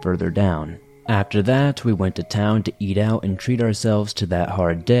flooded further down. After that, we went to town to eat out and treat ourselves to that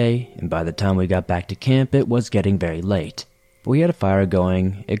hard day, and by the time we got back to camp it was getting very late. We had a fire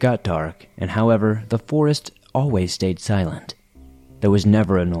going, it got dark, and however, the forest always stayed silent. There was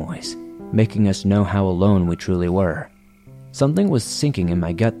never a noise, making us know how alone we truly were. Something was sinking in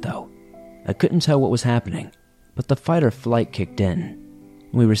my gut though. I couldn't tell what was happening, but the fight or flight kicked in.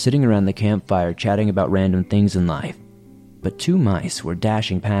 We were sitting around the campfire chatting about random things in life, but 2 mice were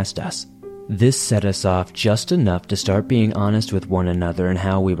dashing past us. This set us off just enough to start being honest with one another and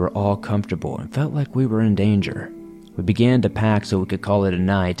how we were all comfortable and felt like we were in danger. We began to pack so we could call it a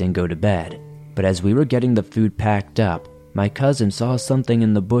night and go to bed, but as we were getting the food packed up, my cousin saw something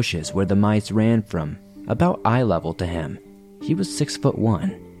in the bushes where the mice ran from, about eye level to him. He was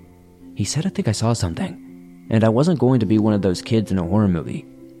 6'1". He said, "I think I saw something." And I wasn't going to be one of those kids in a horror movie.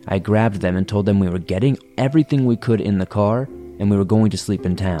 I grabbed them and told them we were getting everything we could in the car and we were going to sleep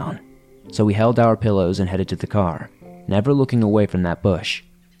in town. So we held our pillows and headed to the car, never looking away from that bush.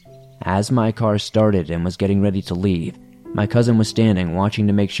 As my car started and was getting ready to leave, my cousin was standing watching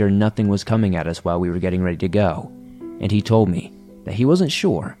to make sure nothing was coming at us while we were getting ready to go. And he told me that he wasn't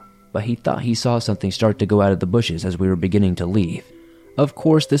sure, but he thought he saw something start to go out of the bushes as we were beginning to leave. Of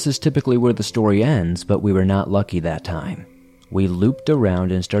course, this is typically where the story ends, but we were not lucky that time. We looped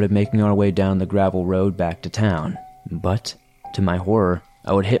around and started making our way down the gravel road back to town. But, to my horror,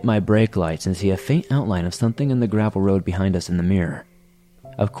 I would hit my brake lights and see a faint outline of something in the gravel road behind us in the mirror.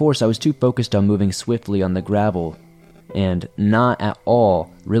 Of course, I was too focused on moving swiftly on the gravel and not at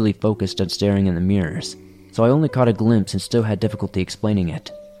all really focused on staring in the mirrors, so I only caught a glimpse and still had difficulty explaining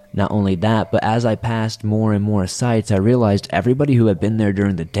it. Not only that, but as I passed more and more sites, I realized everybody who had been there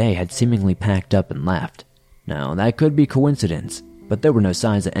during the day had seemingly packed up and left. Now, that could be coincidence, but there were no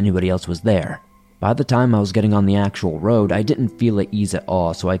signs that anybody else was there. By the time I was getting on the actual road, I didn't feel at ease at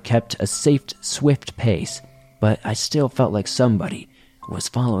all, so I kept a safe, swift pace, but I still felt like somebody was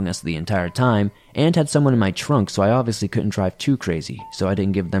following us the entire time and had someone in my trunk, so I obviously couldn't drive too crazy, so I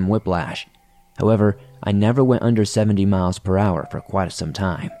didn't give them whiplash. However, I never went under 70 miles per hour for quite some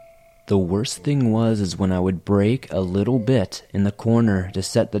time. The worst thing was when I would brake a little bit in the corner to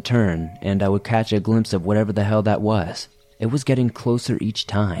set the turn, and I would catch a glimpse of whatever the hell that was. It was getting closer each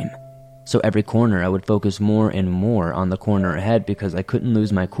time. So every corner I would focus more and more on the corner ahead because I couldn't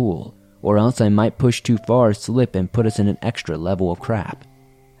lose my cool, or else I might push too far, slip, and put us in an extra level of crap.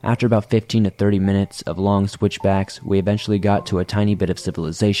 After about 15 to 30 minutes of long switchbacks, we eventually got to a tiny bit of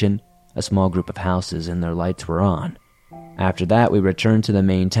civilization, a small group of houses, and their lights were on. After that, we returned to the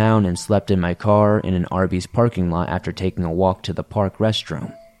main town and slept in my car in an Arby's parking lot after taking a walk to the park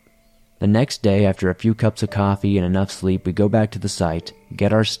restroom. The next day, after a few cups of coffee and enough sleep, we go back to the site,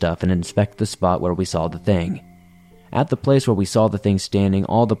 get our stuff, and inspect the spot where we saw the thing. At the place where we saw the thing standing,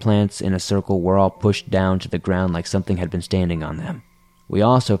 all the plants in a circle were all pushed down to the ground like something had been standing on them. We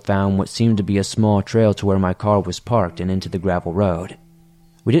also found what seemed to be a small trail to where my car was parked and into the gravel road.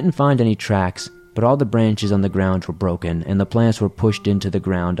 We didn't find any tracks, but all the branches on the ground were broken and the plants were pushed into the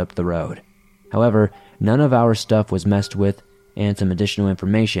ground up the road. However, none of our stuff was messed with, and some additional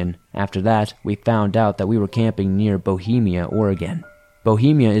information. After that, we found out that we were camping near Bohemia, Oregon.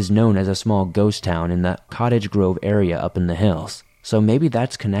 Bohemia is known as a small ghost town in the Cottage Grove area up in the hills, so maybe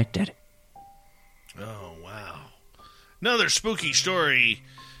that's connected. Oh, wow. Another spooky story.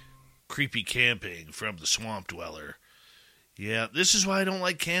 Creepy camping from the Swamp Dweller. Yeah, this is why I don't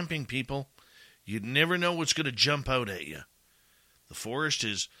like camping, people. You never know what's going to jump out at you. The forest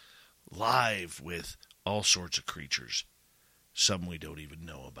is live with all sorts of creatures. Some we don't even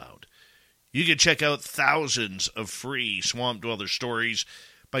know about. You can check out thousands of free Swamp Dweller stories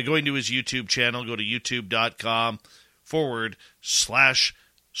by going to his YouTube channel. Go to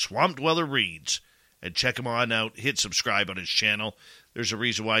youtube.com/Swamp Dweller Reads and check him on out. Hit subscribe on his channel. There's a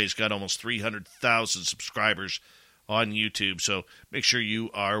reason why he's got almost 300,000 subscribers on YouTube, so make sure you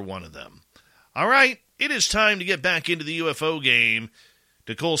are one of them. All right, it is time to get back into the UFO game.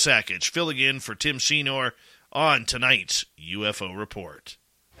 Nicole Sackage filling in for Tim Senor on tonight's UFO Report.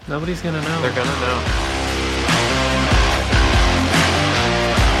 Nobody's gonna know. They're gonna know.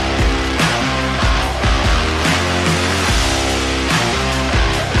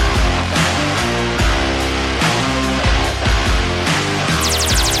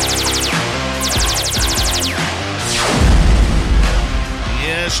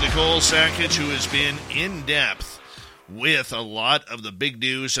 Yes, Nicole Sackage, who has been in depth with a lot of the big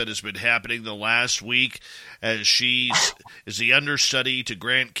news that has been happening the last week, as she is the understudy to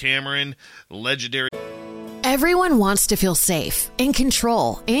Grant Cameron, legendary. Everyone wants to feel safe, in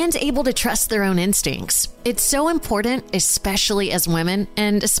control, and able to trust their own instincts. It's so important, especially as women,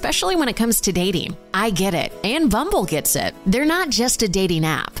 and especially when it comes to dating. I get it, and Bumble gets it. They're not just a dating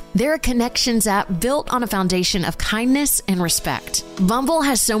app. They're a connections app built on a foundation of kindness and respect. Bumble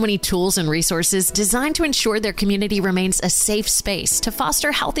has so many tools and resources designed to ensure their community remains a safe space to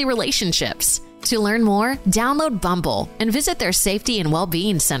foster healthy relationships. To learn more, download Bumble and visit their safety and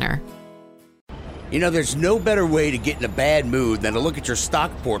well-being center. You know, there's no better way to get in a bad mood than to look at your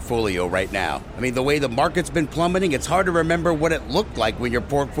stock portfolio right now. I mean, the way the market's been plummeting, it's hard to remember what it looked like when your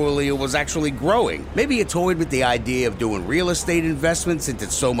portfolio was actually growing. Maybe you toyed with the idea of doing real estate investments since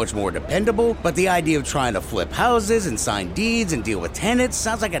it's so much more dependable, but the idea of trying to flip houses and sign deeds and deal with tenants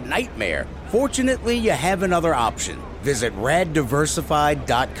sounds like a nightmare. Fortunately, you have another option. Visit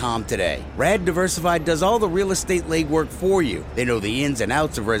RadDiversified.com today. Rad Diversified does all the real estate legwork for you. They know the ins and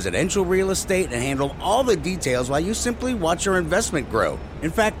outs of residential real estate and handle all the details while you simply watch your investment grow. In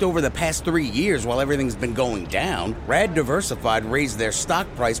fact, over the past 3 years, while everything's been going down, Rad Diversified raised their stock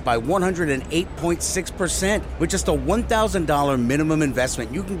price by 108.6%. With just a $1,000 minimum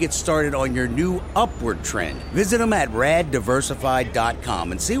investment, you can get started on your new upward trend. Visit them at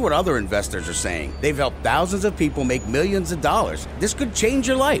RadDiversified.com and see what other investors are saying. They've helped thousands of people make millions of dollars. This could change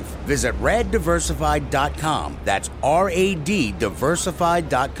your life. Visit RadDiversified.com. That's RAD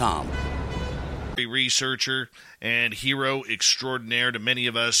Diversified.com. Researcher and hero extraordinaire to many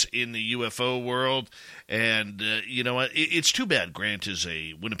of us in the UFO world. And you know what? It's too bad Grant is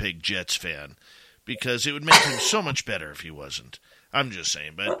a Winnipeg Jets fan, because it would make him so much better if he wasn't. I'm just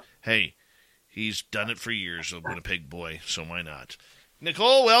saying. But hey, he's done it for years, a Winnipeg boy, so why not?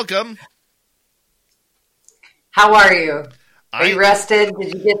 Nicole, welcome. How are you? Are you rested?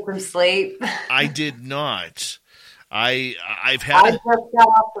 Did you get some sleep? I did not. I just got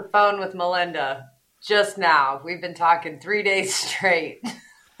off the phone with Melinda just now. We've been talking 3 days straight.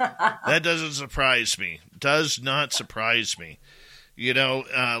 That doesn't surprise me. Does not surprise me. You know,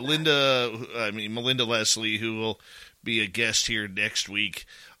 Melinda Leslie, who will be a guest here next week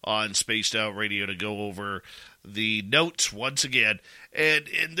on Spaced Out Radio to go over the notes once again. And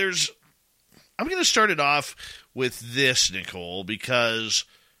I'm going to start it off with this, Nicole, because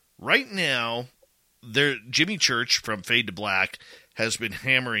right now, Jimmy Church from Fade to Black has been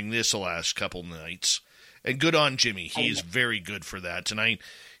hammering this the last couple nights. And good on Jimmy. He is very good for that. Tonight,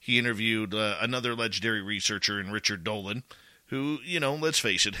 he interviewed another legendary researcher in Richard Dolan, who, you know, let's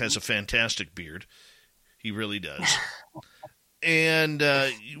face it, has a fantastic beard. He really does. And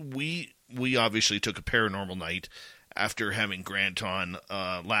we obviously took a paranormal night after having Grant on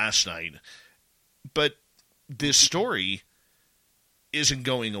last night. But this story isn't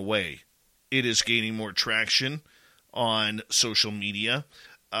going away. It is gaining more traction on social media.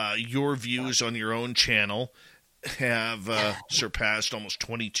 Your views on your own channel have surpassed almost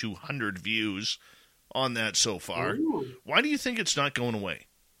 2,200 views on that so far. Ooh. Why do you think it's not going away?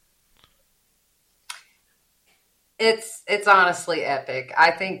 It's honestly epic.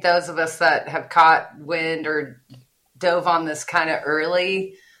 I think those of us that have caught wind or dove on this kind of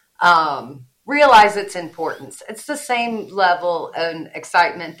early realize its importance. It's the same level of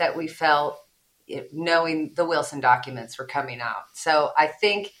excitement that we felt knowing the Wilson documents were coming out. So I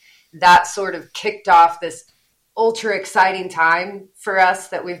think that sort of kicked off this ultra exciting time for us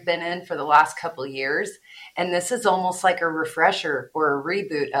that we've been in for the last couple of years. And this is almost like a refresher or a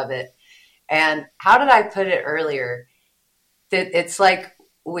reboot of it. And how did I put it earlier? That it's like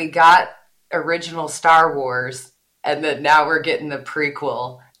we got original Star Wars and then now we're getting the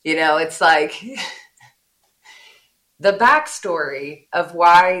prequel. You know, it's like the backstory of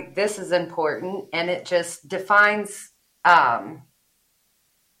why this is important, and it just defines now,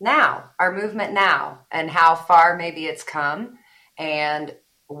 our movement now, and how far maybe it's come and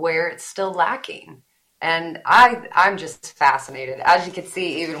where it's still lacking. And I'm just fascinated. As you can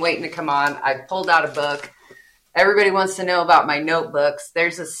see, even waiting to come on, I pulled out a book. Everybody wants to know about my notebooks.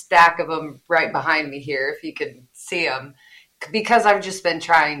 There's a stack of them right behind me here, if you could see them. Because I've just been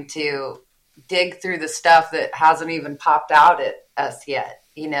trying to dig through the stuff that hasn't even popped out at us yet.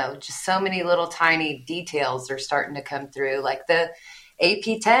 You know, just so many little tiny details are starting to come through, like the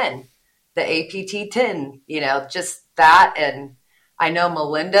AP10, the APT10, you know, just that. And I know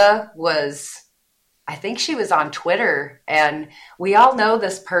Melinda I think she was on Twitter, and we all know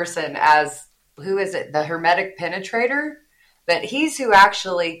this person as, who is it? The Hermetic Penetrator. But he's who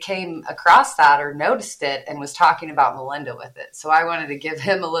actually came across that or noticed it and was talking about Melinda with it. So I wanted to give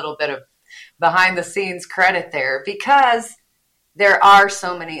him a little bit of behind the scenes credit there, because there are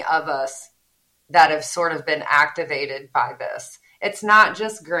so many of us that have sort of been activated by this. It's not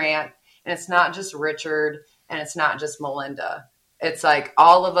just Grant, and it's not just Richard, and it's not just Melinda. It's like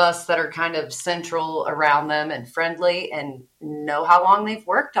all of us that are kind of central around them and friendly and know how long they've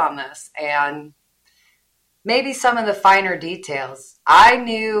worked on this and maybe some of the finer details. I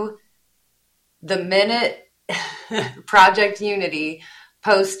knew the minute Project Unity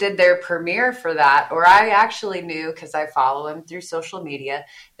posted their premiere for that, or I actually knew because I follow him through social media,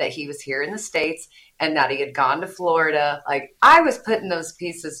 that he was here in the States and that he had gone to Florida. Like, I was putting those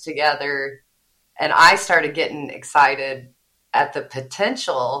pieces together and I started getting excited at the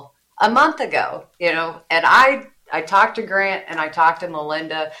potential a month ago, you know, and I talked to Grant and I talked to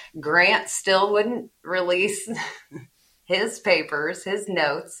Melinda. Grant still wouldn't release his papers, his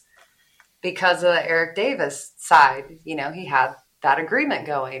notes, because of the Eric Davis side. You know, he had that agreement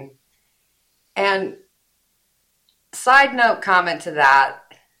going. And side note comment to that,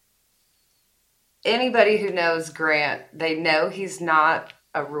 anybody who knows Grant, they know he's not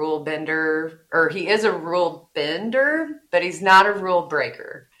a rule bender, or he is a rule bender, but he's not a rule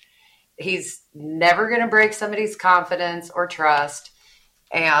breaker. He's never going to break somebody's confidence or trust.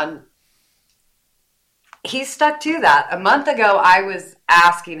 And he stuck to that. A month ago, I was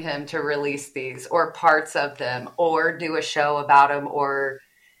asking him to release these or parts of them, or do a show about them, or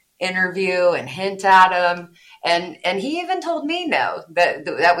interview and hint at them. And he even told me no,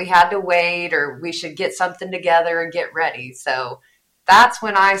 that we had to wait, or we should get something together and get ready. So that's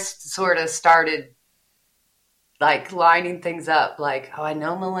when I sort of started like lining things up. Like, oh, I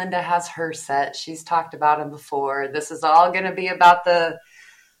know Melinda has her set. She's talked about them before. This is all going to be about the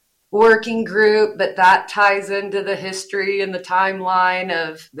working group, but that ties into the history and the timeline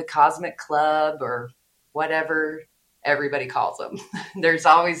of the Cosmic Club, or whatever everybody calls them. There's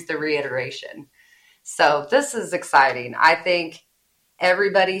always the reiteration. So this is exciting. I think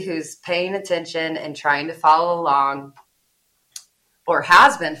everybody who's paying attention and trying to follow along, or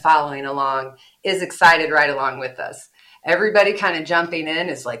has been following along, is excited right along with us. Everybody kind of jumping in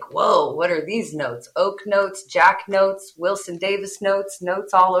is like, whoa, what are these notes? Oak notes, Jack notes, Wilson Davis notes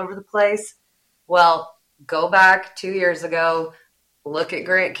all over the place. Well, go back 2 years ago, look at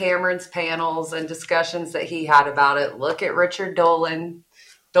Grant Cameron's panels and discussions that he had about it. Look at Richard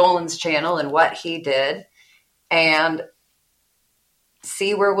Dolan's channel and what he did, and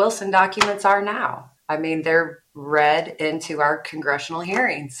see where Wilson documents are now. I mean, they're read into our congressional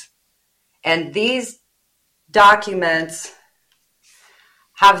hearings. And these documents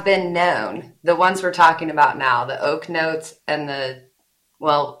have been known. The ones we're talking about now, the Oak notes and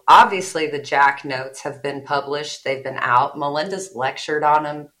obviously the Jack notes have been published. They've been out. Melinda's lectured on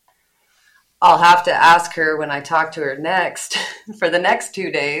them. I'll have to ask her when I talk to her next for the next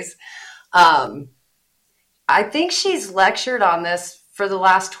 2 days. I think she's lectured on this for the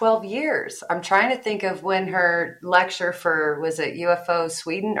last 12 years. I'm trying to think of when her lecture for, was it UFO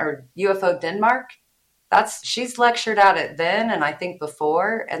Sweden or UFO Denmark? She's lectured at it then, and I think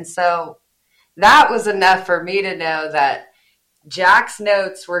before. And so that was enough for me to know that Jack's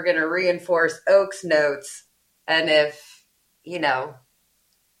notes were going to reinforce Oak's notes. And if, the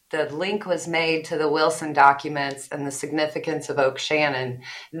link was made to the Wilson documents and the significance of Oak Shannon,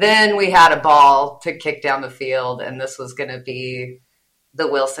 then we had a ball to kick down the field, and this was going to be the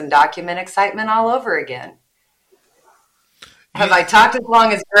Wilson document excitement all over again. Have I talked as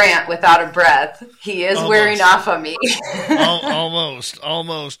long as Grant without a breath? He is wearing off on me. Almost. One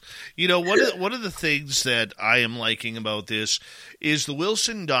of the things that I am liking about this is the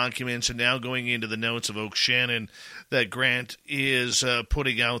Wilson documents, and now going into the notes of Oak Shannon that Grant is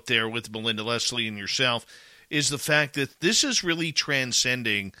putting out there with Melinda Leslie and yourself, is the fact that this is really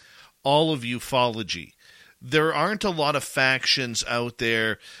transcending all of ufology. There aren't a lot of factions out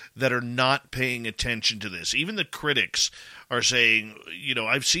there that are not paying attention to this. Even the critics are saying,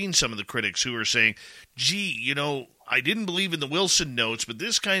 I've seen some of the critics who are saying, gee, I didn't believe in the Wilson notes, but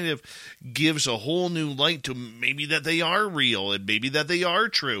this kind of gives a whole new light to maybe that they are real and maybe that they are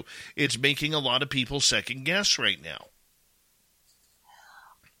true. It's making a lot of people second guess right now.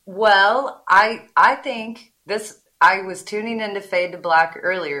 Well, I think this... I was tuning into Fade to Black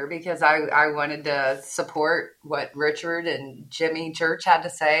earlier because I wanted to support what Richard and Jimmy Church had to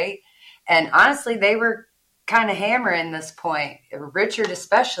say. And honestly, they were kind of hammering this point, Richard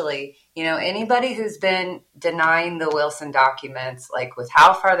especially. Anybody who's been denying the Wilson documents, like with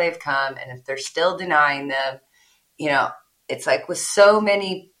how far they've come, and if they're still denying them, it's like with so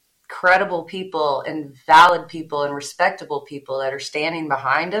many credible people and valid people and respectable people that are standing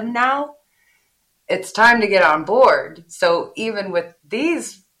behind them now, it's time to get on board. So even with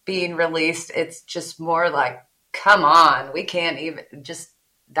these being released, it's just more like, come on, we can't even just,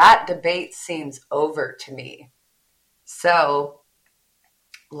 that debate seems over to me. So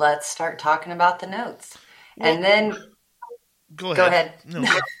let's start talking about the notes. Well, and then go ahead. No,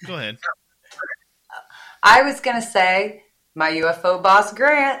 go ahead. I was going to say my UFO boss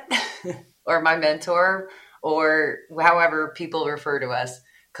Grant or my mentor, or however people refer to us,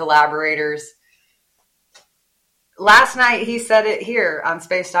 collaborators. Last night he said it here on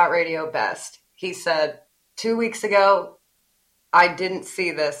Spaced Out Radio best. He said, 2 weeks ago, I didn't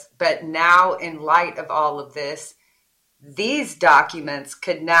see this, but now in light of all of this, these documents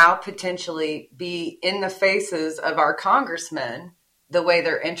could now potentially be in the faces of our congressmen the way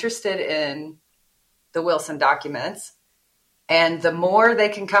they're interested in the Wilson documents. And the more they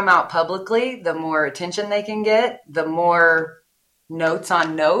can come out publicly, the more attention they can get, the more notes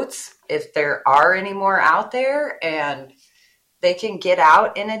on notes, if there are any more out there, and they can get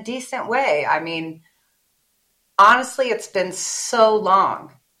out in a decent way. I mean, honestly, it's been so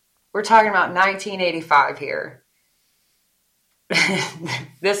long. We're talking about 1985 here.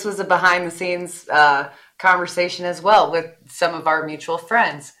 This was a behind the scenes conversation as well with some of our mutual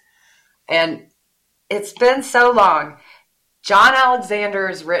friends. And it's been so long. John Alexander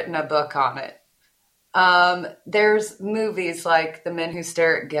has written a book on it. There's movies like The Men Who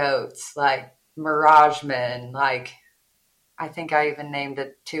Stare at Goats, like Mirage Men, like I think I even named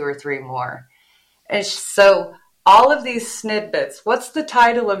it 2 or 3 more. And so all of these snippets, what's the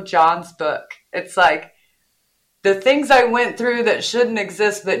title of John's book? It's like, the things I went through that shouldn't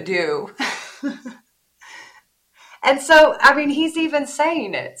exist but do. And so, I mean, he's even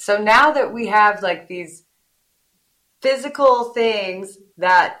saying it. So now that we have like these physical things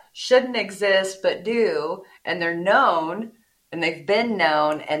that shouldn't exist but do, and they're known, and they've been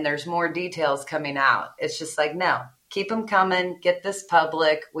known, and there's more details coming out. It's just like, no, keep them coming, get this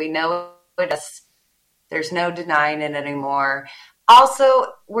public. We know it is. There's no denying it anymore. Also,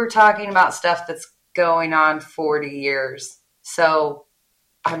 we're talking about stuff that's going on 40 years. So,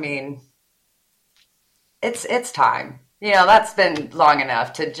 I mean, it's time. You know, that's been long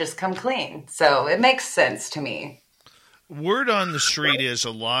enough to just come clean. So it makes sense to me. Word on the street is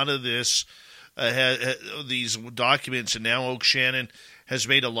a lot of this, these documents, and now Oak Shannon has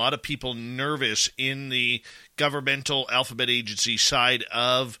made a lot of people nervous in the governmental alphabet agency side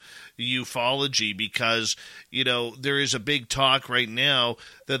of ufology because, you know, there is a big talk right now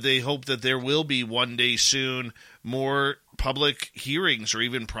that they hope that there will be one day soon more public hearings or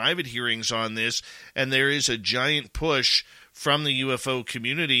even private hearings on this, and there is a giant push from the UFO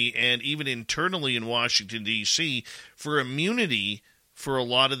community and even internally in Washington, D.C. for immunity for a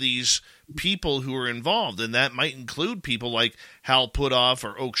lot of these people who are involved, and that might include people like Hal Puthoff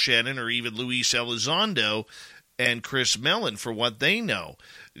or Oak Shannon or even Luis Elizondo and Chris Mellon for what they know.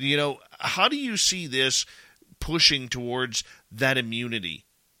 You know, how do you see this pushing towards that immunity?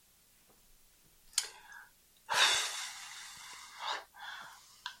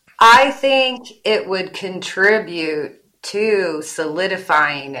 I think it would contribute to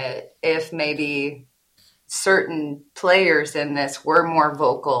solidifying it if maybe certain players in this were more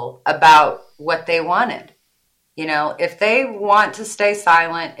vocal about what they wanted. You know, if they want to stay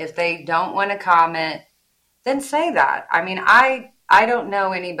silent, if they don't want to comment, then say that. I mean, I don't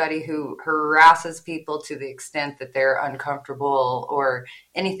know anybody who harasses people to the extent that they're uncomfortable or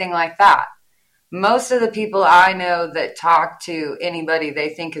anything like that. Most of the people I know that talk to anybody they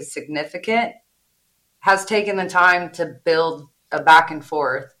think is significant has taken the time to build a back and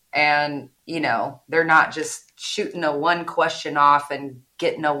forth. And, you know, they're not just shooting a one question off and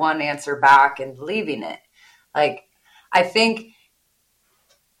getting a one answer back and leaving it. Like, I think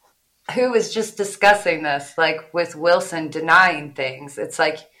who was just discussing this, like with Wilson denying things. It's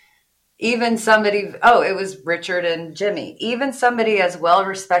like even somebody, it was Richard and Jimmy, even somebody as well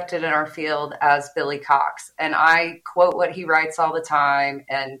respected in our field as Billy Cox. And I quote what he writes all the time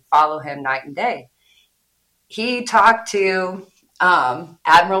and follow him night and day. He talked to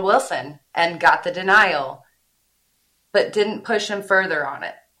Admiral Wilson and got the denial, but didn't push him further on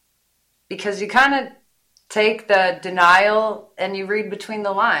it. Because you kind of take the denial and you read between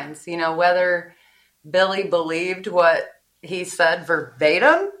the lines, you know, whether Billy believed what he said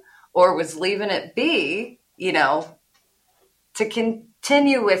verbatim or was leaving it be, you know, to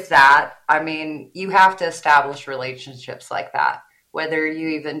continue with that. I mean, you have to establish relationships like that, whether you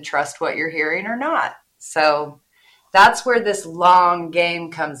even trust what you're hearing or not. So that's where this long game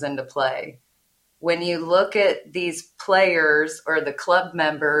comes into play. When you look at these players or the club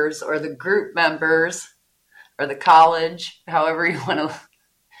members or the group members or the college, however you want to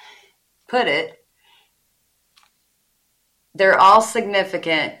put it, They're all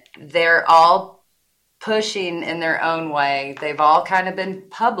significant. They're all pushing in their own way. They've all kind of been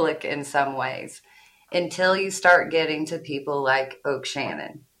public in some ways until you start getting to people like Oak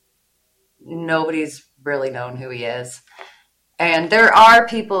Shannon. Nobody's really known who he is. And there are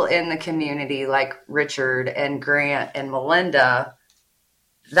people in the community like Richard and Grant and Melinda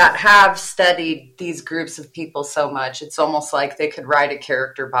that have studied these groups of people so much. It's almost like they could write a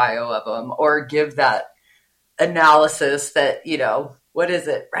character bio of them or give that analysis that, you know, what is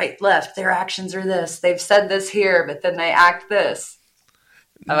it? Right, left, their actions are this. They've said this here, but then they act this.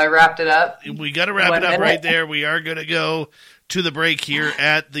 Have I wrapped it up? We got to wrap it up right there. We are going to go to the break here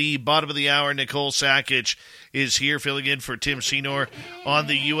at the bottom of the hour. Nicole Sackich is here filling in for Tim Senor on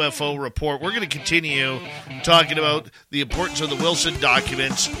the UFO Report. We're going to continue talking about the importance of the Wilson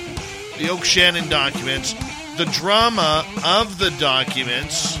documents, the Oak Shannon documents, the drama of the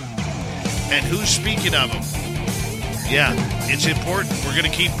documents, and who's speaking of them. Yeah, it's important. We're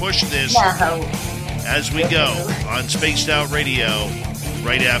going to keep pushing this as we go on Spaced Out Radio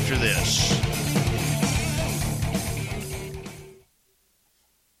right after this.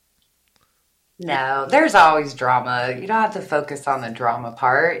 No, there's always drama. You don't have to focus on the drama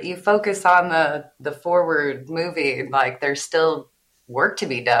part. You focus on the forward movie. Like, there's still work to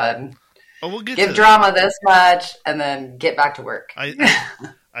be done. Oh, we'll get Give drama this much and then get back to work.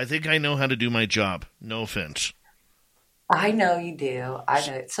 I think I know how to do my job. No offense. I know you do. I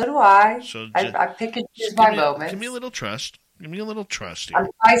know. So do I. So I pick and choose my moments. Give me a little trust. Give me a little trust here. I'm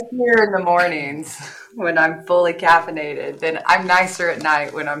nicer in the mornings when I'm fully caffeinated. Then I'm nicer at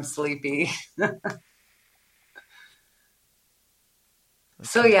night when I'm sleepy.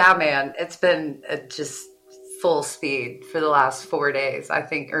 So yeah, man, it's been just full speed for the last 4 days, I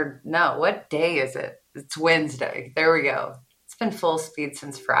think. Or no, what day is it? It's Wednesday. There we go. It's been full speed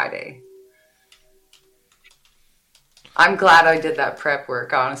since Friday. I'm glad I did that prep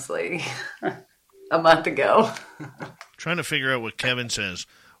work, honestly, a month ago. Trying to figure out what Kevin says.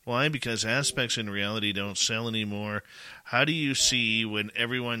 Why? Because aspects in reality don't sell anymore. How do you see when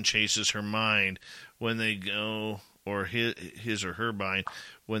everyone chases her mind when they go, or his or her mind,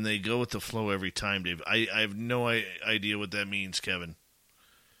 when they go with the flow every time, Dave? I have no idea what that means, Kevin.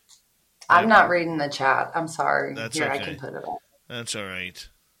 I'm not reading the chat. I'm sorry. That's Here, okay. I can put it up. That's all right.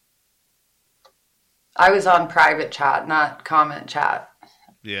 I was on private chat, not comment chat.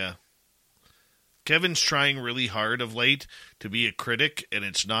 Yeah. Kevin's trying really hard of late to be a critic, and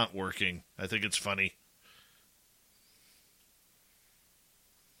it's not working. I think it's funny.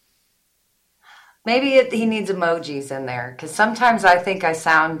 Maybe he needs emojis in there, because sometimes I think I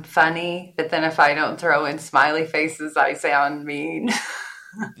sound funny, but then if I don't throw in smiley faces, I sound mean.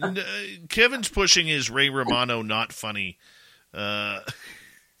 Kevin's pushing his Ray Romano not funny.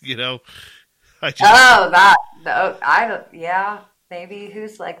 You know? Maybe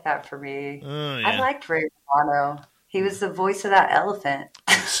who's like that for me? Oh, yeah. I liked Ray Romano. He was the voice of that elephant.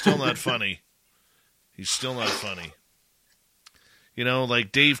 He's still not funny. He's still not funny. You know,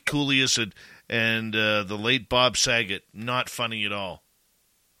 like Dave Coulier and the late Bob Saget, not funny at all.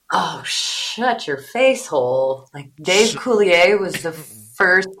 Oh, shut your face hole. Like, Dave Coulier was the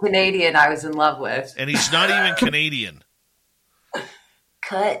first Canadian I was in love with. And he's not even Canadian.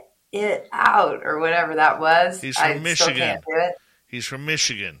 Cut it out, or whatever that was. He's from Michigan. Still can't do it. He's from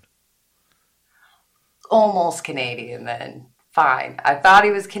Michigan. Almost Canadian, then. Fine. I thought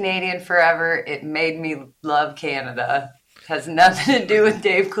he was Canadian forever. It made me love Canada. It has nothing to do with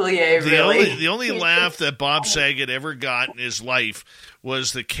Dave Coulier, really. The only laugh that Bob Saget ever got in his life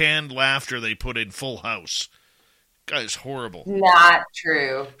was the canned laughter they put in Full House. Guy's horrible. Not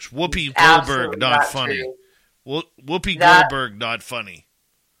true. Whoopi Absolutely Goldberg, not funny. Whoopi Goldberg, not funny.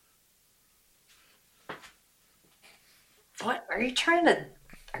 What are you trying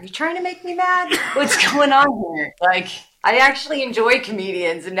to make me mad? What's going on here? Like, I actually enjoy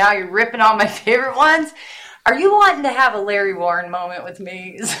comedians, and now you're ripping on my favorite ones. Are you wanting to have a Larry Warren moment with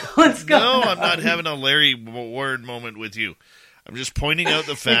me? What's going on? No, I'm not having a Larry Warren moment with you. I'm just pointing out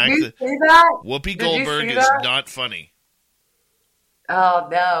the fact that Whoopi Goldberg is not funny. Oh,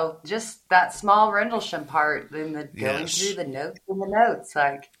 no. Just that small Rendlesham part in the going through the notes and the notes.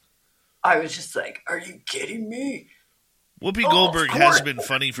 Like, I was just like, are you kidding me? Whoopi Goldberg has been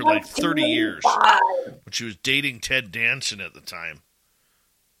funny for like 30 years. But she was dating Ted Danson at the time.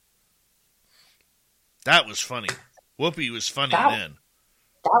 That was funny. Whoopi was funny then.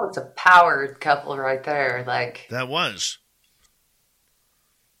 That was a power couple right there. Like, that was.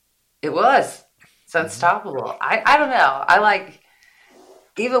 It was. It's unstoppable. I don't know. I like,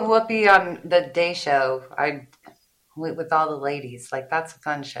 even Whoopi on the Day Show, I went with all the ladies. Like, that's a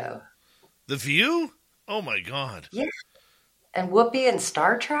fun show. The View? Oh, my God. Yeah. And Whoopi in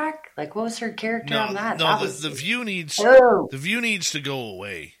Star Trek? Like, what was her character on that? No, that the View needs to go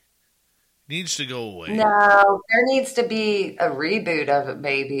away. Needs to go away. No, there needs to be a reboot of it,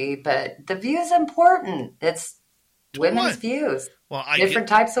 maybe. But The View is important. It's women's views. Well, different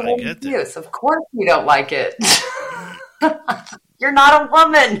types of women's views. Of course, you don't like it. You're not a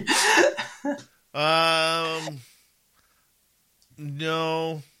woman.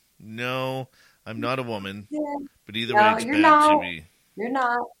 No, I'm not a woman. Yeah. But either way, it's bad to me. You're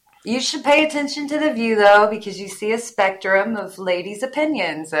not. You should pay attention to The View, though, because you see a spectrum of ladies'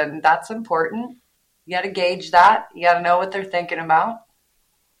 opinions, and that's important. You got to gauge that. You got to know what they're thinking about.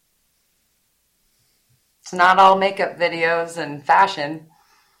 It's not all makeup videos and fashion.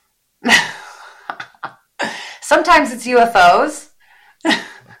 Sometimes it's UFOs.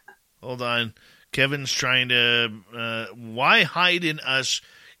 Hold on. Kevin's trying to... why hide in us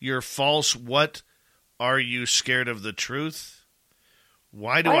your false what? Are you scared of the truth?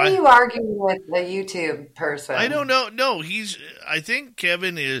 Why are you arguing with the YouTube person? I don't know. No, I think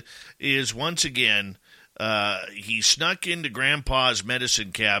Kevin is once again, he snuck into Grandpa's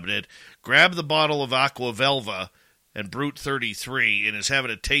medicine cabinet, grabbed the bottle of Aqua Velva and Brute 33, and is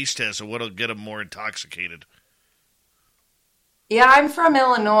having a taste test of what'll get him more intoxicated. Yeah, I'm from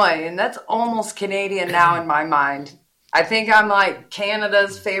Illinois, and that's almost Canadian now in my mind. I think I'm like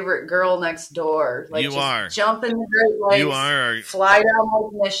Canada's favorite girl next door. Like, you are. Jump in the Great Lakes. You are. Fly down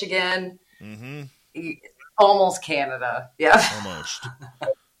Lake Michigan. Mm-hmm. Almost Canada. Yeah. Almost.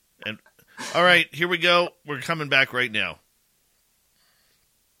 And all right, here we go. We're coming back right now.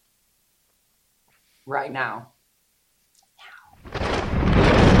 Right now.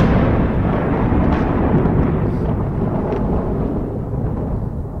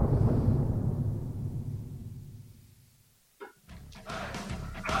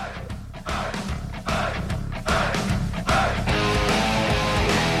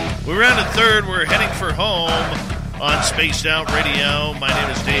 We're round to third. We're heading for home on Spaced Out Radio. My name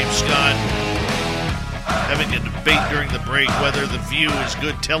is Dave Scott. Having a debate during the break whether The View is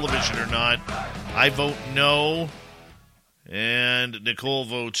good television or not. I vote no, and Nicole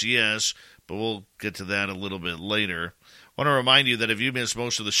votes yes, but we'll get to that a little bit later. I want to remind you that if you missed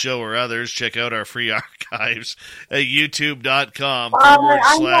most of the show or others, check out our free archives at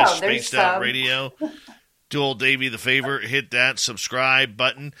youtube.com/Spaced Out Radio. Do old Davey the favor, hit that subscribe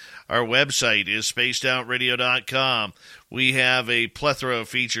button. Our website is spacedoutradio.com. We have a plethora of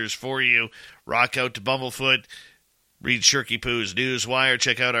features for you. Rock out to Bumblefoot. Read Shirky Poo's Newswire.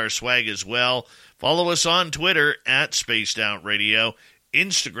 Check out our swag as well. Follow us on Twitter at Spaced Out Radio,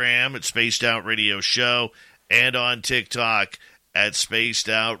 Instagram at Spaced Out Radio Show, and on TikTok at Spaced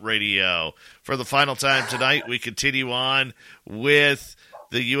Out Radio. For the final time tonight, we continue on with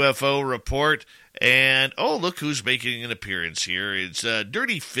the UFO report. And, oh, look who's making an appearance here. It's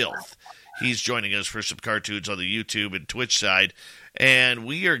Dirty Filth. He's joining us for some cartoons on the YouTube and Twitch side. And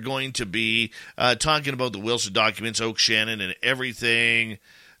we are going to be talking about the Wilson documents, Oak Shannon, and everything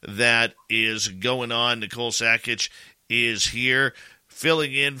that is going on. Nicole Sakich is here,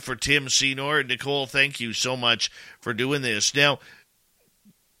 filling in for Tim Senor. Nicole, thank you so much for doing this. Now,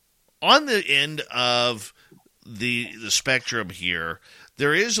 on the end of the spectrum here,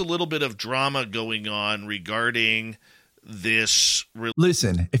 there is a little bit of drama going on regarding this.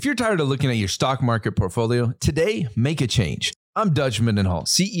 Listen, if you're tired of looking at your stock market portfolio, today, make a change. I'm Dutch Mendenhall,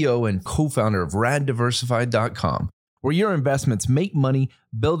 CEO and co-founder of RadDiversified.com, where your investments make money,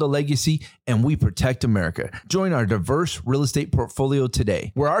 build a legacy, and we protect America. Join our diverse real estate portfolio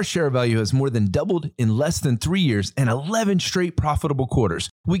today, where our share value has more than doubled in less than 3 years and 11 straight profitable quarters.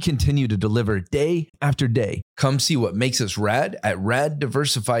 We continue to deliver day after day. Come see what makes us rad at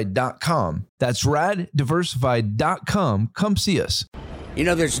RadDiversified.com. That's RadDiversified.com. Come see us. You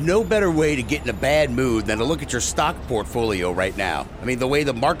know, there's no better way to get in a bad mood than to look at your stock portfolio right now. I mean, the way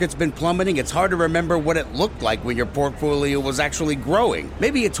the market's been plummeting, it's hard to remember what it looked like when your portfolio was actually growing.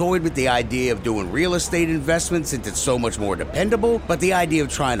 Maybe you toyed with the idea of doing real estate investments since it's so much more dependable, but the idea of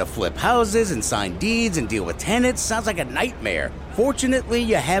trying to flip houses and sign deeds and deal with tenants sounds like a nightmare. Fortunately,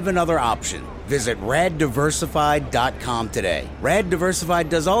 you have another option. Visit RadDiversified.com today. Rad Diversified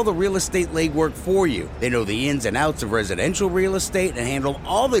does all the real estate legwork for you. They know the ins and outs of residential real estate and handle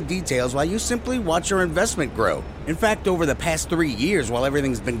all the details while you simply watch your investment grow. In fact, over the past 3 years, while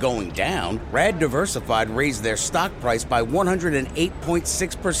everything's been going down, Rad Diversified raised their stock price by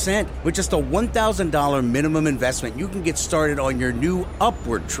 108.6%. With just a $1,000 minimum investment, you can get started on your new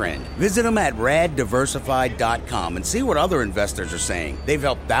upward trend. Visit them at RadDiversified.com and see what other investors are saying. They've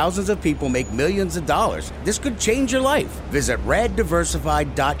helped thousands of people make millions of dollars. This could change your life. Visit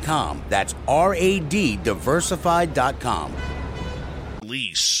RadDiversified.com. That's RAD Diversified.com.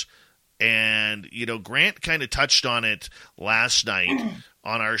 police. And, Grant kind of touched on it last night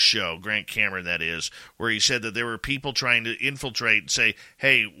on our show, Grant Cameron, that is, where he said that there were people trying to infiltrate and say,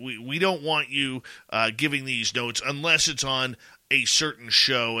 hey, we don't want you giving these notes unless it's on a certain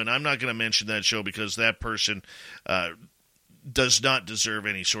show. And I'm not going to mention that show because that person does not deserve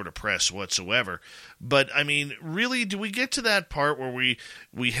any sort of press whatsoever. But, really, do we get to that part where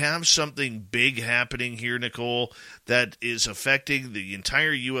we have something big happening here, Nicole, that is affecting the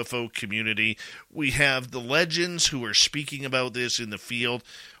entire UFO community? We have the legends who are speaking about this in the field,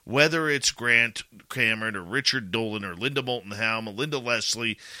 whether it's Grant Cameron or Richard Dolan or Linda Moulton Howe, Melinda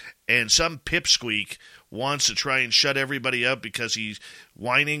Leslie, and some pipsqueak wants to try and shut everybody up because he's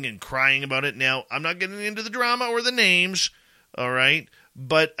whining and crying about it. Now, I'm not getting into the drama or the names, all right?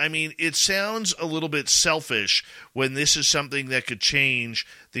 But, it sounds a little bit selfish when this is something that could change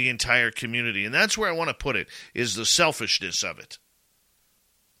the entire community. And that's where I want to put it, is the selfishness of it.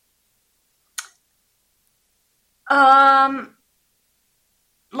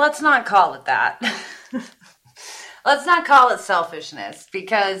 Let's not call it that. Let's not call it selfishness,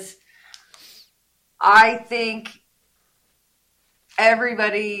 because I think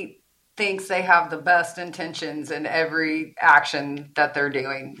everybody thinks they have the best intentions in every action that they're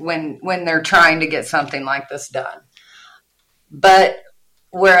doing when they're trying to get something like this done. But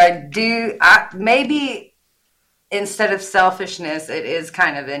where maybe instead of selfishness, it is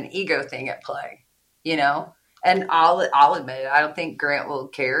kind of an ego thing at play, and I'll admit it. I don't think Grant will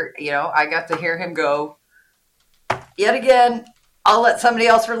care. I got to hear him go, yet again, I'll let somebody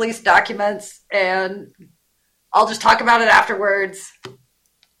else release documents and I'll just talk about it afterwards.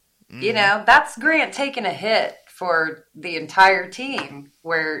 That's Grant taking a hit for the entire team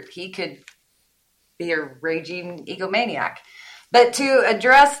where he could be a raging egomaniac. But to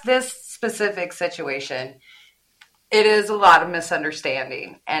address this specific situation, it is a lot of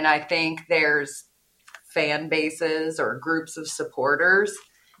misunderstanding. And I think there's fan bases or groups of supporters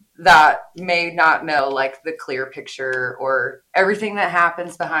that may not know the clear picture or everything that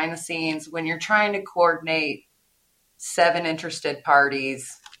happens behind the scenes when you're trying to coordinate 7 interested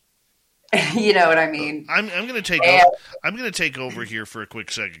parties. You know what I mean? I'm going to take over here for a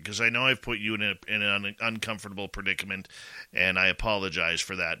quick second because I know I've put you in an uncomfortable predicament, and I apologize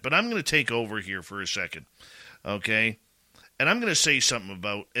for that. But I'm going to take over here for a second, okay? And I'm going to say something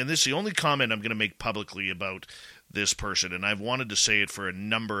about, and this is the only comment I'm going to make publicly about this person, and I've wanted to say it for a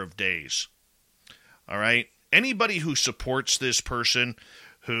number of days. All right? Anybody who supports this person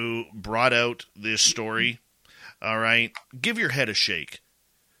who brought out this story, all right, give your head a shake.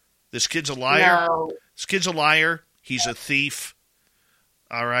 This kid's a liar. No. This kid's a liar. He's a thief.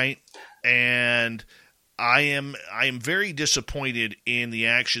 All right? And I am very disappointed in the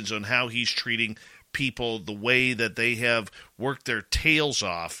actions on how he's treating people, the way that they have worked their tails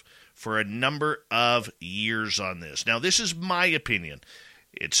off for a number of years on this. Now, this is my opinion.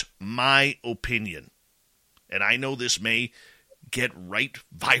 It's my opinion. And I know this may get right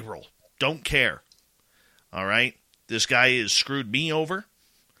viral. Don't care. All right? This guy has screwed me over.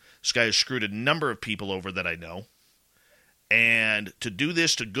 This guy has screwed a number of people over that I know. And to do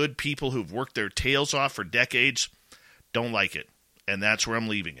this to good people who've worked their tails off for decades, don't like it. And that's where I'm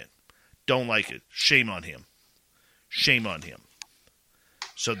leaving it. Don't like it. Shame on him. Shame on him.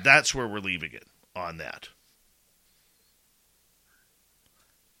 So that's where we're leaving it on that.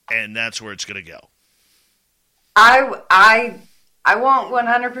 And that's where it's going to go. I won't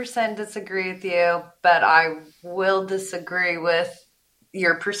 100% disagree with you, but I will disagree with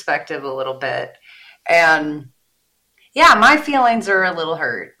your perspective a little bit. And yeah, my feelings are a little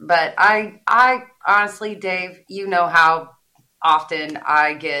hurt, but I honestly, Dave, you know how often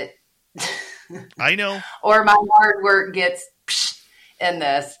I get, I know, or my hard work gets in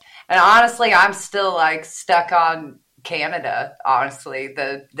this. And honestly, I'm still stuck on Canada, honestly,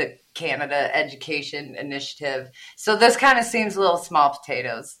 the Canada Education Initiative. So this kind of seems a little small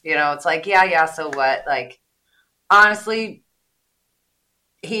potatoes, it's yeah, so what? Honestly,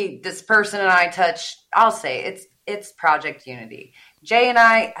 this person and I touch, I'll say it's Project Unity. Jay and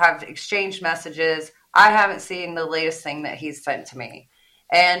I have exchanged messages. I haven't seen the latest thing that he's sent to me.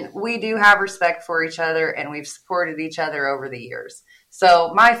 And we do have respect for each other, and we've supported each other over the years.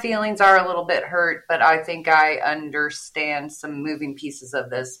 So my feelings are a little bit hurt, but I think I understand some moving pieces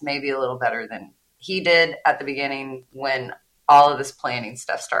of this maybe a little better than he did at the beginning when all of this planning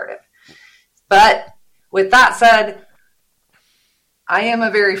stuff started. But with that said, I am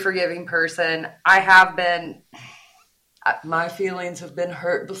a very forgiving person. I have been, my feelings have been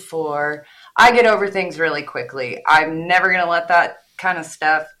hurt before. I get over things really quickly. I'm never going to let that kind of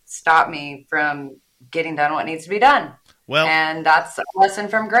stuff stop me from getting done what needs to be done. Well, and that's a lesson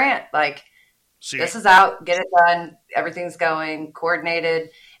from Grant. Like, this is out, get it done. Everything's going coordinated.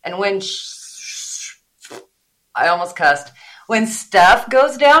 And when I almost cussed, when stuff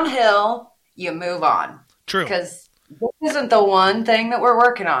goes downhill, you move on. True. Because this isn't the one thing that we're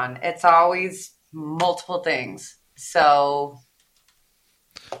working on. It's always multiple things. So,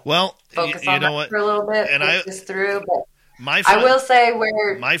 well, focus you on know that what? for a little bit. And push this through. But I will say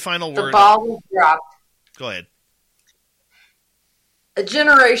where my final the word. ball was dropped. Go ahead. A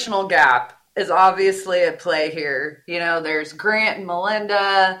generational gap is obviously at play here. You know, there's Grant and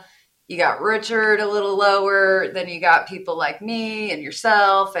Melinda. You got Richard a little lower. Then you got people like me and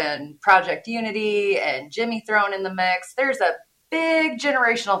yourself and Project Unity and Jimmy thrown in the mix. There's a big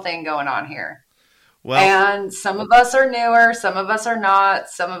generational thing going on here. Well, and some of us are newer. Some of us are not.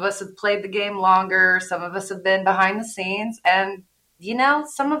 Some of us have played the game longer. Some of us have been behind the scenes. And, you know,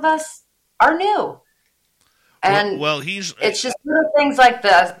 some of us are new. And it's just little things like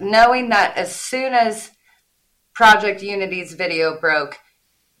this, knowing that as soon as Project Unity's video broke,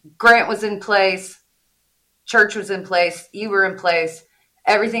 Grant was in place, Church was in place, you were in place.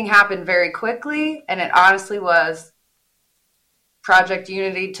 Everything happened very quickly, and it honestly was. Project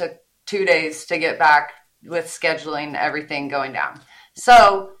Unity took 2 days to get back with scheduling everything going down.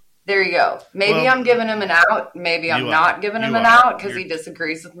 So there you go. Maybe I'm giving him an out. Maybe I'm not giving him an out because he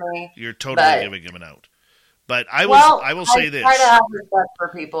disagrees with me. You're totally giving him an out. But I will say this. I try to have respect for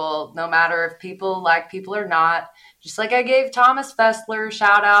people, no matter if people like people or not. Just like I gave Thomas Fessler a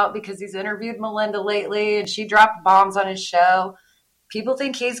shout out because he's interviewed Melinda lately and she dropped bombs on his show. People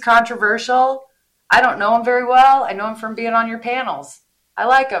think he's controversial. I don't know him very well. I know him from being on your panels. I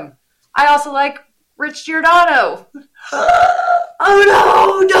like him. I also like Rich Giordano. Oh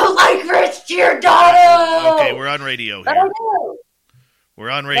no, don't like Rich Giordano. Okay, we're on radio But here. I do. We're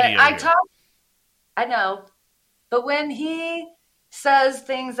on radio But here. I know. But when he says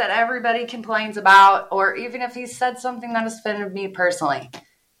things that everybody complains about, or even if he said something that offended me personally,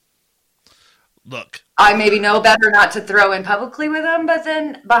 look, I maybe know better not to throw in publicly with him, but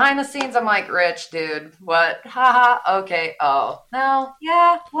then behind the scenes, I'm like, Rich, dude, what? Haha, okay, oh, no,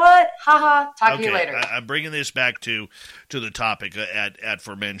 yeah, what? Haha, talk to you later. I'm bringing this back to the topic at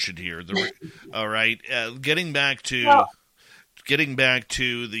aforementioned here. All right, getting back to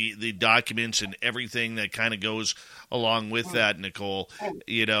the documents and everything that kind of goes along with that, Nicole.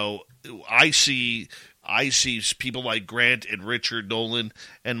 You know, I see people like Grant and Richard Nolan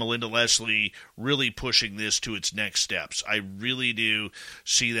and Melinda Leslie really pushing this to its next steps. I really do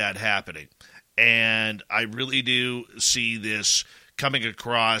see that happening. And I really do see this coming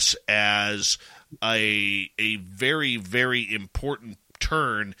across as a very, very important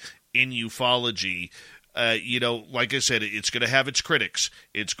turn in ufology. You know, like I said, it's going to have its critics.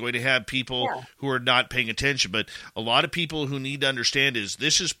 It's going to have people who are not paying attention. But a lot of people who need to understand is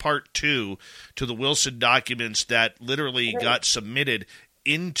this is part 2 to the Wilson documents that literally got submitted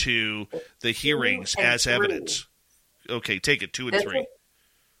into the hearings as evidence. Okay, take it 2 and 3.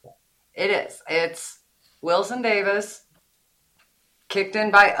 It is. It's Wilson Davis, kicked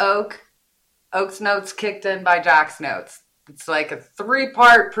in by Oak, Oak's notes kicked in by Jack's notes. It's like a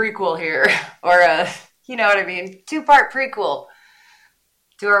 3-part prequel here, or a... You know what I mean? 2-part prequel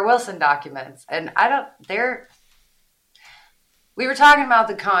to our Wilson documents. And we were talking about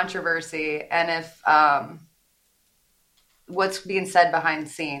the controversy and if what's being said behind the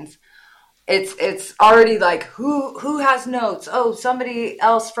scenes. It's already like, who has notes? Oh, somebody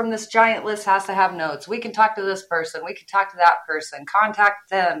else from this giant list has to have notes. We can talk to this person. We can talk to that person.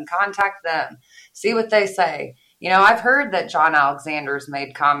 Contact them. See what they say. You know, I've heard that John Alexander's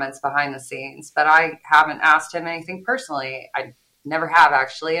made comments behind the scenes, but I haven't asked him anything personally. I never have,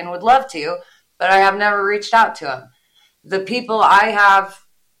 actually, and would love to, but I have never reached out to him. The people I have,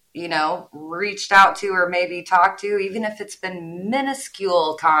 you know, reached out to or maybe talked to, even if it's been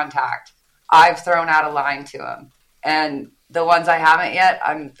minuscule contact, I've thrown out a line to him. And the ones I haven't yet,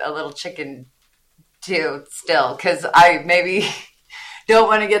 I'm a little chicken to still, because I maybe... don't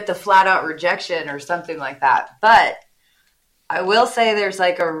want to get the flat out rejection or something like that. But I will say there's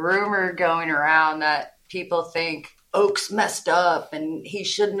like a rumor going around that people think Oak's messed up and he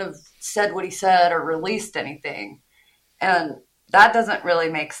shouldn't have said what he said or released anything. And that doesn't really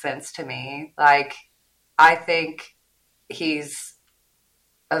make sense to me. Like, I think he's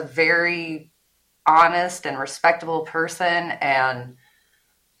a very honest and respectable person. And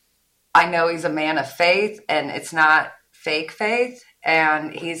I know he's a man of faith and it's not fake faith.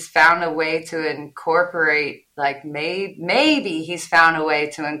 And he's found a way to incorporate, like maybe he's found a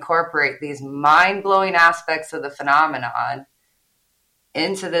way to incorporate these mind-blowing aspects of the phenomenon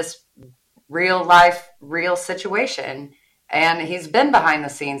into this real life, real situation. And he's been behind the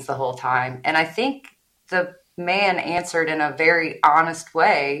scenes the whole time. And I think the man answered in a very honest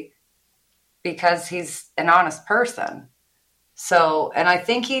way because he's an honest person. So, and I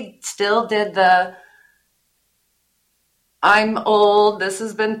think he still did I'm old, this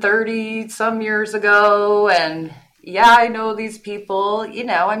has been 30 some years ago, and yeah, I know these people,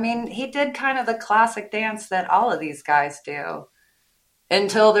 I mean, he did kind of the classic dance that all of these guys do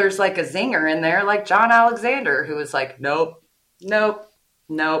until there's like a zinger in there, like John Alexander, who was like, nope,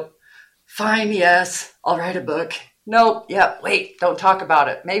 fine, yes, I'll write a book. Nope, yeah, wait, don't talk about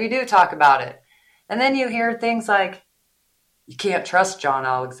it. Maybe do talk about it. And then you hear things like, you can't trust John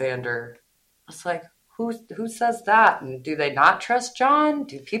Alexander. It's like, who says that? And do they not trust John?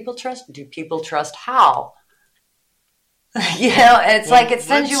 Do people trust how? It's like it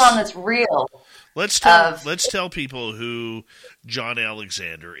sends you on this reel. Let's tell people who John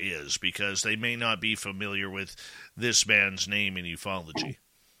Alexander is, because they may not be familiar with this man's name in ufology.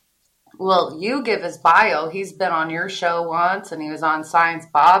 Well, you give his bio. He's been on your show once, and he was on Science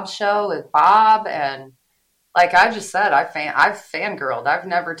Bob's show with Bob. And like I just said, I've fangirled. I've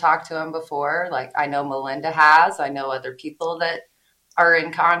never talked to him before. Like, I know Melinda has. I know other people that are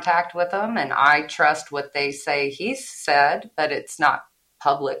in contact with him, and I trust what they say he's said, but it's not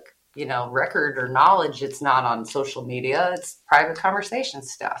public, record or knowledge. It's not on social media. It's private conversation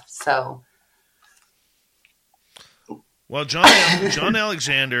stuff. So, well, John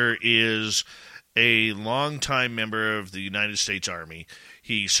Alexander is a longtime member of the United States Army.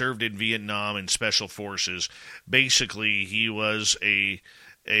 He served in Vietnam in Special Forces. Basically, he was a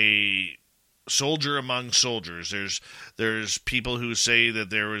soldier among soldiers. There's people who say that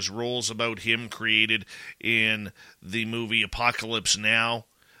there was roles about him created in the movie Apocalypse Now.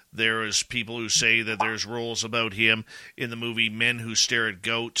 There is people who say that there's roles about him in the movie Men Who Stare at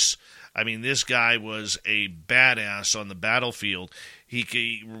Goats. I mean, this guy was a badass on the battlefield.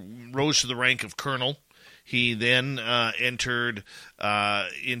 He rose to the rank of colonel. He then entered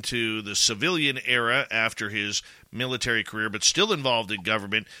into the civilian era after his military career, but still involved in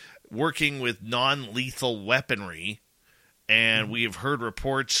government, working with non-lethal weaponry. And we have heard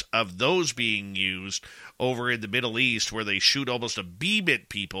reports of those being used over in the Middle East, where they shoot almost a beam at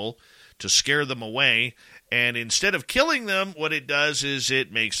people to scare them away. And instead of killing them, what it does is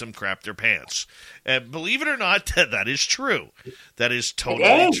it makes them crap their pants. And believe it or not, that is true. That is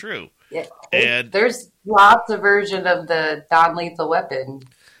totally true. Yeah. And there's lots of version of the non-lethal weapon,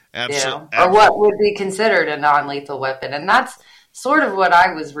 or what would be considered a non-lethal weapon. And that's sort of what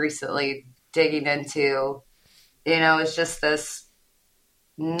I was recently digging into. It's just this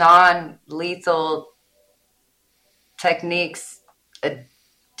non-lethal techniques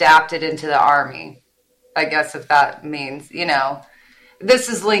adapted into the Army. I guess if that means, this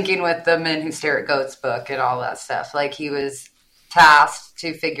is linking with the Men Who Stare at Goats book and all that stuff. Like, he was tasked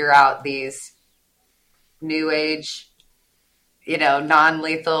to figure out these new age,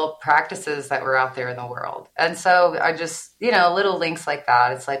 non-lethal practices that were out there in the world. And so I just, little links like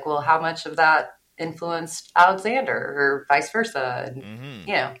that. It's like, well, how much of that influenced Alexander or vice versa? And,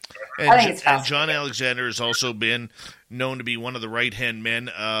 I think it's fascinating. And John Alexander has also been known to be one of the right-hand men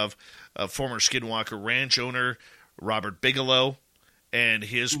of former Skinwalker Ranch owner Robert Bigelow and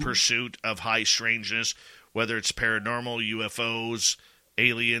his pursuit of high strangeness, whether it's paranormal, UFOs,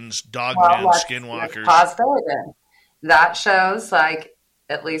 aliens, dogmen, skinwalkers. That shows, like,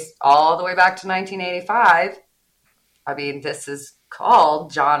 at least all the way back to 1985. I mean, this is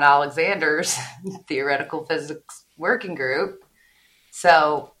called John Alexander's Theoretical Physics Working Group.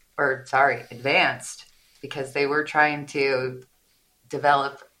 Advanced, because they were trying to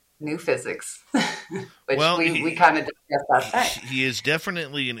develop new physics, which we kind of discussed last night. He is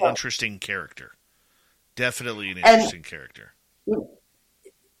definitely an interesting character. Definitely an interesting character.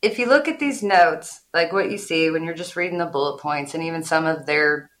 If you look at these notes, like what you see when you're just reading the bullet points and even some of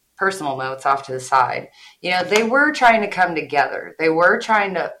their personal notes off to the side, they were trying to come together. They were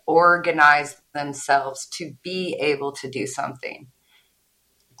trying to organize themselves to be able to do something.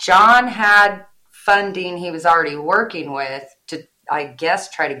 John had funding he was already working with to, I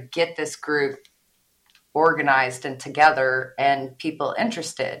guess, try to get this group organized and together and people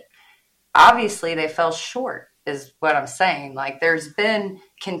interested. Obviously, they fell short, is what I'm saying. Like, there's been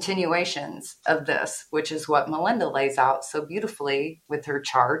continuations of this, which is what Melinda lays out so beautifully with her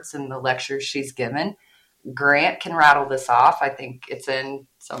charts and the lectures she's given. Grant can rattle this off. I think it's in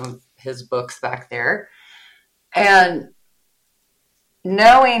some of his books back there. And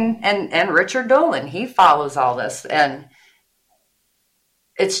knowing, and Richard Dolan, he follows all this. And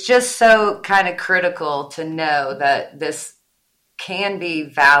it's just so kind of critical to know that this can be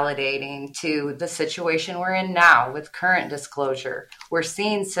validating to the situation we're in now with current disclosure. We're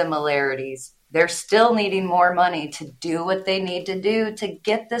seeing similarities. They're still needing more money to do what they need to do to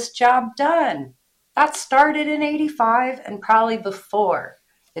get this job done. That started in 85 and probably before.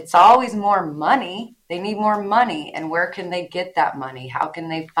 It's always more money. They need more money. And where can they get that money? How can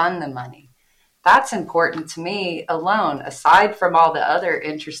they fund the money? That's important to me alone, aside from all the other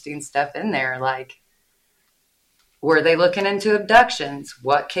interesting stuff in there, like, were they looking into abductions?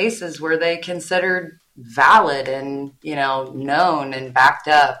 What cases were they considered valid and, known and backed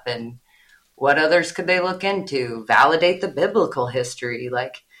up? And what others could they look into? Validate the biblical history.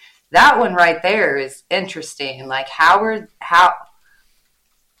 Like, that one right there is interesting. Like, that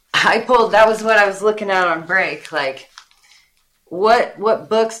was what I was looking at on break. Like, what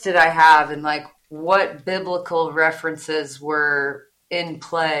books did I have, and like what biblical references were in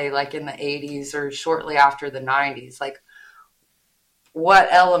play, like in the 80s or shortly after the 90s? Like, what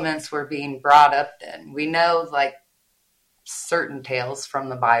elements were being brought up then? We know like certain tales from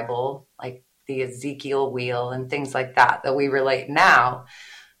the Bible, like the Ezekiel wheel and things like that we relate now.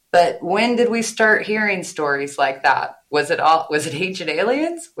 But when did we start hearing stories like that? Was it Ancient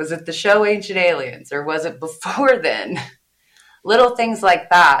Aliens? Was it the show Ancient Aliens? Or was it before then? Little things like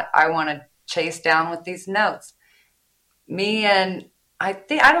that I want to chase down with these notes. Me and I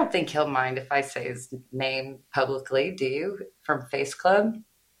don't think he'll mind if I say his name publicly. Do you? From Face Club?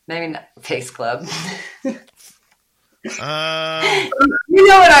 Maybe not Face Club. You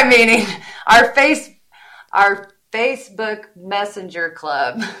know what I'm meaning. Our Facebook Messenger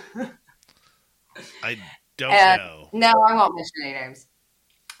Club. I don't know. No, I won't mention any names.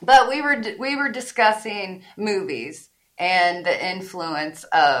 But we were discussing movies and the influence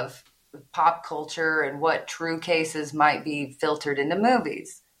of pop culture and what true cases might be filtered into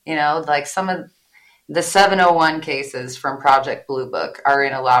movies. Like some of the 701 cases from Project Blue Book are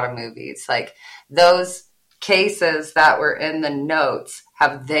in a lot of movies. Like those cases that were in the notes,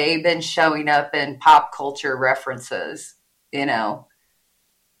 have they been showing up in pop culture references?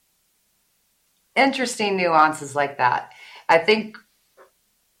 Interesting nuances like that. I think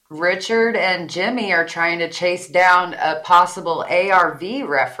Richard and Jimmy are trying to chase down a possible ARV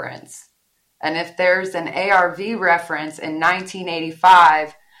reference. And if there's an ARV reference in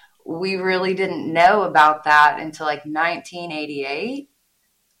 1985, we really didn't know about that until like 1988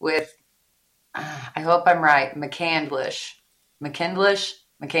 with, I hope I'm right, McCandlish.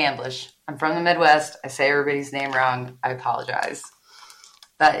 I'm from the Midwest. I say everybody's name wrong. I apologize.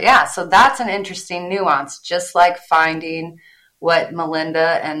 But yeah, so that's an interesting nuance, just like finding what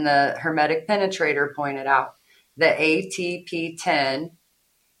Melinda and the Hermetic Penetrator pointed out, the ATP10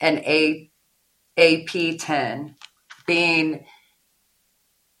 and AP10 being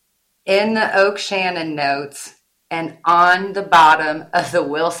in the Oak Shannon notes and on the bottom of the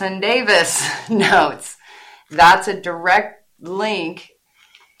Wilson Davis notes. That's a direct link.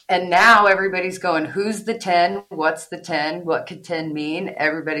 And now everybody's going, who's the 10? What's the 10? What could 10 mean?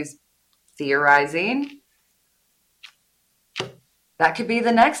 Everybody's theorizing. That could be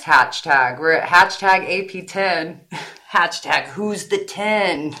the next hashtag. We're at hashtag AP10. Hashtag who's the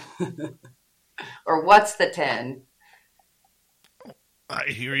 10? Or what's the 10? I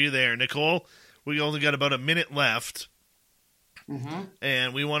hear you there, Nicole. We only got about a minute left. Mm-hmm.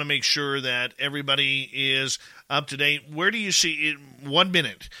 And we want to make sure that everybody is up to date. Where do you see, in 1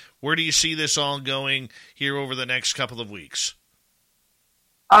 minute, where do you see this all going here over the next couple of weeks?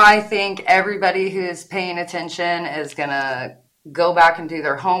 I think everybody who's paying attention is going to go back and do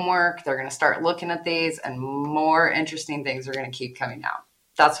their homework. They're going to start looking at these, and more interesting things are going to keep coming out.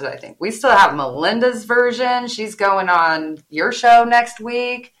 That's what I think. We still have Melinda's version. She's going on your show next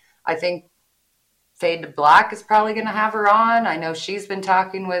week. I think Fade to Black is probably going to have her on. I know she's been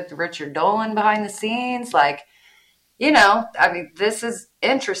talking with Richard Dolan behind the scenes. Like, this is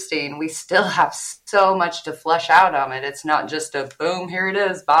interesting. We still have so much to flesh out on it. It's not just a boom, here it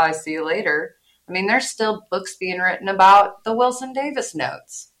is, bye, see you later. There's still books being written about the Wilson Davis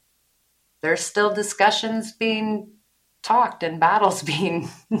notes. There's still discussions being talked and battles being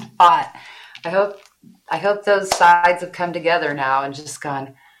fought. I hope those sides have come together now and just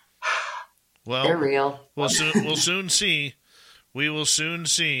gone, well, they're real. We'll soon see. We will soon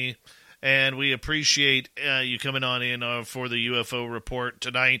see. And we appreciate you coming on in for the UFO report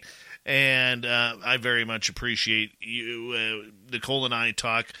tonight. And I very much appreciate you. Nicole and I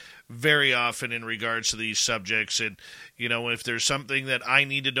talk very often in regards to these subjects. And, if there's something that I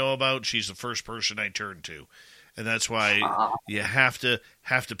need to know about, she's the first person I turn to. And that's why you have to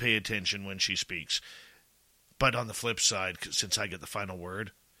pay attention when she speaks. But on the flip side, since I get the final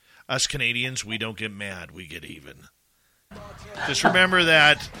word, us Canadians, we don't get mad, we get even. Just remember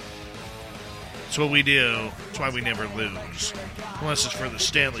that. That's what we do. That's why we never lose. Unless it's for the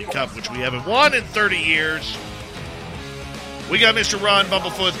Stanley Cup, which we haven't won in 30 years. We got Mr. Ron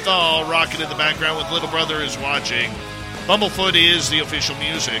Bumblefoot Thal rocking in the background with Little Brother is Watching. Bumblefoot is the official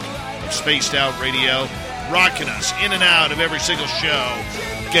music of Spaced Out Radio, rocking us in and out of every single show.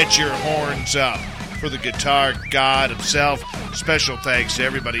 Get your horns up for the guitar god himself. Special thanks to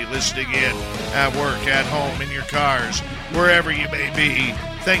everybody listening in at work, at home, in your cars, wherever you may be.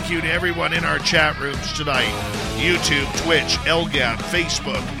 Thank you to everyone in our chat rooms tonight. YouTube, Twitch, LGAP,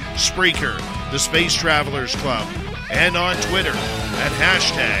 Facebook, Spreaker, the Space Travelers Club, and on Twitter at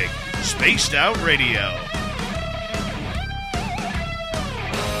hashtag Spaced Out Radio.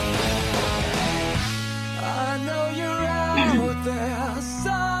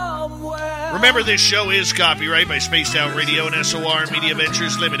 Remember, this show is copyright by Spaced Out Radio and SOR Media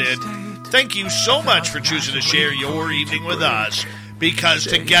Ventures Limited. Thank you so much for choosing to share your evening with us, because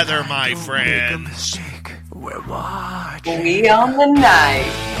together, my friends, we on the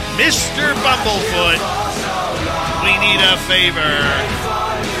night. Mr. Bumblefoot, we need a favor.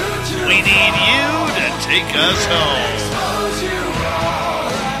 We need you to take us home.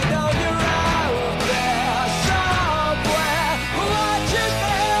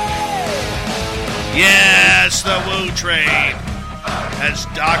 Yes, the Woo Train has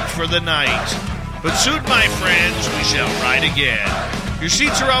docked for the night. But soon, my friends, we shall ride again. Your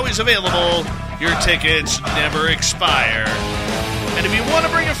seats are always available. Your tickets never expire. And if you want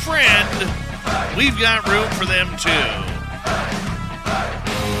to bring a friend, we've got room for them too.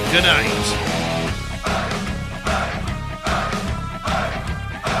 Good night.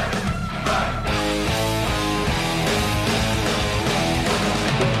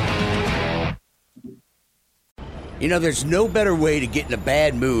 You know, there's no better way to get in a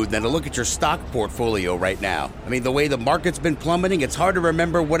bad mood than to look at your stock portfolio right now. I mean, the way the market's been plummeting, it's hard to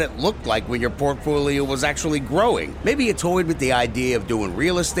remember what it looked like when your portfolio was actually growing. Maybe you toyed with the idea of doing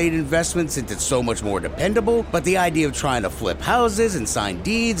real estate investments since it's so much more dependable, but the idea of trying to flip houses and sign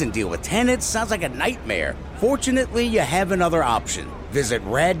deeds and deal with tenants sounds like a nightmare. Fortunately, you have another option. Visit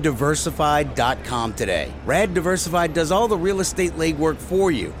raddiversified.com today. Rad Diversified does all the real estate legwork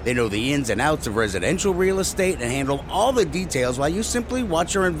for you. They know the ins and outs of residential real estate and handle all the details while you simply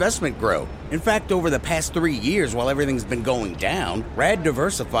watch your investment grow. In fact, over the past 3 years, while everything's been going down, Rad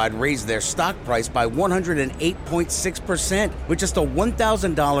Diversified raised their stock price by 108.6%. With just a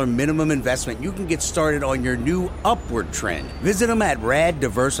 $1,000 minimum investment, you can get started on your new upward trend. Visit them at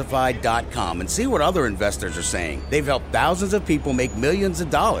raddiversified.com and see what other investors are saying. They've helped thousands of people make millions of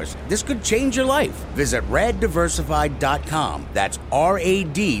dollars. This could change your life. Visit raddiversified.com. That's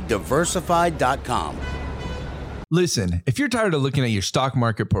RAD diversified.com. Listen, if you're tired of looking at your stock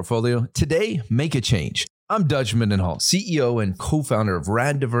market portfolio, today, make a change. I'm Dutch Mendenhall, CEO and co-founder of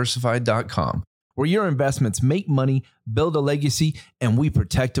raddiversified.com, where your investments make money, build a legacy, and we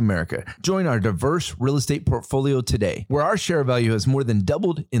protect America. Join our diverse real estate portfolio today, where our share value has more than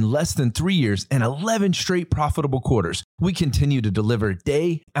doubled in less than 3 years and 11 straight profitable quarters. We continue to deliver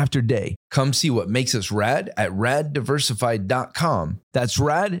day after day. Come see what makes us rad at raddiversified.com. That's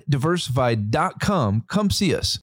raddiversified.com. Come see us.